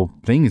horrible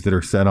things that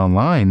are said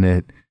online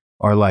that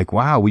are like,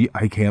 wow,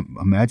 I can't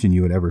imagine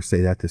you would ever say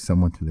that to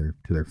someone to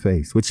their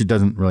face, which it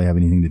doesn't really have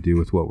anything to do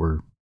with what we're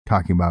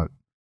talking about.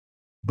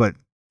 But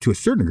to a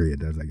certain degree, it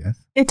does, I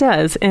guess. It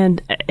does.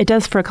 And it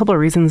does for a couple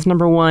of reasons.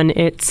 Number one,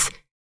 it's,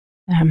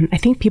 I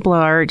think people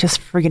are just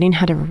forgetting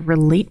how to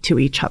relate to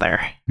each other,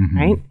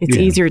 right? It's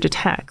easier to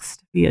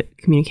text via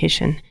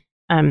communication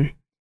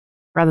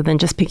rather than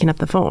just picking up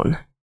the phone.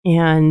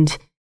 And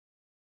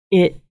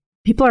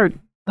people are,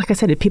 like I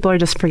said, people are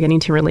just forgetting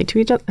to relate to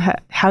each other,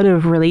 how to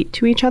relate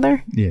to each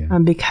other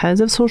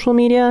because of social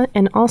media.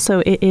 And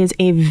also it is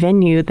a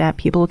venue that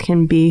people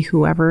can be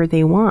whoever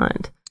they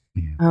want.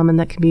 And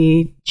that can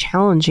be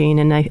challenging.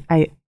 And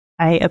I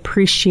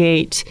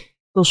appreciate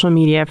social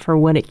media for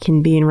what it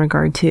can be in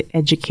regard to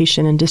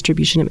education and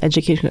distribution of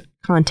educational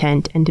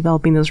content and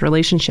developing those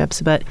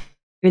relationships. But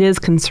it is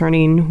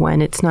concerning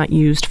when it's not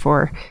used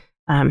for,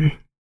 when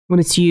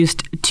it's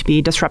used to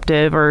be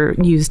disruptive or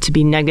used to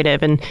be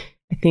negative. And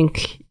I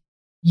think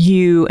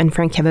you and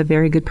Frank have a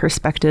very good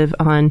perspective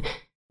on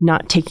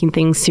not taking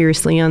things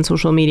seriously on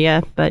social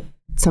media, but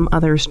some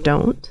others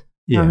don't.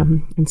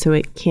 And so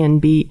it can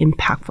be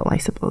impactful, I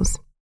suppose.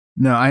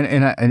 No,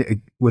 I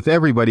with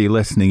everybody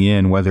listening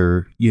in,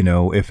 whether,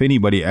 if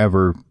anybody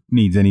ever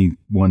needs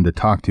anyone to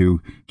talk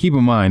to, keep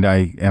in mind,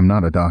 I am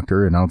not a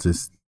doctor and I'll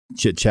just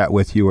chit chat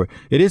with you.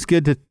 It is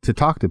good to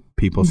talk to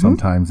people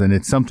sometimes. And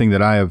it's something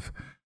that I have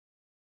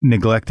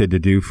neglected to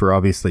do for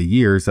obviously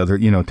years,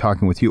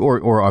 talking with you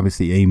or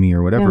obviously Amy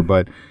or whatever,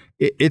 but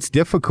it's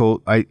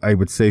difficult, I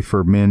would say,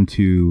 for men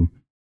to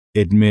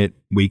admit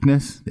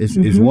weakness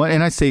is one.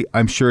 And I say,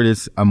 I'm sure it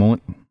is. I'm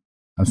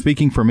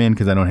speaking for men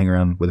because I don't hang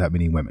around with that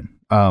many women.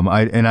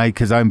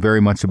 Because I'm very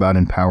much about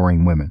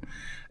empowering women.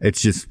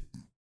 It's just,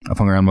 I've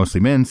hung around mostly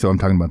men, so I'm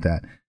talking about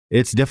that.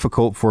 It's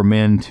difficult for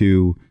men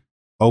to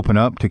open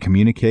up, to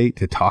communicate,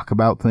 to talk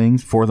about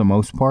things for the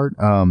most part.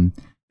 And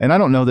I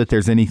don't know that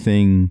there's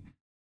anything,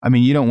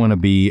 you don't want to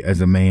be, as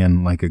a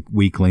man, like a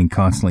weakling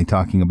constantly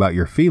talking about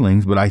your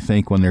feelings, but I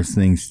think when there's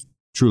things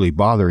truly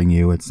bothering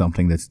you, it's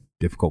something that's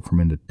difficult for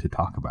men to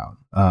talk about.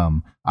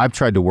 I've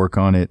tried to work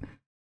on it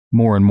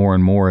more and more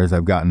and more as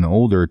I've gotten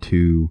older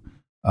to,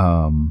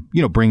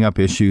 bring up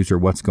issues or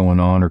what's going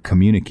on or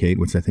communicate,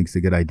 which I think is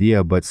a good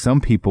idea. But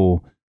some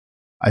people,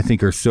 I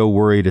think, are so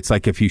worried. It's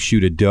like if you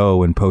shoot a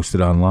doe and post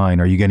it online,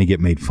 are you going to get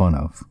made fun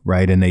of,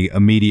 right? And they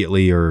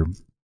immediately are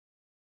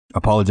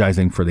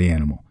apologizing for the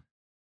animal.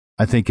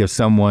 I think if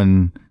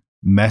someone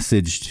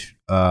messaged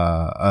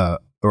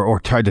or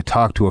tried to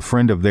talk to a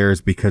friend of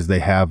theirs because they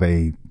have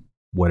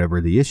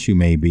whatever the issue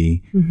may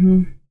be,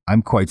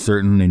 I'm quite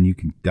certain, and you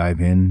can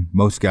dive in,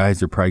 most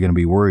guys are probably going to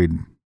be worried.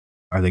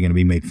 Are they going to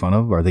be made fun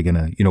of? Are they going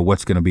to,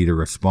 what's going to be the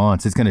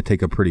response? It's going to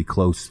take a pretty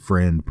close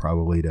friend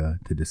probably to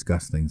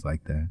discuss things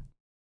like that.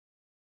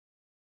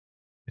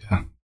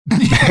 Yeah.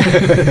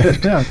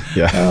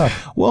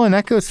 Well, and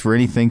that goes for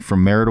anything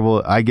from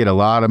marital. I get a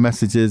lot of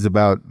messages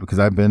about, because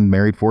I've been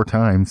married 4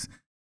 times.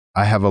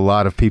 I have a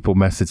lot of people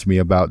message me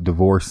about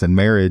divorce and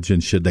marriage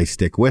and should they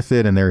stick with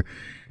it. And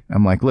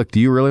I'm like, look, do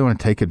you really want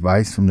to take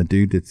advice from the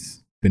dude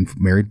that's been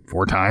married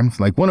 4 times?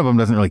 Like, one of them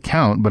doesn't really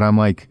count, but I'm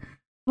like,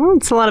 well,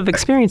 it's a lot of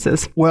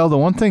experiences. well, the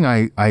one thing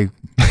I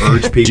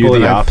urge people do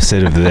the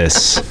opposite of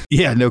this.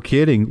 Yeah, no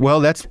kidding.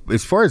 Well, that's,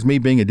 as far as me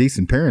being a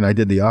decent parent, I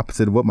did the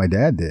opposite of what my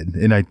dad did.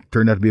 And I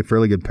turned out to be a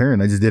fairly good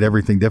parent. I just did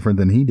everything different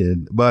than he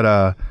did.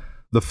 But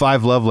the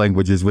 5 Love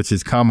Languages, which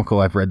is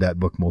comical. I've read that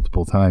book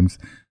multiple times.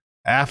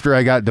 After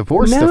I got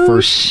divorced, the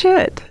first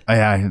shit.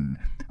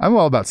 I'm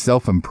all about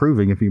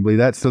self-improving, if you can believe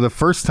that. So the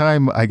first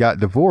time I got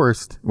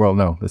divorced, well,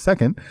 no, the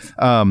second,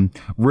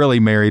 really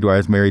married, where I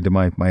was married to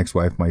my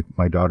ex-wife,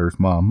 my daughter's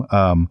mom.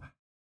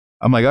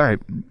 I'm like, all right,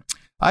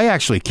 I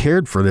actually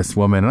cared for this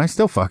woman and I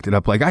still fucked it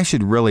up. Like, I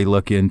should really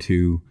look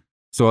into,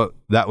 so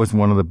that was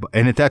one of the,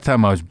 and at that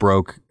time I was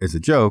broke as a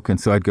joke. And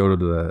so I'd go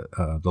to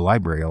the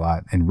library a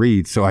lot and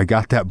read. So I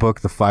got that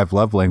book, The 5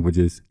 Love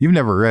Languages. You've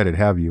never read it,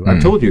 have you?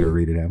 I've told you to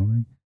read it,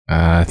 haven't I?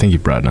 I think you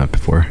brought it up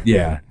before.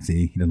 Yeah.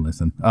 See, he didn't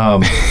listen.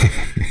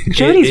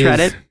 Jody's read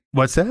it.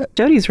 What's that?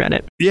 Jody's read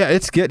it. Yeah,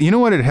 it's good. You know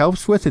what it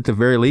helps with? At the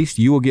very least,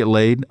 you will get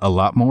laid a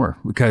lot more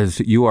because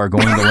you are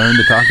going to learn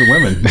to talk to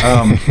women.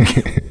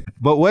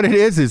 But what it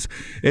is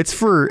it's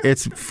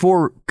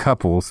for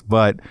couples,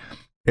 but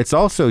it's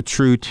also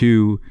true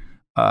to,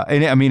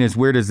 and I mean, as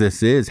weird as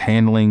this is,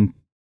 handling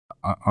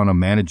on a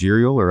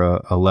managerial or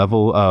a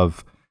level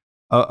of,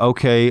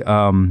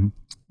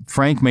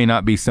 Frank may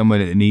not be someone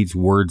that needs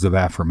words of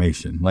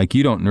affirmation. Like,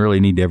 you don't really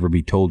need to ever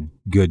be told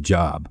good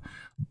job.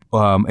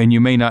 And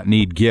you may not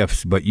need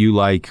gifts, but you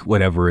like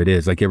whatever it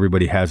is. Like,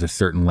 everybody has a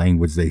certain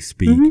language they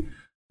speak.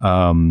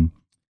 Mm-hmm.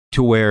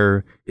 To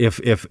where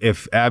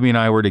if Abby and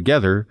I were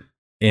together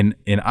and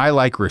I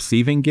like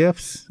receiving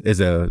gifts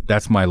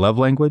that's my love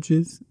language,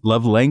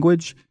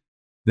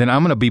 then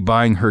I'm going to be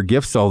buying her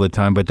gifts all the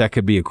time, but that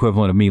could be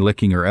equivalent of me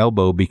licking her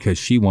elbow because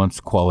she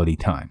wants quality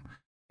time.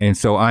 And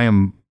so I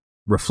am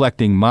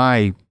reflecting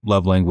my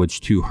love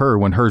language to her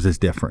when hers is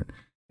different.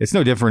 It's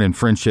no different in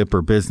friendship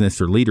or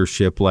business or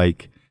leadership.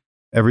 Like,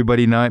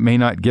 everybody may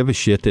not give a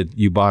shit that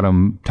you bought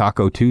them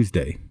Taco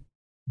Tuesday,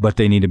 but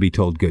they need to be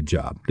told good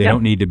job. They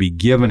don't need to be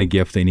given a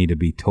gift. They need to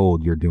be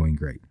told you're doing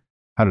great.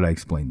 How did I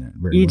explain that?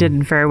 You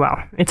did very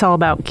well. It's all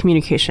about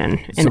communication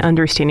and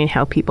understanding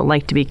how people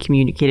like to be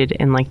communicated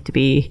and like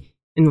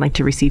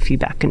to receive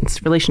feedback in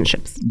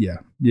relationships. Yeah.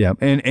 Yeah.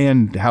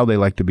 And how they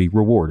like to be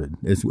rewarded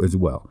as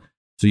well.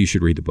 So you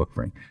should read the book,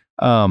 Frank.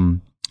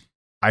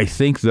 I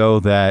think, though,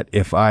 that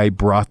if I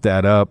brought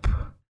that up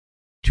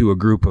to a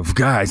group of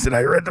guys that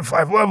I read the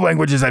 5 Love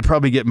Languages, I'd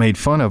probably get made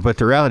fun of. But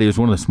the reality is,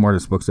 one of the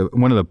smartest books,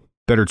 one of the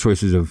better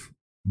choices of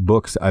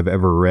books I've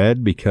ever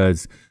read,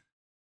 because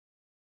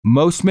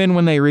most men,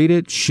 when they read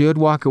it, should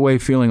walk away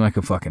feeling like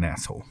a fucking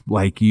asshole.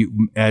 Like,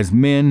 you, as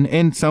men,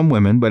 and some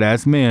women, but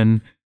as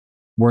men,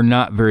 we're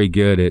not very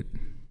good at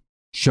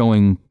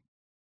showing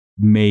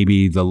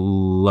maybe the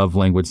love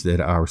language that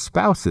our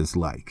spouses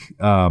like.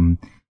 And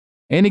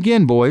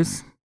again,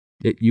 boys,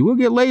 you will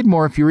get laid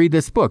more if you read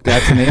this book.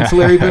 That's an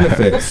ancillary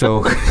benefit.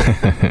 So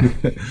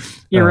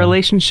your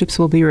relationships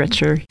will be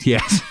richer.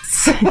 Yes.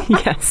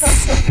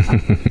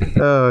 Yes.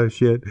 Oh,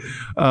 shit.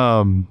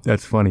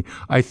 That's funny.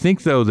 I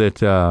think, though,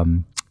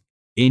 that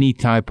any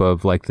type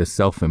of like the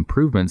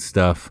self-improvement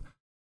stuff,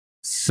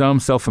 some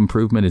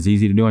self-improvement is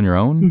easy to do on your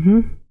own.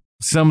 Mm-hmm.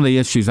 Some of the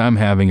issues I'm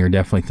having are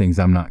definitely things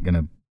I'm not going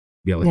to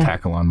be able to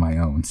tackle on my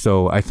own.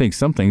 So I think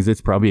some things it's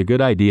probably a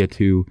good idea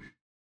to,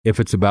 if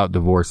it's about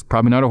divorce,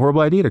 probably not a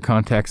horrible idea to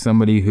contact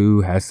somebody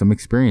who has some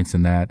experience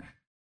in that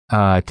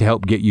to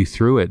help get you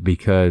through it.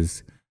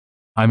 Because,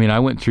 I mean, I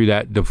went through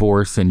that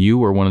divorce and you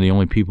were one of the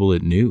only people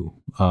that knew.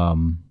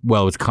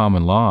 Well, it's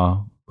common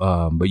law,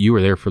 but you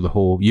were there for the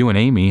whole, you and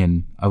Amy,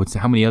 and I would say,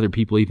 how many other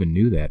people even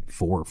knew that?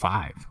 4 or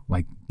 5?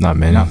 Like, not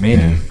many. Not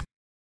many. Yeah.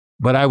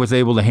 But I was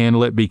able to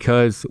handle it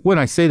because when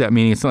I say that,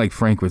 meaning it's not like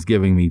Frank was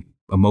giving me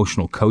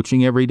emotional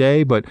coaching every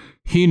day, but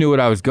he knew what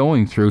I was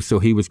going through, so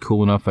he was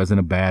cool enough. I was in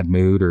a bad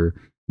mood, or it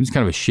was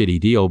kind of a shitty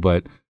deal.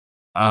 But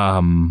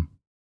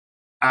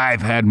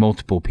I've had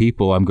multiple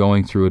people. I'm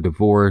going through a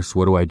divorce.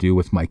 What do I do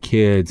with my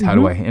kids? How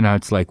do I? And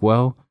it's like,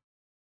 well,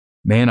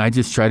 man, I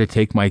just try to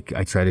take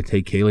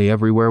Kaylee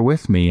everywhere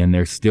with me, and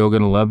they're still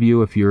going to love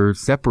you if you're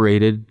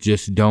separated.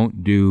 Just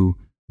don't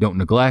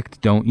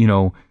neglect.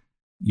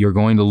 You're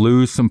going to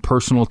lose some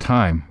personal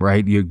time,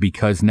 right?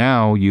 Because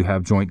now you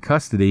have joint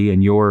custody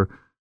and you're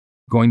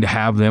going to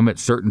have them at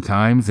certain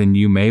times, and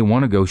you may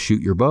want to go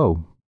shoot your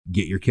bow,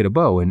 get your kid a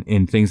bow,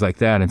 and things like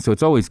that. And so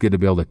it's always good to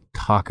be able to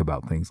talk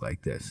about things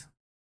like this.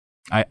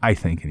 I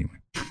think,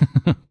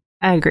 anyway.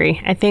 I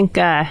agree. I think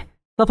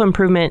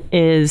self-improvement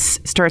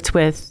starts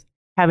with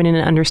having an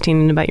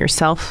understanding about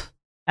yourself,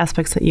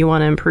 aspects that you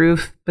want to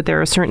improve, but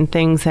there are certain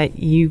things that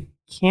you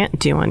can't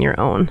do on your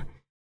own.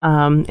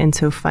 And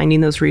so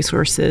finding those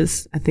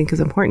resources, I think, is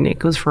important. It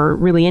goes for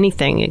really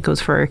anything. It goes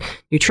for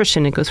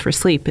nutrition. It goes for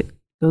sleep. It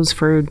goes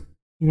for,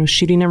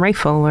 shooting a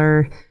rifle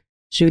or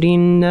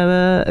shooting,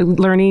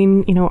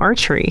 learning,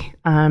 archery.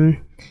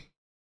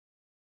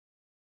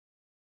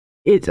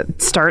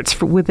 It starts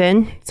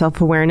within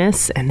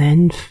self-awareness, and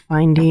then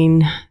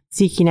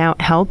seeking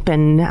out help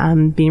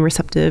and being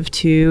receptive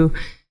to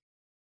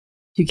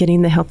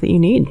getting the help that you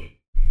need.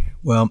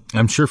 Well,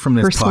 I'm sure from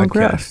this Personal podcast,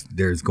 growth.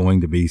 there's going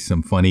to be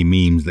some funny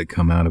memes that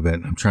come out of it.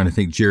 I'm trying to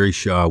think. Jerry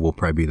Shaw will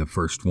probably be the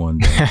first one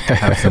to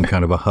have some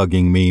kind of a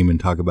hugging meme and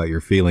talk about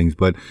your feelings.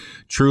 But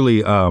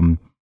truly,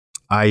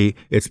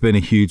 it's been a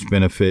huge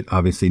benefit,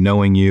 obviously,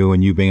 knowing you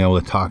and you being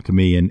able to talk to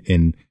me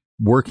and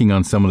working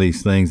on some of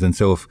these things. And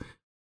so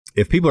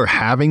if people are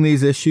having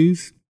these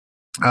issues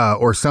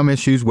or some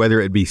issues, whether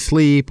it be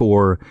sleep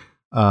or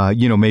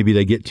maybe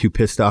they get too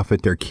pissed off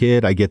at their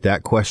kid. I get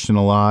that question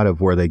a lot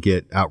of where they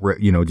get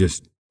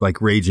just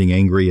like raging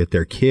angry at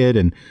their kid.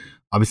 And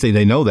obviously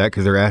they know that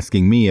because they're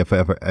asking me if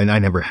ever, and I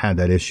never had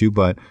that issue,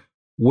 but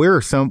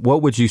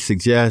what would you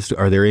suggest?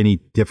 Are there any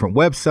different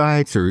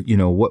websites or,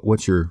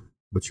 what's your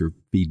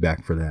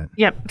feedback for that?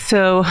 Yep.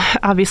 So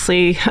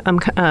obviously,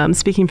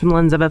 speaking from the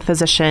lens of a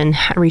physician,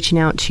 reaching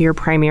out to your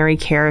primary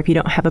care. If you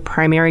don't have a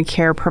primary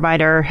care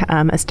provider,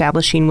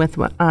 establishing with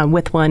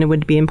one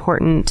would be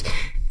important.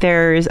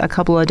 There's a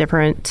couple of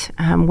different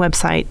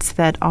websites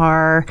that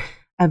are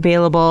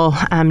available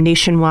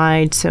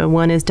nationwide. So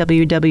one is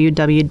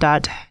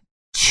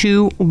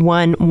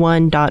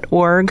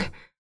www.211.org.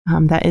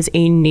 That is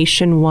a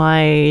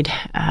nationwide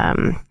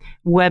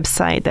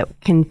website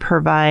that can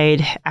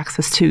provide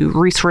access to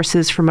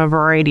resources from a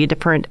variety of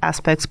different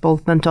aspects,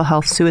 both mental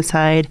health,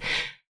 suicide,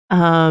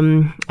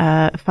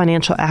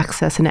 financial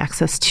access, and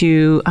access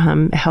to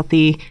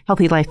healthy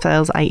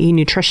lifestyles, i.e.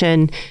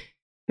 nutrition.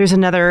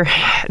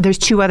 There's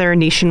two other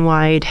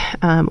nationwide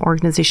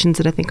organizations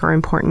that I think are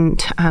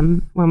important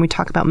when we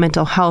talk about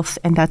mental health,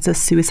 and that's a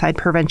suicide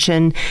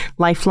prevention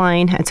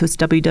lifeline. And so it's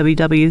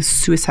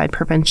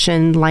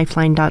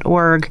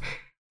www.suicidepreventionlifeline.org.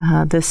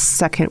 The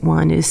second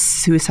one is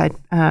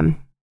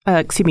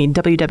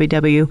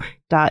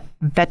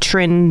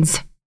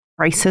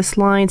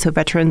www.veteranscrisisline, so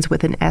veterans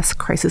with an S,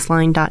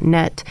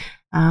 crisisline.net.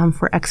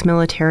 For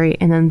ex-military.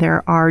 And then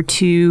there are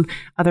two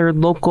other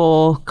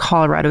local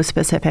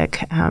Colorado-specific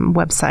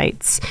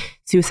websites,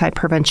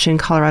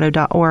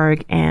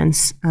 suicidepreventioncolorado.org and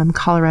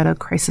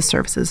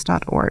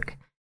coloradocrisisservices.org.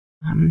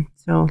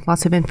 So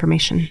lots of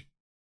information.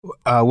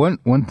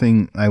 One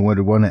thing I would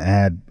want to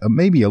add,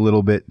 maybe a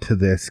little bit to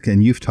this,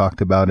 and you've talked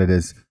about it,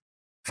 is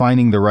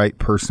finding the right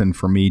person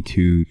for me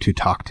to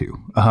talk to.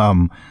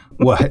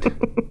 What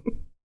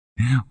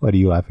are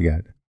you laughing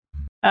at?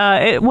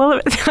 I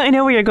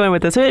know where you're going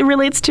with this. It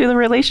relates to the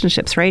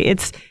relationships, right?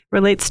 It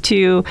relates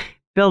to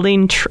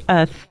building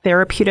a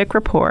therapeutic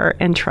rapport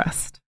and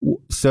trust.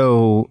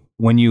 So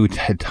when you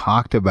had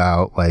talked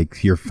about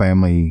like your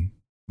family,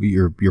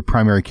 your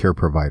primary care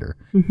provider,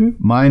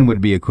 mine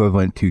would be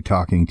equivalent to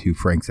talking to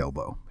Frank's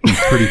elbow.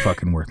 He's pretty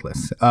fucking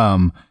worthless.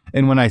 And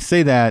when I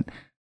say that,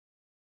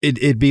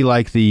 it'd be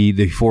like the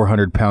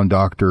 400-pound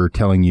doctor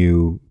telling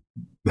you,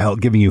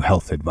 giving you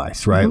health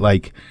advice, right?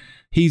 Like,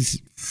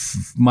 he's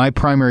my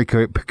primary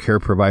care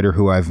provider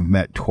who I've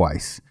met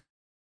twice.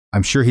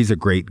 I'm sure he's a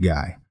great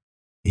guy.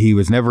 He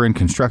was never in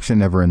construction,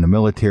 never in the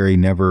military,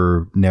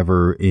 never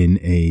in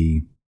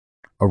a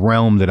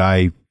realm that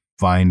I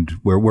find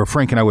where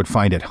Frank and I would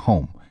find at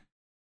home.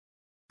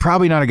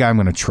 Probably not a guy I'm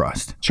going to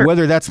trust. Sure.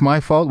 Whether that's my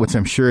fault, which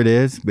I'm sure it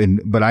is,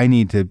 but I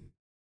need to,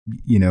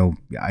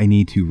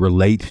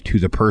 relate to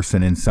the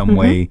person in some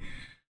way,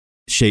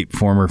 shape,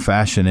 form, or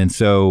fashion. And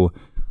so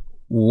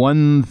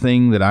one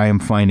thing that I am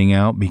finding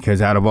out,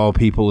 because out of all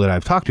people that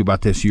I've talked to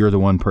about this, you're the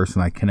one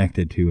person I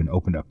connected to and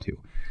opened up to,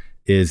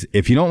 is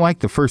if you don't like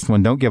the first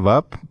one, don't give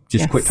up.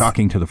 Just quit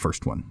talking to the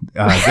first one.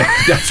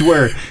 That's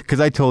where, because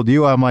I told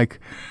you, I'm like,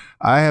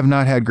 I have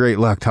not had great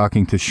luck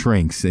talking to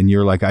shrinks. And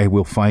you're like, I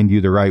will find you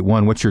the right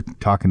one. What you're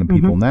talking to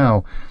people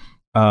now,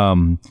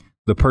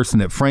 the person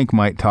that Frank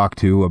might talk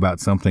to about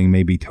something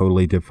may be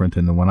totally different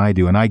than the one I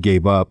do. And I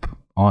gave up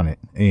on it.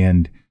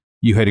 And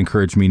you had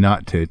encouraged me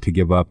not to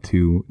give up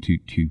I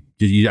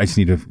just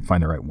need to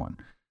find the right one.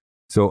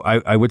 So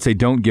I would say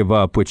don't give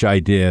up, which I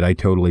did. I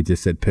totally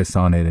just said piss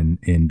on it and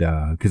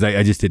because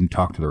I just didn't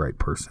talk to the right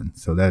person.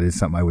 So that is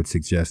something I would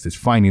suggest, is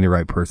finding the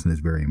right person is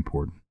very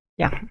important.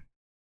 Yeah.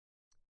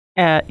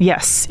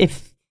 Yes.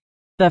 If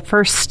the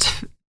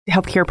first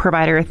healthcare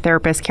provider,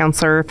 therapist,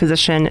 counselor,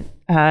 physician,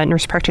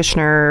 nurse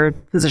practitioner,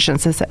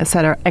 physicians, et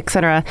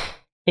cetera,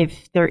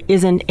 if there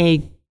isn't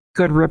a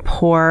good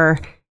rapport,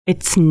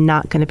 it's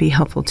not going to be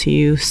helpful to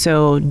you.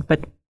 So,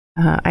 but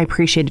I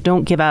appreciate it.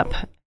 Don't give up.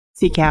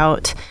 Seek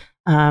out,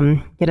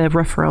 get a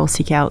referral,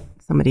 seek out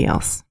somebody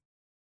else.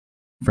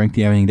 Frank,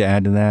 do you have anything to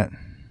add to that?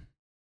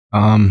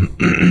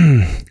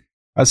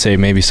 I'd say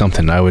maybe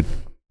something I would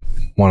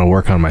want to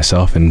work on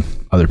myself, and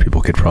other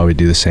people could probably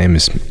do the same,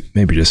 is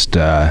maybe just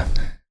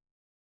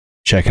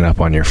checking up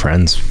on your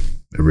friends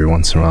every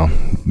once in a while.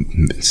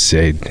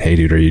 Say, hey,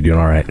 dude, are you doing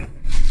all right?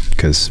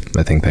 Because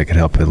I think that could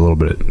help a little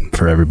bit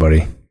for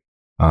everybody.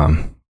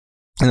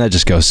 And that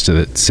just goes to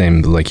the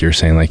same, like you're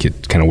saying, like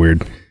it's kind of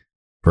weird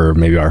for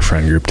maybe our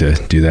friend group to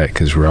do that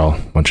because we're all a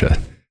bunch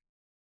of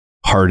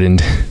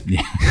hardened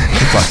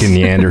fucking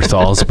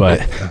Neanderthals.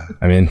 But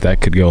I mean,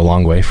 that could go a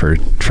long way for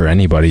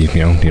anybody. You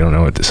know, you don't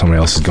know what somebody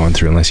else is going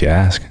through unless you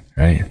ask,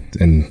 right?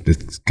 And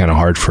it's kind of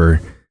hard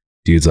for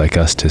dudes like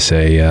us to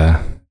say,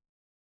 to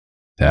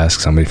ask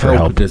somebody for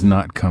help. It does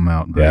not come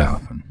out very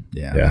often.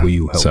 Yeah. Will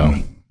you help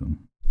me?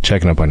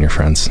 Checking up on your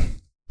friends.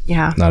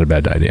 Yeah. Not a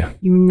bad idea.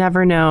 You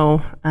never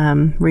know,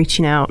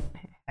 reaching out,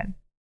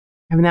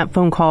 having that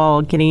phone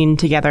call, getting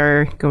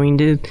together, going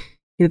to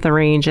the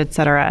range,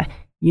 etc.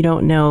 You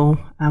don't know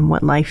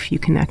what life you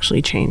can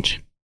actually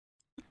change.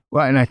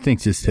 Well, and I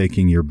think just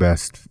taking your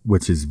best,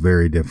 which is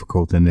very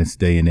difficult in this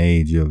day and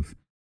age of,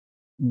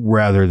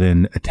 rather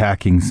than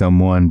attacking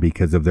someone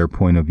because of their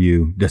point of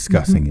view,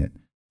 discussing it.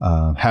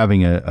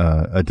 Having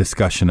a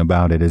discussion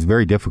about it is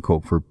very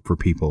difficult for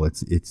people.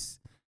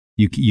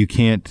 You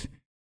can't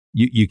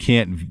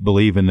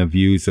believe in the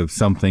views of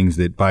some things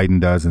that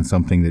Biden does and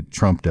something that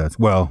Trump does.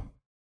 Well,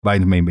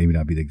 Biden may maybe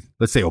not be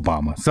let's say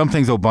Obama. Some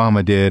things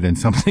Obama did and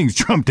some things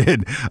Trump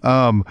did.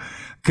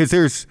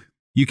 Because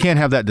you can't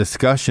have that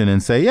discussion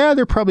and say, yeah,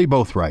 they're probably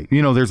both right.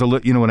 You know,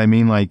 you know what I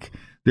mean? Like,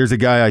 there's a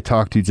guy I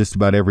talk to just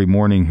about every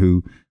morning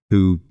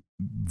who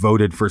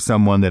voted for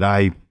someone that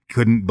I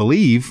couldn't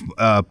believe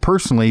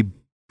personally,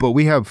 but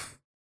we have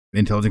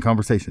intelligent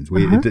conversations.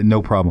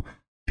 No problem.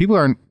 People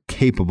aren't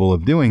capable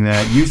of doing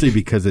that, usually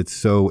because it's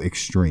so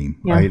extreme,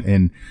 right?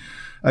 And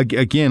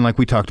again, like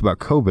we talked about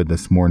COVID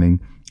this morning,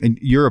 and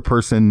you're a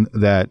person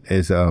that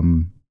is up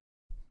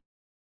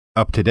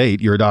to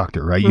date. You're a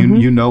doctor, right?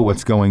 You know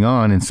what's going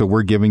on, and so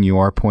we're giving you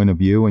our point of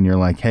view, and you're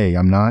like, hey,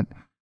 I'm not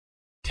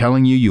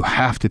telling you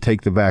have to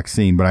take the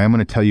vaccine, but I am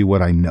going to tell you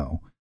what I know,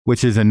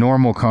 which is a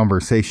normal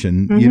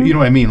conversation. You know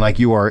what I mean? Like,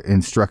 you are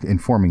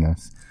informing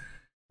us.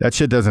 That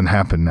shit doesn't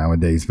happen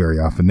nowadays very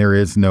often. There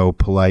is no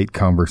polite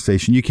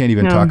conversation. You can't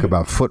even talk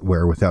about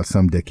footwear without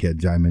some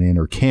dickhead chiming in,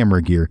 or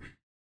camera gear.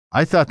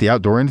 I thought the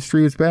outdoor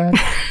industry was bad.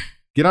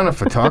 Get on a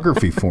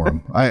photography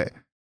forum.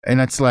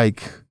 And it's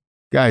like,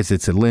 guys,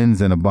 it's a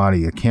lens and a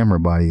body, a camera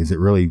body. Is it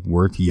really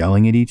worth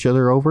yelling at each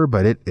other over?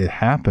 But it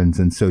happens.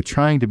 And so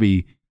trying to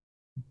be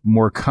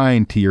more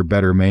kind to your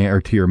better man,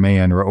 or to your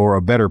man, or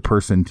a better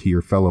person to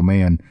your fellow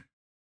man,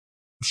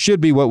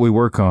 should be what we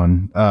work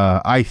on.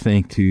 I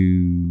think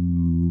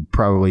to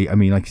probably, I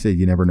mean, like I said,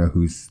 you never know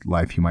whose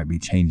life you might be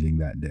changing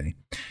that day.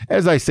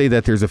 As I say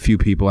that, there's a few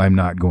people I'm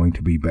not going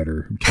to be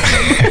better.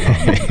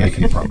 I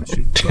can promise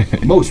you.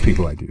 But most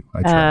people I do.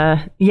 I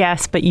try.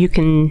 Yes, but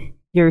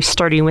you're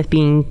starting with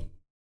being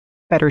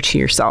better to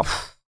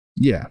yourself.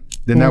 Yeah.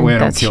 Then that way I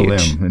don't kill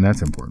them, and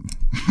that's important.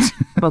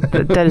 Well,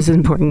 that is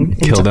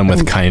important. Kill them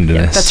with kindness.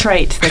 Yeah, that's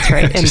right.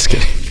 Just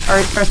kidding.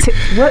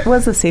 What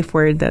was the safe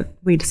word that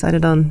we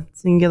decided on?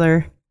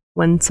 Singular,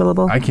 one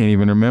syllable? I can't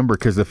even remember,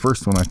 because the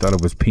first one I thought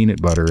it was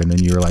peanut butter, and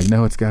then you were like,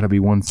 no, it's got to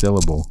be one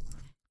syllable.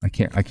 I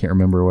can't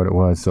remember what it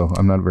was, so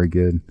I'm not very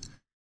good.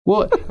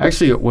 Well,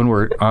 actually, when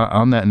we're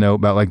on that note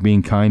about like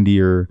being kind to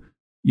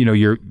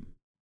you're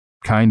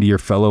kind to your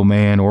fellow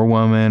man or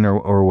woman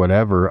or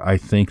whatever, I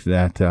think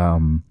that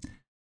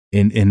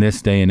in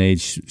this day and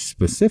age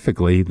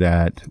specifically,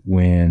 that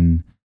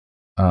when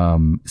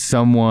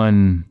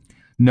someone,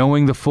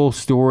 knowing the full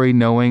story,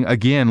 knowing,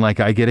 again, like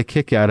I get a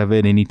kick out of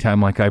it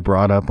anytime, like I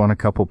brought up on a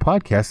couple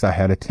podcasts, I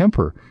had a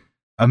temper.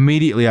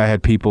 Immediately I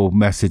had people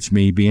message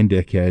me being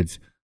dickheads.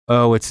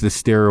 Oh, it's the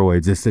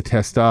steroids, it's the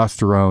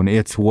testosterone,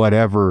 it's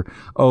whatever.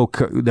 Oh,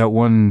 that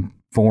one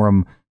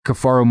forum,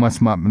 Cafaro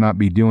must not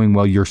be doing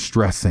well, you're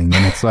stressing.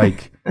 And it's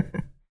like,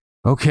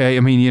 okay, I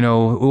mean, you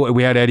know,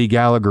 we had Eddie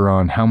Gallagher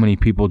on. How many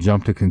people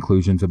jump to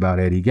conclusions about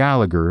Eddie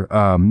Gallagher?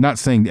 Not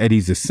saying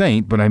Eddie's a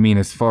saint, but I mean,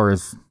 as far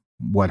as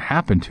what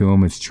happened to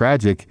him is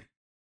tragic.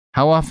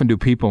 How often do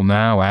people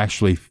now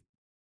actually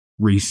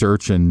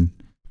research and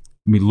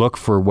look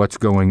for what's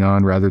going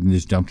on rather than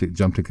just jump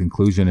to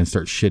conclusion and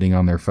start shitting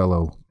on their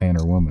fellow man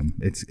or woman?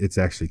 It's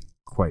actually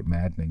quite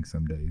maddening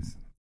some days.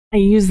 I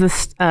use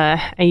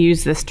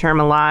this term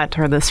a lot,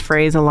 or this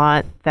phrase a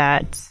lot,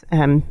 that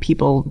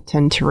people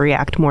tend to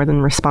react more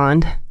than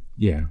respond.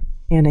 Yeah.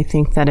 And I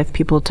think that if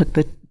people took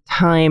the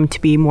time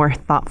to be more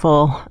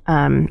thoughtful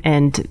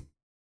and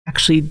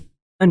actually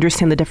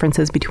understand the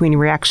differences between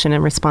reaction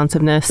and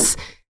responsiveness,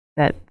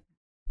 that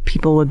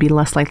people would be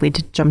less likely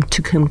to jump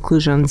to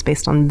conclusions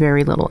based on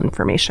very little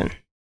information.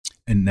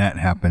 And that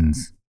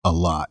happens a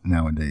lot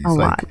nowadays. A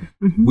lot.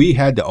 Mm-hmm. We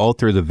had to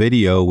alter the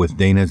video with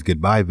Dana's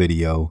goodbye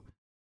video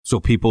so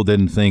people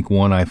didn't think,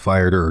 one, I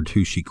fired her, or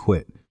two, she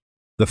quit.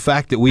 The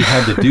fact that we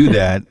had to do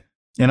that,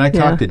 and I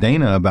talked to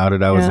Dana about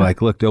it, I was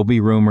like, look, there'll be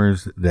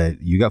rumors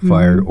that you got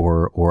fired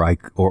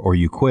or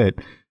you quit.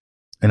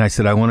 And I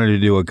said, I wanted to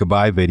do a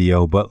goodbye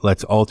video, but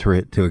let's alter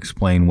it to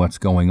explain what's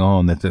going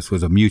on, that this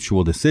was a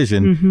mutual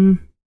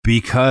decision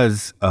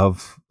because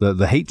of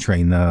the hate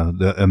train,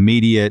 the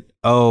immediate,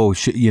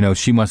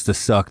 she must have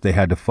sucked, they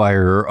had to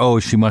fire her. Oh,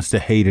 she must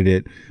have hated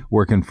it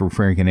working for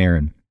Frank and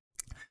Aaron.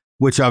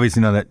 Which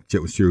obviously none of that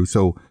shit was true.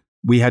 So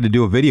we had to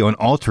do a video and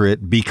alter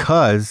it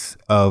because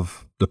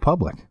of the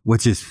public,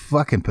 which is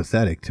fucking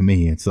pathetic to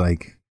me. It's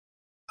like,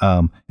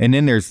 And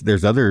then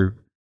there's other,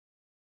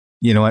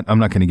 you know what? I'm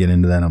not going to get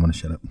into that. I'm going to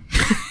shut up.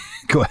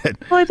 Go ahead.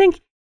 Well, I think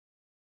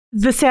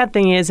the sad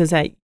thing is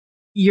that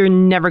you're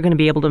never going to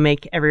be able to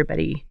make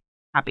everybody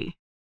happy.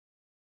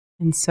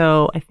 And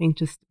so I think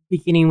just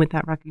beginning with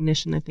that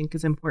recognition, I think,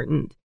 is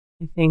important.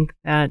 I think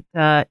that,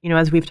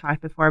 as we've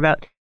talked before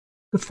about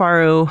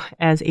Kifaru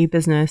as a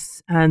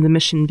business, and the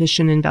mission,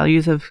 vision, and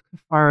values of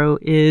Kifaru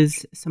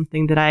is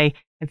something that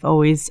I've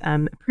always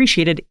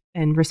appreciated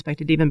and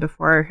respected even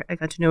before I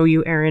got to know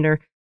you, Aaron, or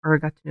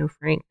got to know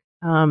Frank.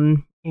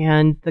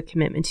 And the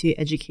commitment to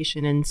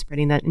education and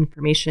spreading that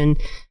information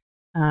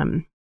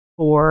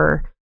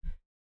for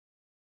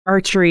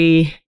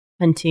archery,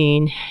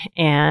 hunting,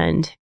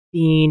 and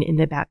being in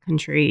the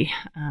backcountry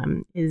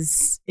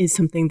is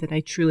something that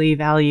I truly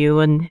value,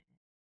 and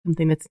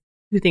something that's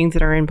two things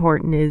that are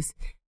important is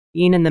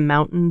being in the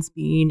mountains,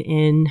 being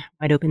in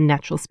wide open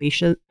natural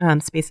spaces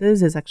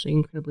is actually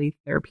incredibly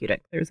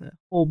therapeutic. There's a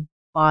whole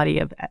body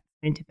of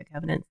scientific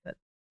evidence that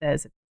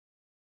says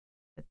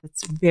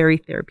that's very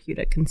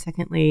therapeutic. And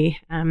secondly,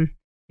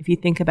 if you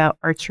think about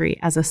archery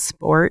as a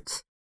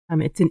sport,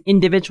 it's an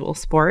individual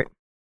sport.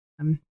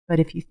 But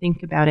if you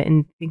think about it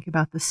and think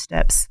about the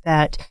steps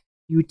that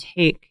you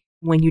take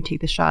when you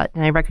take the shot,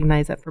 and I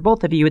recognize that for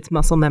both of you, it's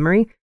muscle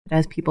memory. But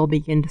as people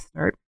begin to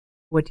start,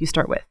 what do you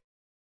start with?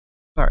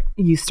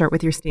 You start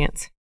with your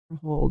stance, your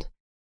hold.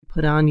 You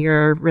put on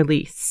your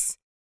release.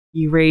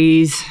 You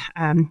raise,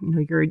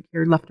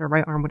 your left or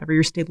right arm, whatever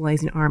your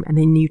stabilizing arm, and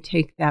then you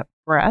take that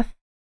breath,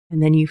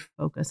 and then you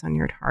focus on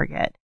your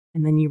target,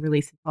 and then you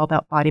release. It's all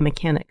about body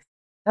mechanics.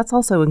 That's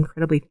also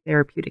incredibly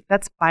therapeutic.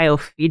 That's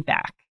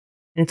biofeedback.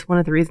 And it's one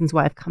of the reasons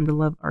why I've come to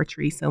love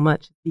archery so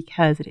much,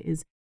 because it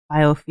is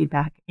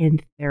biofeedback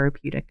and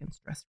therapeutic and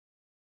stress.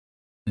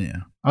 Yeah,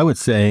 I would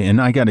say, and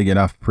I got to get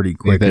off pretty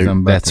quick.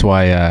 That's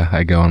why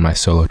I go on my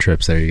solo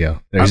trips. There you go.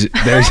 There's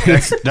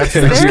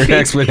your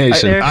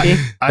explanation.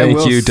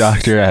 Thank you,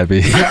 Dr.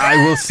 Abby.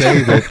 I will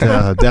say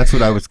that that's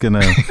what I was going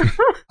to,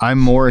 I'm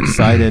more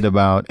excited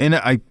about, and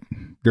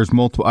there's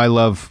multiple, I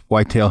love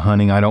whitetail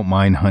hunting. I don't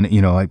mind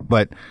hunting,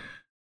 but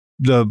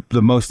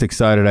the most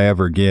excited I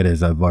ever get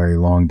is a very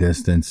long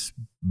distance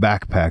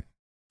backpack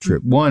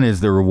trip. One is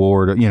the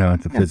reward,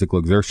 it's a physical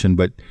exertion,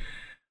 but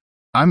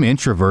I'm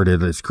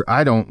introverted.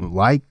 I don't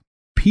like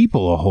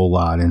people a whole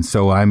lot. And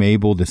so I'm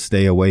able to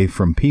stay away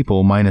from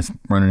people, minus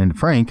running into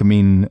Frank. I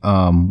mean,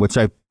 which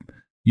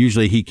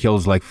usually he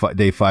kills like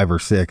day 5 or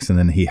 6 and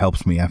then he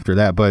helps me after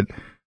that. But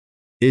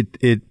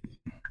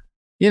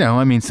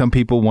some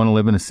people want to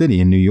live in a city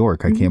in New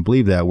York. I can't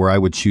believe that, where I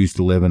would choose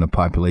to live in a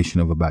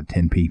population of about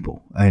 10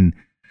 people. And,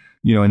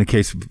 in the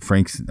case of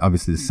Frank's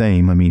obviously the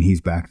same. I mean,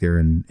 he's back there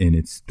and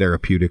it's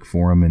therapeutic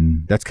for him.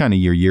 And that's kind of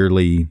your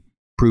yearly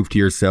prove to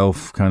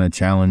yourself kind of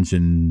challenge,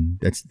 and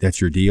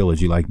that's your deal,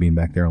 as you like being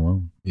back there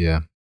alone. Yeah.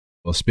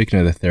 Well, speaking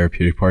of the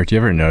therapeutic part, do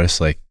you ever notice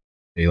say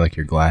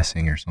you're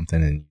glassing or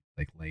something and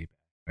you lay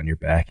on your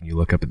back and you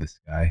look up at the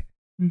sky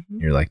and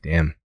you're like,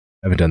 damn,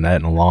 I haven't done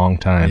that in a long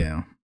time.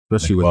 Yeah.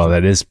 Especially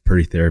that is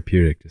pretty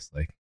therapeutic. Just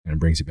kind of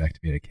brings you back to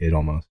being a kid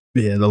almost.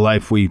 Yeah. The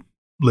life we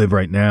live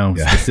right now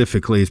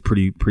specifically is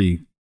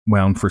pretty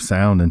wound for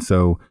sound. And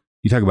so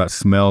you talk about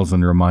smells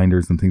and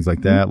reminders and things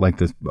like that. Like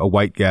a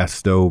white gas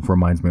stove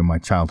reminds me of my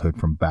childhood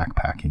from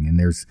backpacking. And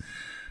there's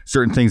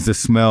certain things to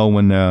smell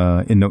when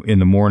in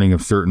the morning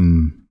of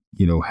certain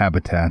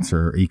habitats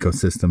or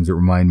ecosystems that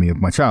remind me of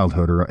my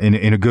childhood, or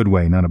in a good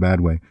way, not a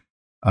bad way.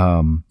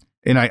 And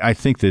I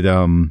think that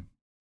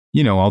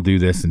I'll do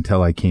this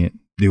until I can't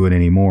do it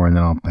anymore, and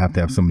then I'll have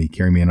to have somebody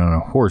carry me in on a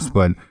horse.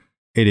 But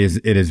it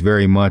is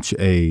very much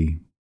a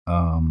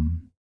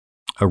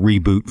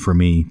reboot for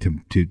me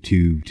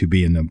to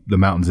be in the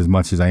mountains as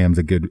much as I am is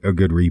a good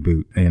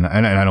reboot. And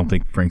I don't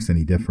think Frank's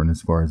any different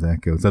as far as that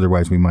goes.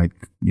 Otherwise we might,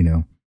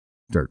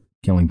 start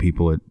killing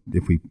people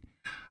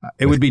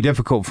it would be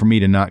difficult for me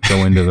to not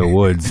go into the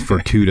woods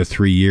for 2 to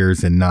 3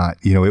 years and not,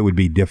 it would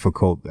be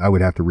difficult. I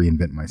would have to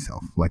reinvent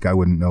myself. Like I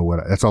wouldn't know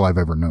that's all I've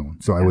ever known.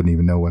 So I wouldn't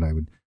even know what I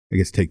would, I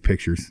guess, take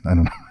pictures. I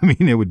don't know. I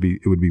mean, it would be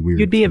weird.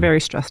 You'd be a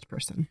very stressed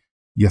person.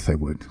 Yes, I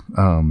would.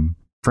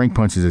 Frank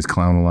punches his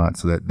clown a lot,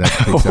 so that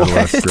takes out a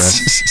lot of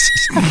stress.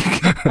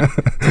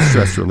 It's a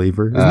stress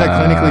reliever. Isn't that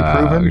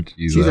clinically proven?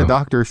 She's a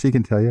doctor. She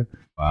can tell you.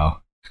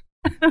 Wow.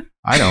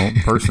 I don't,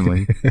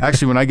 personally.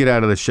 Actually, when I get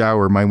out of the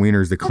shower, my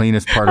wiener is the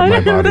cleanest part of my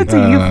body.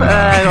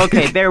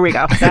 Okay, there we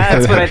go.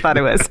 That's what I thought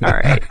it was. All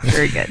right.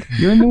 Very good.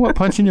 You didn't know what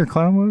punching your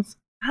clown was?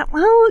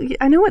 Well,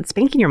 I know what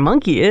spanking your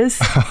monkey is.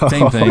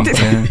 Same thing.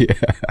 Yeah.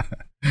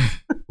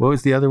 What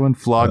was the other one?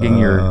 Flogging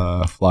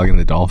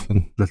the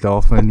dolphin. The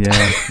dolphin,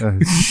 yeah.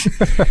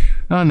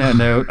 On that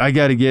note, I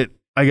got a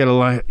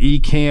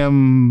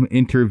Ecamm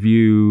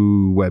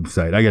interview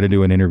website. I got to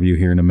do an interview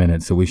here in a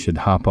minute, so we should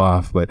hop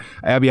off. But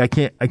Abby, I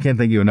can't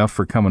thank you enough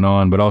for coming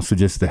on, but also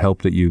just the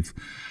help that you've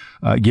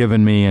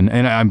given me, and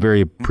I'm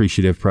very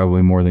appreciative,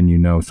 probably more than you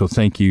know. So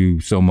thank you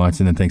so much,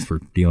 and then thanks for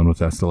dealing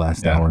with us the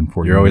last hour and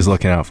 40 minutes. You're always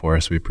looking out for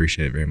us. We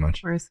appreciate it very much.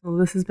 Of course. Well,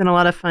 this has been a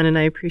lot of fun, and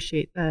I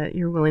appreciate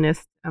your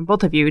willingness,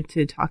 both of you,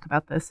 to talk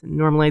about this and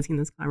normalizing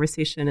this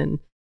conversation. And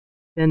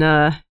been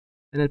a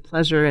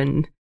pleasure,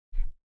 and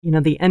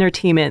the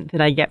entertainment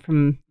that I get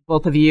from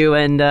both of you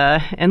and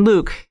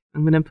Luke.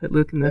 I'm going to put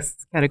Luke in this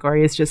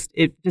category.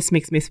 It just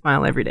makes me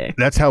smile every day.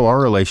 That's how our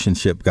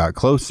relationship got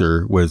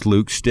closer. Was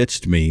Luke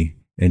stitched me,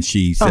 and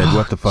she said,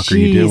 "What the fuck are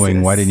you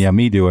doing? Why didn't you have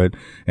me do it?"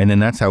 And then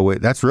that's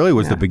really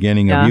was the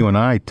beginning of you and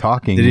I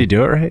talking. Did he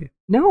do it right?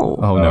 No.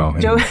 Oh no.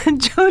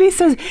 Jody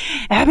says,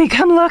 "Abby,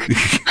 come look."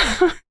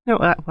 No,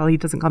 well, he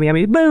doesn't call me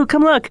Abby. Boo,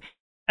 come look.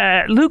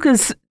 Luke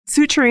is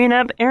suturing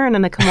up Aaron,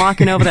 and I come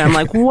walking over there. I'm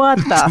like, what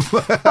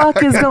the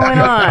fuck is going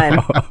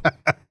on?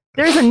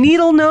 There's a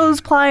needle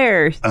nose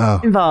plier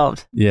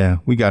involved. Yeah,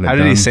 we got it. How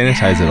did he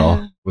sanitize it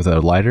all? With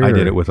a lighter? I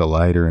did it with a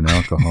lighter and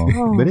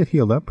alcohol, but it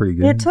healed up pretty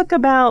good. It took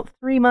about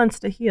 3 months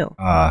to heal.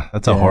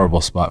 That's a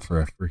horrible spot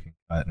for a freaking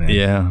cut, man.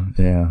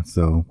 Yeah.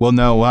 So,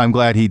 I'm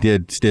glad he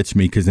did stitch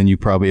me, because then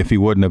if he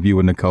wouldn't have, you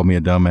wouldn't have called me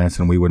a dumbass,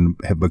 and we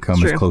wouldn't have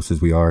become as close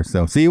as we are.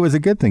 So, see, it was a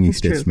good thing he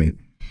stitched me.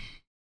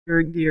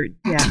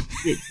 Yeah,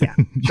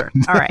 sure.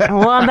 All right.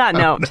 Well, on that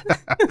note.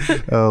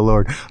 Oh,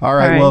 Lord. All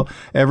right. Well,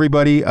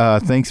 everybody,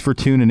 thanks for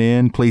tuning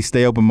in. Please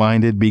stay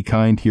open-minded. Be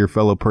kind to your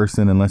fellow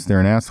person unless they're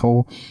an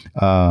asshole.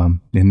 And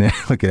then,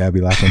 look at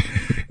Abby laughing.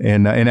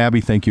 And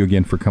Abby, thank you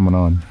again for coming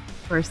on.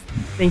 Of course.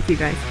 Thank you,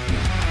 guys.